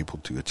to be able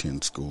to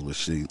attend school as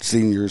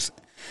seniors.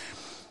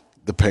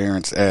 The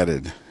parents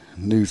added.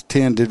 News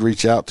 10 did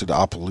reach out to the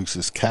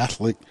Opelousas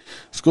Catholic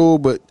School,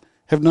 but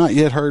have not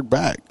yet heard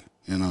back,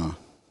 and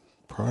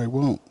probably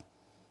won't.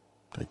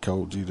 They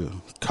told you to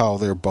call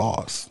their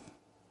boss.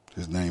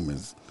 His name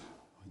is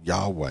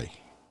Yahweh.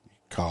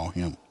 Call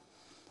him.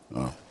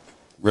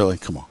 Really?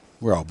 Come on.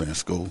 We all been in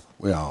school.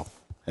 We all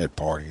had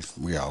parties.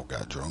 We all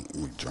got drunk.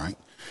 We drank.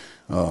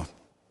 And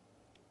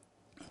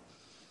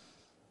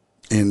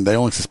they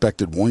only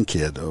suspected one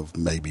kid of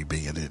maybe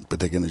being it, but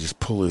they're going to just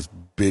pull this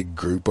big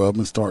group of them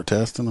and start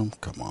testing them?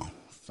 Come on.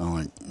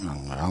 I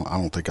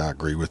don't think I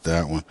agree with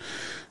that one.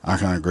 I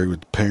kind of agree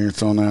with the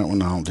parents on that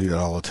one. I don't do that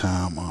all the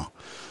time.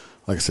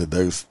 Like I said,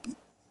 those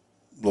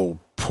little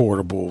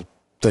portable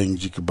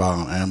things you could buy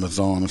on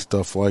Amazon and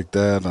stuff like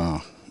that.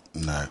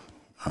 No,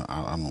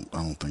 I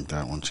don't think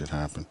that one should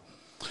happen.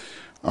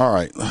 All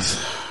right,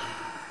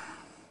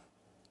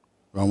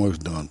 we're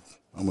almost done.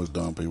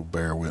 People,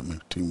 bear with me.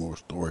 2 more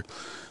stories.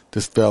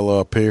 This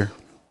fella up here.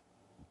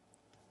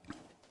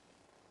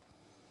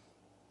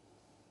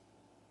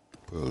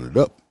 Pull it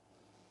up.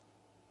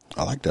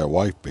 I like that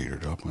wife beater.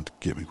 I'm going to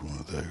get me one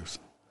of those.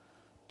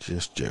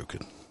 Just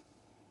joking.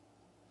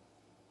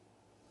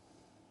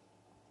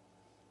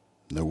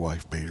 No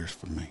wife beaters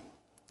for me.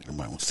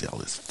 Everybody wants to see all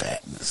this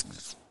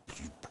fatness.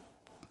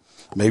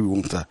 Maybe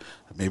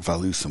if I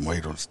lose some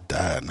weight, I'll just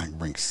diet and I can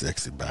bring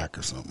sexy back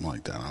or something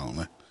like that. I don't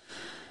know.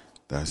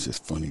 That's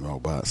just funny all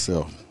by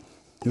itself.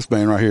 This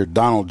man right here,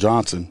 Donald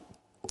Johnson,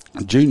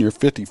 Jr.,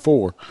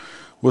 54,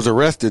 was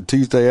arrested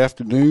Tuesday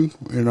afternoon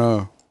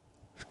and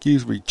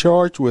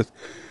charged with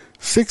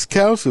 6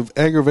 counts of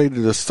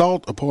aggravated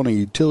assault upon a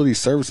utility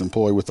service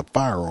employee with a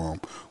firearm,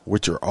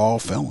 which are all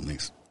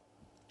felonies.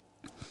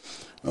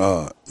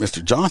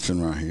 Mr.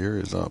 Johnson right here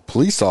is a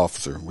police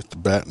officer with the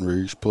Baton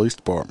Rouge Police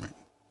Department.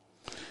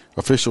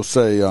 Officials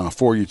say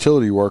 4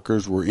 utility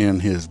workers were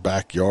in his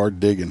backyard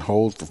digging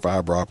holes for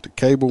fiber optic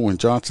cable when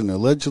Johnson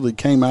allegedly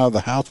came out of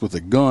the house with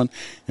a gun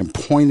and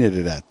pointed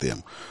it at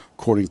them.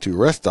 According to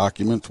arrest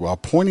documents, while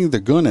pointing the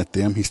gun at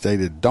them, he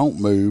stated, "Don't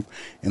move,"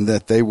 and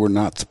that they were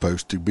not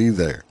supposed to be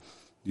there.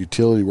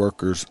 Utility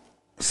workers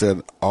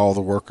said all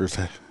the workers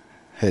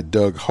had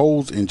dug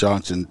holes in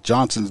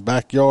Johnson's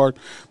backyard,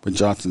 but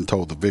Johnson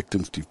told the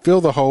victims to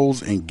fill the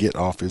holes and get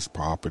off his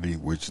property,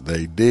 which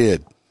they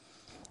did.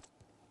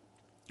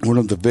 One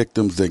of the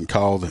victims then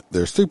called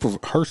her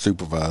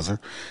supervisor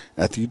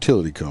at the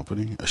utility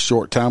company. A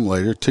short time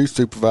later, 2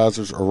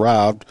 supervisors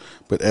arrived,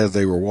 but as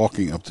they were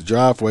walking up the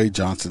driveway,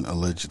 Johnson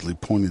allegedly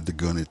pointed the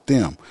gun at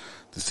them.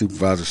 The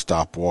supervisor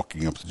stopped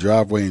walking up the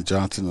driveway, and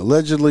Johnson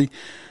allegedly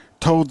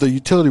told the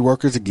utility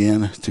workers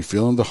again to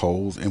fill in the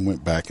holes and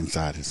went back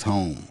inside his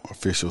home.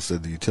 Officials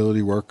said the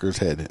utility workers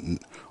had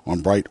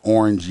on bright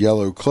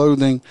orange-yellow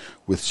clothing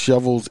with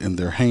shovels in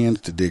their hands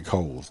to dig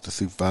holes. The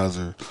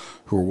supervisors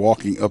who were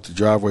walking up the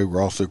driveway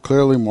were also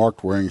clearly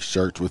marked wearing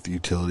shirts with the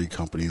utility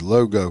company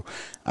logo,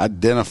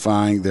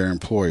 identifying their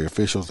employer.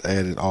 Officials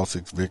added all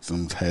 6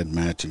 victims had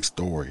matching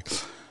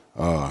stories.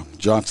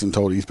 Johnson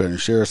told East Baton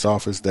Sheriff's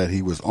Office that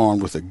he was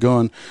armed with a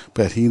gun,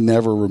 but he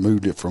never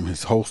removed it from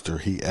his holster.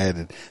 He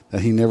added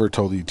that he never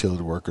told the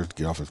utility workers to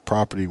get off his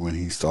property when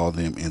he saw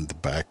them in the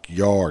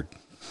backyard.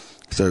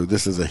 So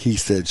this is a he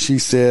said, she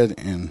said,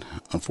 and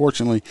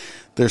unfortunately,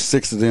 there's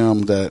 6 of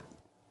them that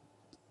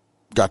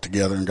got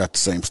together and got the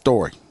same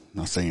story.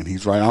 I'm not saying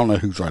he's right. I don't know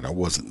who's right. I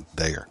wasn't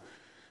there.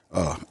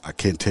 I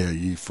can tell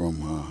you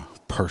from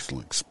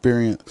personal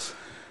experience.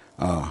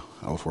 I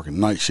was working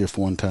night shift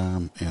one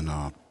time, and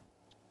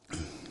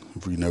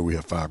we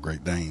have 5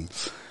 Great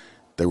Danes.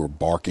 They were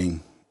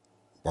barking,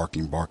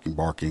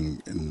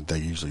 and they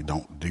usually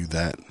don't do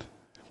that.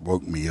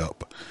 Woke me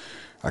up.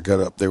 I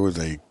got up. There was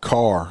a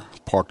car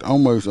parked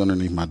almost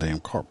underneath my damn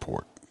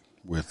carport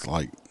with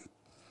like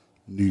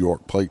New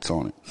York plates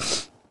on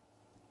it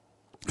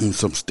and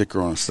some sticker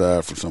on the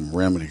side for some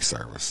remedy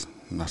service.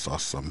 And I saw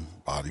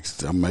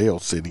a male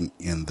sitting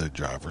in the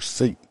driver's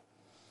seat.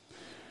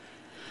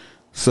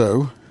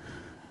 So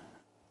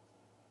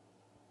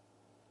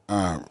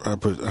I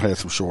had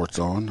some shorts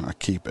on. I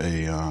keep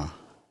a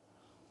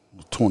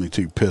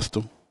 22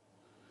 pistol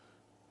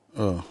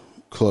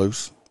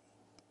close.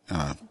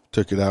 I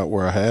took it out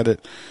where I had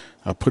it.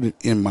 I put it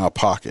in my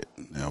pocket.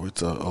 Now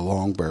it's a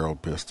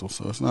long-barreled pistol,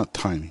 so it's not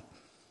tiny.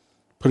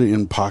 Put it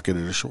in the pocket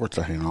of the shorts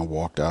I had, and I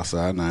walked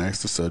outside, and I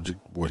asked the subject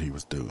what he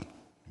was doing.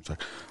 He's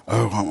like,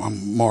 "Oh,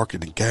 I'm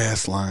marking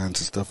gas lines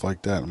and stuff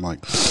like that." I'm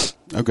like,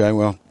 "Okay,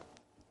 well,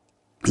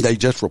 they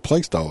just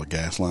replaced all the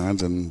gas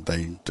lines, and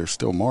they're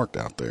still marked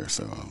out there,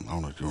 so I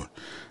don't know what you're doing."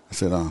 I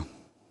said,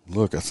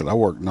 "Look," I said, "I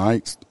work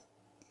nights."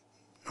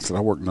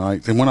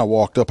 And when I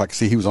walked up, I could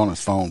see he was on his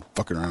phone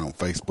fucking around on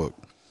Facebook.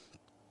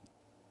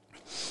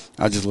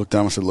 I just looked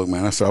down and said, look,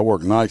 man, I said, I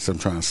work nights. I'm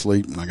trying to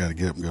sleep, and I got to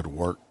get up and go to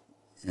work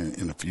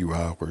in a few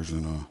hours.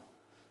 And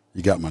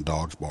you got my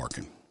dogs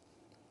barking.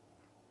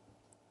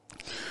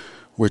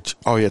 Which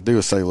all you had to do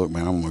is say, look,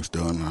 man, I'm almost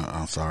done.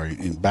 I'm sorry.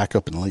 And back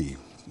up and leave.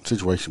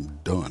 Situation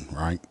done,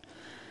 right?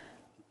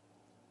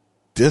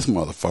 This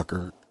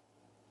motherfucker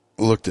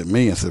looked at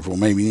me and said, well,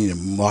 maybe you need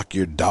to lock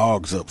your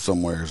dogs up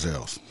somewhere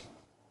else.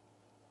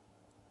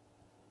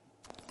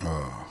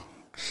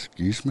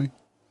 Excuse me?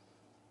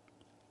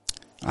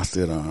 I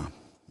said,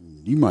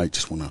 you might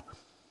just want to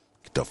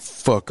get the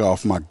fuck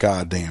off my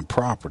goddamn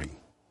property.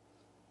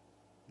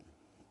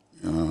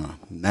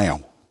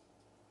 Now.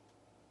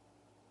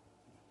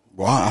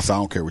 Well, I said, I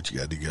don't care what you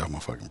got to do, get off my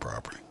fucking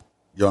property.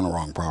 You're on the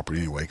wrong property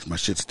anyway, because my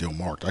shit's still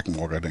marked. I can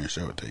walk out there and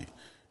show it to you.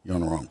 You're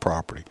on the wrong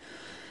property.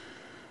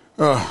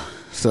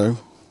 So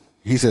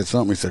he said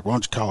something. He said, why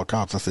don't you call the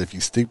cops? I said, if you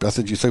stupid. I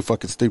said, you're so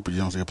fucking stupid.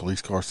 You don't see a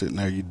police car sitting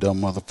there, you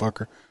dumb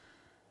motherfucker.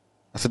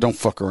 I said, don't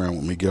fuck around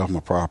with me. Get off my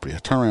property. I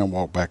turned around and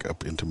walked back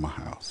up into my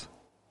house.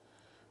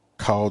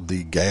 Called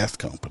the gas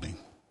company.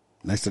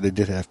 And they said they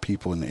did have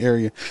people in the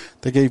area.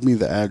 They gave me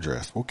the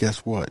address. Well, guess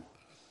what?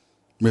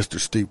 Mr.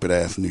 Stupid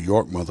ass New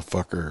York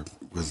motherfucker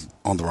was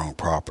on the wrong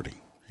property.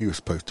 He was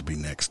supposed to be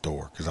next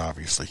door because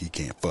obviously he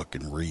can't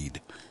fucking read,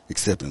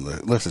 except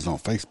unless it's on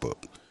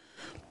Facebook.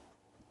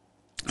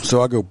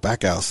 So I go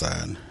back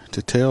outside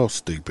to tell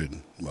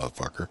stupid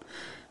motherfucker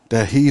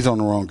that he's on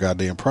the wrong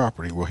goddamn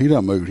property. Well, he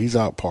done moved. He's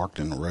out parked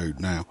in the road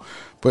now.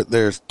 But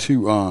there's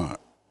two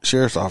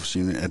sheriff's office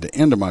units at the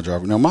end of my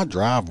driveway. Now, my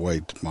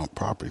driveway to my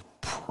property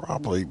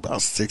probably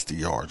about 60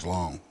 yards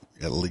long,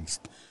 at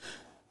least,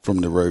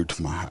 from the road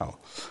to my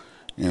house.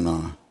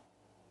 And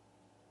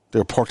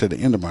they're parked at the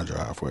end of my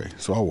driveway.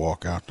 So I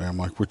walk out there. I'm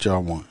like, what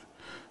y'all want?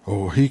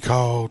 Oh, he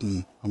called.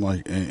 And I'm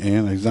like,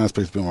 and he's not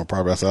supposed to be on my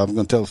property. I said, I'm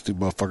going to tell this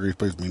stupid motherfucker he's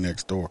supposed to be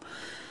next door.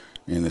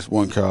 And this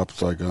one cop,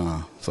 it's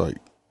like,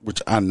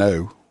 which I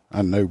know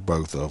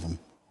both of them.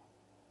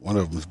 One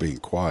of them is being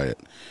quiet.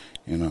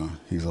 And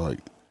he's like,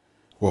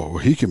 well,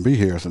 he can be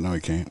here. I said, no, he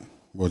can't.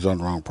 Well, he's on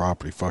the wrong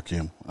property. Fuck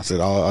him. I said,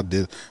 all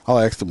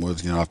I asked him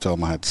was, I told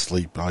him I had to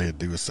sleep. All he had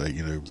to do was say,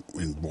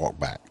 and walk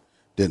back.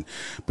 Didn't.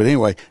 But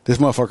anyway, this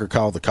motherfucker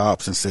called the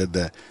cops and said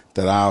that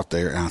I out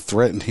there, and I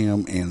threatened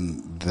him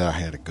and that I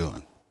had a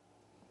gun.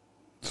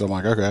 So I'm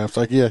like, okay. I was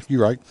like, yeah,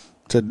 you're right.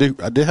 I said,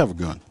 dude, I did have a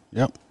gun.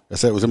 Yep. I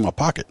said it was in my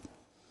pocket.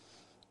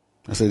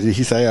 I said, did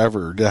he say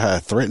did I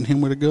threaten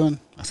him with a gun?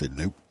 I said,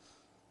 nope.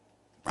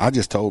 I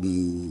just told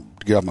him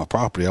to get off my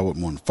property. I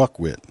wouldn't want to fuck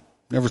with.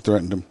 Never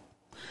threatened him.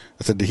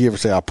 I said, did he ever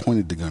say I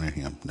pointed the gun at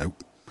him?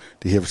 Nope.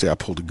 Did he ever say I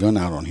pulled the gun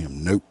out on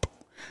him? Nope.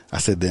 I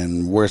said,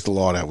 then where's the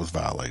law that was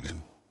violated?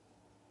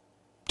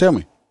 Tell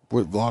me,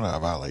 what law did I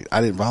violate?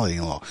 I didn't violate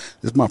any law.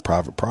 This is my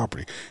private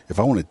property. If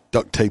I want to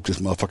duct tape this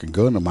motherfucking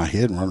gun to my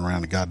head and run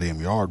around the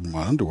goddamn yard in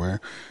my underwear,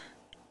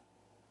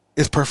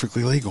 it's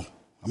perfectly legal.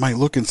 I might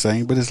look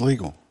insane, but it's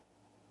legal.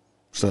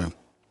 So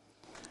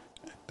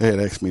they had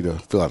asked me to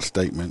fill out a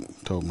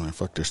statement, told me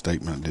fuck their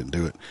statement, didn't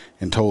do it,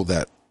 and told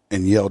that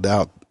and yelled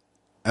out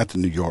at the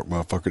New York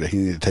motherfucker that he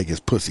needed to take his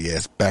pussy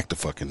ass back to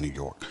fucking New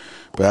York.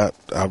 But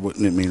I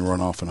didn't mean to run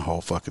off in a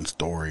whole fucking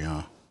story.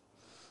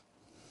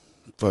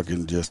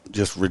 Fucking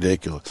just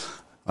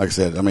ridiculous. Like I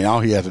said, I mean, all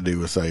he had to do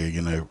was say,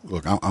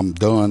 look, I'm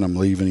done, I'm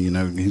leaving,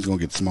 he's going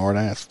to get smart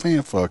ass.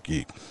 Man, fuck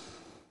you.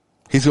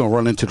 He's going to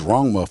run into the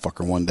wrong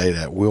motherfucker one day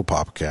that will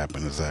pop a cap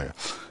in his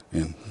ass.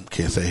 And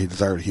can't say he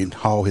deserved it. He'd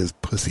haul his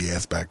pussy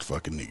ass back to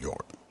fucking New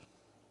York.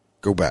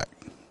 Go back.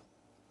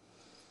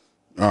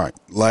 All right,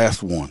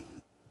 last one.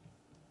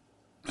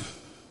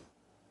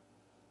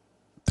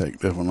 Take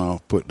this one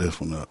off, put this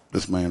one up.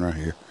 This man right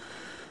here.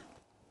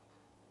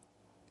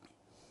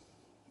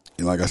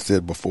 And like I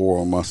said before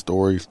on my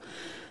stories,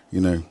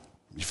 you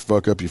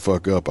fuck up, you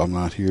fuck up. I'm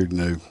not here,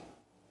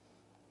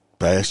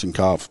 bashing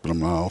cops, but I'm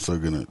not also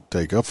going to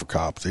take up for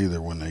cops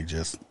either when they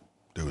just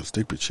doing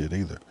stupid shit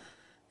either.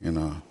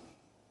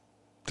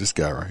 This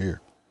guy right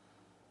here.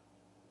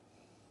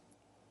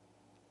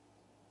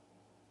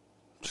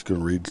 Just going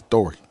to read the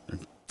story.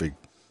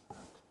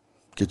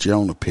 Get your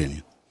own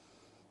opinion.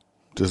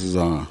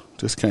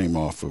 This came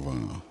off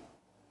of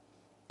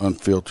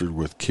Unfiltered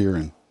with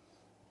Kieran.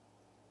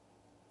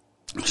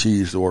 She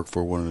used to work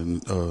for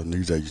one of the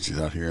news agencies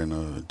out here,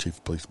 and Chief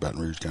of Police of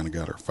Baton Rouge kind of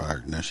got her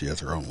fired. Now she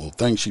has her own little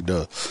thing she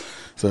does.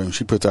 So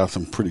she puts out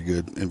some pretty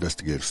good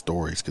investigative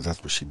stories because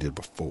that's what she did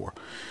before.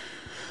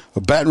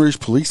 A Baton Rouge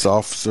police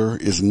officer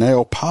is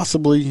now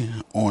possibly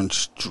on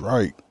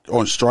strike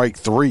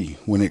 3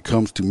 when it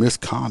comes to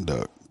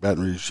misconduct.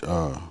 Baton Rouge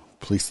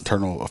Police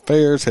Internal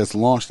Affairs has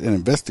launched an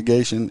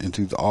investigation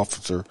into the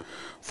officer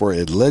for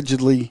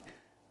alleged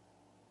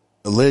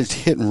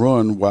hit and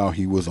run while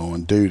he was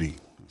on duty.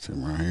 That's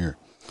him right here.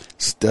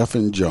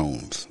 Stephen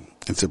Jones.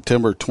 In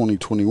September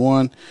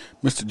 2021,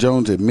 Mr.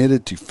 Jones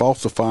admitted to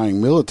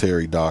falsifying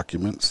military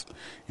documents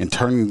and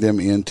turning them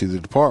into the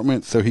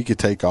department so he could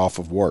take off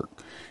of work.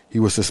 He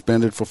was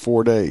suspended for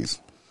 4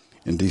 days.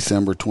 In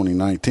December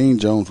 2019,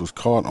 Jones was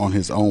caught on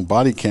his own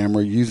body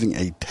camera using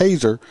a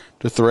taser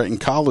to threaten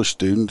college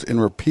students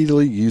and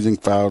repeatedly using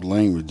foul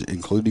language,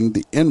 including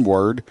the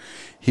N-word.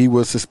 He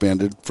was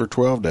suspended for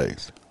 12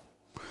 days.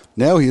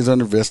 Now he is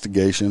under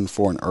investigation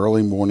for an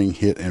early morning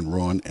hit and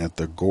run at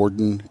the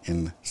Gordon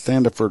and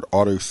Sandiford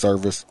Auto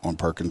Service on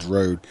Perkins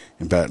Road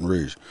in Baton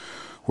Rouge,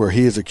 where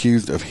he is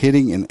accused of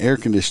hitting an air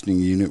conditioning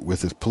unit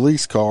with his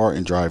police car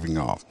and driving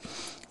off.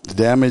 The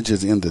damage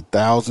is in the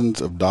thousands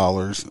of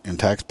dollars, and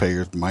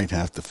taxpayers might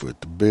have to foot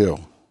the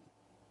bill.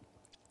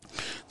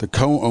 The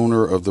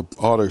co-owner of the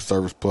auto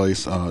service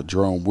place,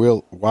 Jerome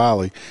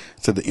Wiley,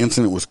 said the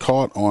incident was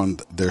caught on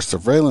their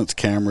surveillance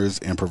cameras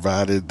and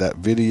provided that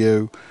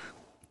video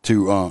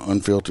to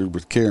Unfiltered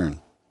with Karen.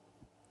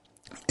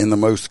 In the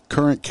most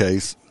current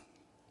case,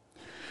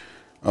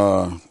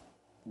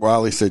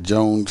 Wiley said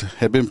Jones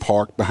had been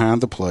parked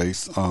behind the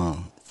place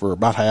for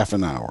about half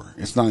an hour.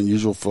 It's not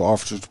unusual for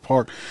officers to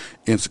park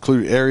in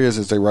secluded areas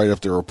as they write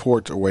up their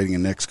reports, awaiting a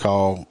next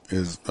call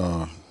is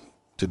to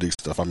do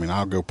stuff. I mean,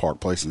 I'll go park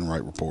places and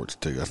write reports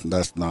too.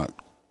 That's not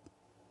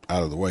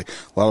out of the way.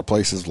 A lot of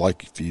places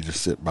like for you to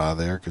sit by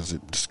there because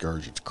it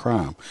discourages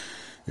crime,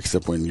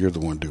 except when you're the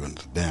one doing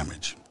the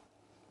damage.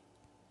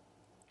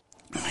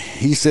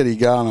 He said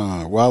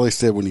Wiley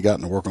said when he got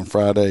into work on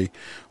Friday,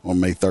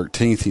 on May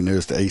 13th, he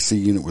noticed the AC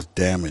unit was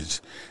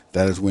damaged.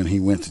 That is when he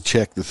went to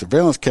check the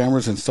surveillance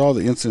cameras and saw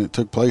the incident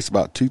took place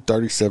about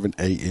 2:37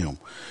 a.m.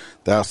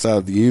 The outside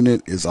of the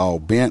unit is all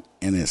bent,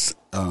 and it's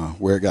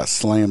where it got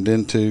slammed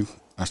into.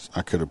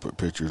 I could have put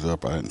pictures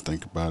up. I didn't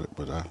think about it,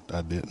 but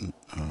I didn't.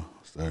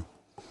 So,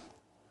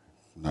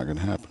 not going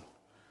to happen.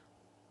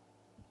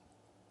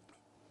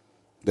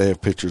 They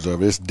have pictures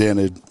of it. It's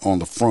dented on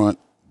the front.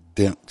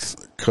 Dents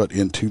cut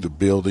into the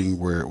building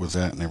where it was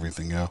at and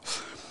everything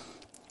else.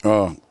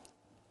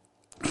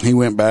 He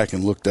went back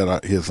and looked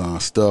at his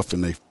stuff,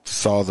 and they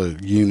saw the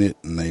unit,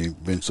 and they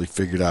eventually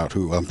figured out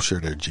who. I'm sure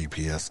they're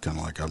GPS, kind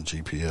of like I'm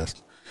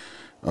GPS.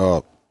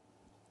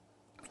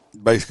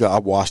 Basically, I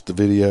watched the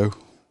video.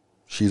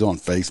 She's on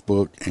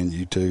Facebook and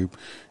YouTube.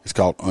 It's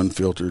called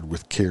Unfiltered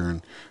with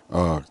Karen.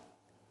 For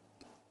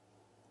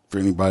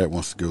anybody that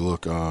wants to go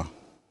look on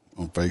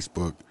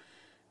Facebook,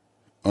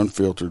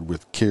 Unfiltered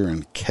with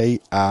Karen,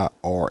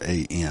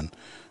 Kiran.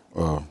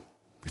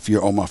 If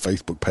you're on my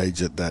Facebook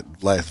page, at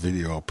that last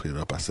video I'll put it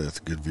up. I said it's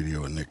a good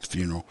video at Nick's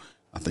funeral.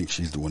 I think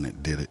she's the one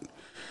that did it.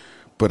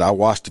 But I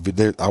watched the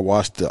video. I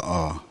watched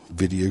the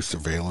video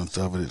surveillance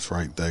of it. It's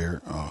right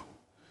there.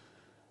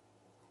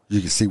 You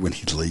can see when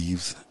he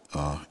leaves.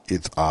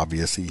 It's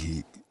obvious.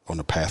 He on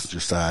the passenger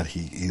side.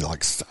 He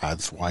like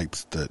side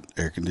swipes the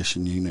air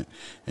conditioning unit,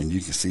 and you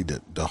can see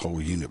that the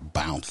whole unit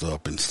bounce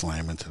up and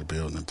slam into the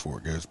building before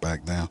it goes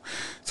back down.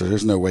 So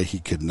there's no way he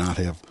could not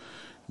have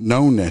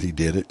known that he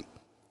did it.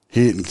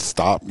 He didn't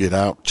stop, get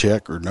out,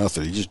 check, or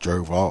nothing. He just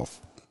drove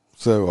off.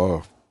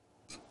 So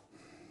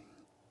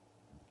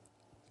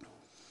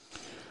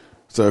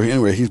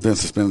anyway, he's been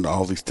suspended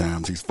all these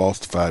times. He's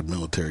falsified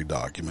military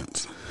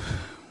documents.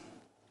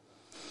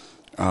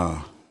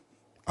 I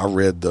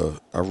read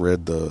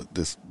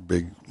this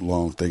big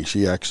long thing.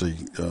 She actually,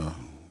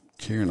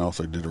 Karen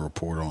also did a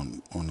report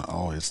on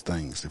all his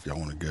things. If y'all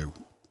want to go,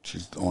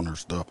 she's on her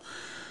stuff.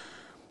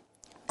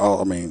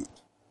 I mean,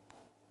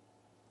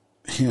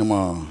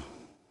 him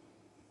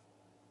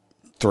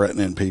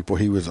threatening people.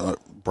 He was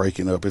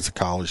breaking up. It's a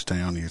college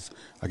town. He's,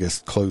 I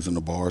guess, closing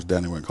the bars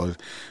down. He went close.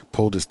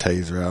 Pulled his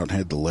taser out and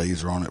had the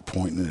laser on it,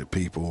 pointing it at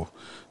people,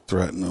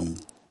 threatening them,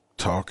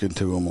 talking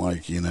to them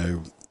like,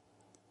 you'd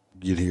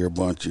hear a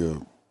bunch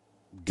of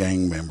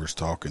gang members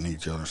talking to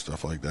each other,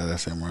 stuff like that.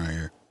 That's him right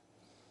here.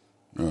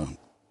 I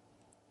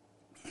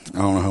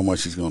don't know how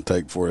much he's going to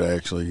take for it,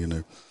 actually,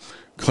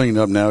 clean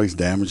up now. He's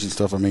damaged and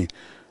stuff. I mean,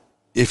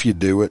 if you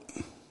do it,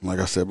 like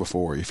I said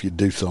before, if you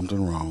do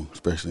something wrong,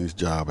 especially in his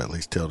job, at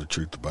least tell the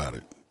truth about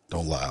it.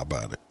 Don't lie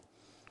about it.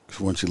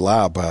 Because once you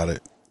lie about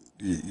it,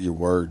 your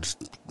word's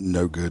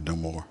no good no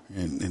more.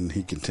 And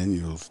he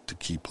continues to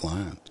keep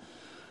lying.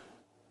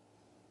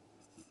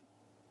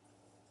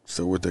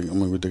 So what they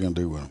going to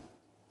do with him?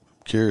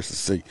 I'm curious to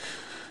see.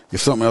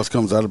 If something else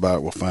comes out about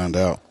it, we'll find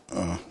out.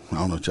 I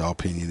don't know what y'all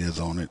opinion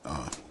is on it.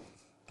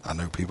 I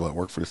know people that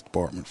work for this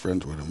department,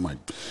 friends with him.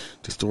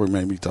 The story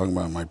may be talking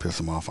about it might piss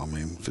him off. I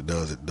mean, if it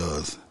does, it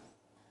does.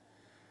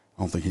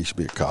 I don't think he should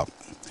be a cop.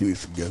 He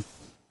needs to go.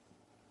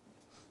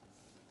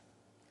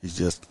 He's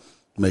just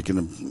making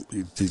him.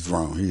 He's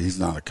wrong. He's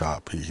not a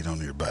cop. He don't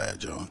need a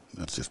badge on.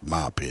 That's just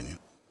my opinion.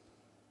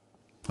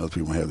 Other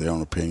people have their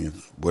own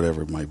opinion,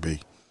 whatever it might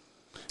be.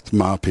 It's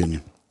my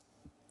opinion.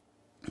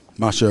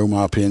 My show,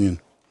 my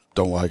opinion.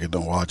 Don't like it,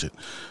 don't watch it.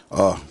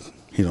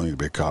 He don't need to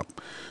be a cop.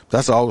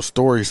 That's all the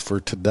stories for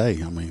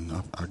today. I mean,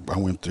 I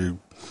went through,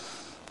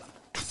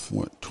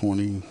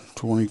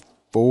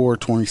 24,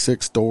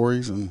 26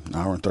 stories in an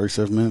hour and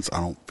 37 minutes.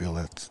 I don't feel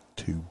that's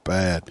too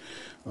bad.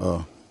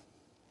 I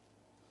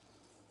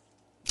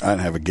didn't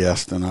have a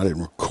guest, and I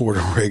didn't record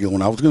a regular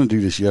one. I was going to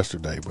do this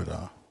yesterday, but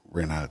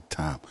ran out of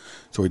time.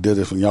 So we did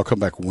this one. Y'all come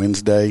back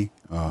Wednesday.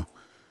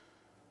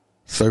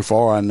 so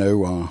far, I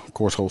know, of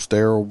course,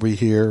 Holster will be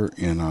here,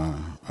 and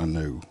I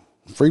know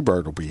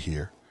Freebird will be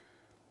here.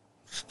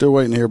 Still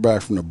waiting to hear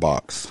back from the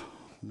box.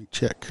 Let me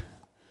check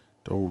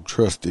the old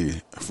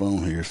trusty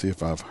phone here, see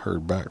if I've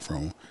heard back from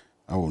him.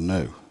 I will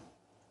know.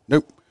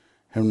 Nope.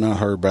 Have not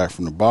heard back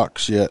from the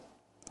box yet.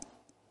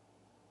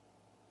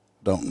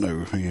 Don't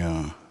know if he,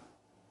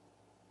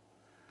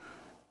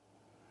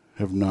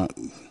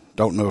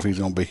 don't know if he's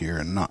going to be here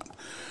or not.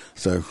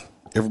 So,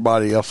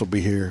 everybody else will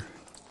be here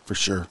for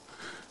sure.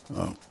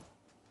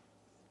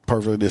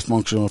 Perfectly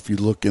Dysfunctional. If you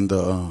look in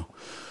the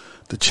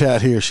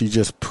chat here, she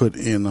just put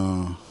in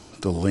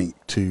the link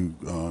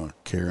to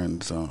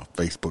Karen's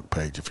Facebook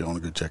page. If you want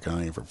to go check out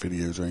any of her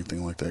videos or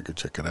anything like that, go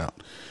check it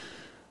out.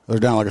 Other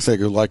down, like I said,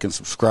 go like and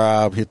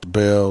subscribe, hit the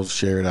bells,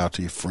 share it out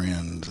to your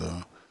friends.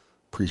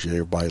 Appreciate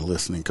everybody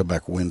listening. Come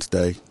back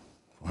Wednesday.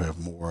 We'll have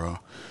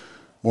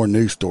more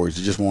news stories.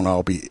 It just won't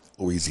all be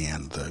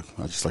Louisiana, though.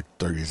 I just like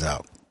to throw these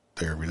out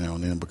there every now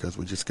and then because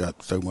we just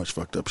got so much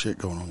fucked up shit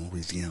going on in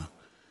Louisiana.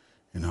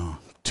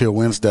 Till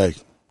Wednesday,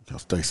 y'all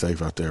stay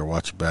safe out there.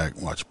 Watch your back.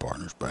 Watch your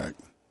partner's back.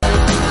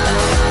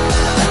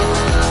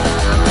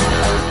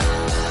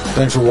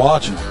 Thanks for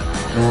watching.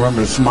 And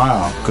remember to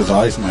smile, because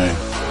Iceman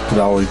could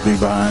always be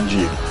behind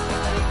you.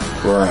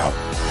 We're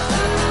out.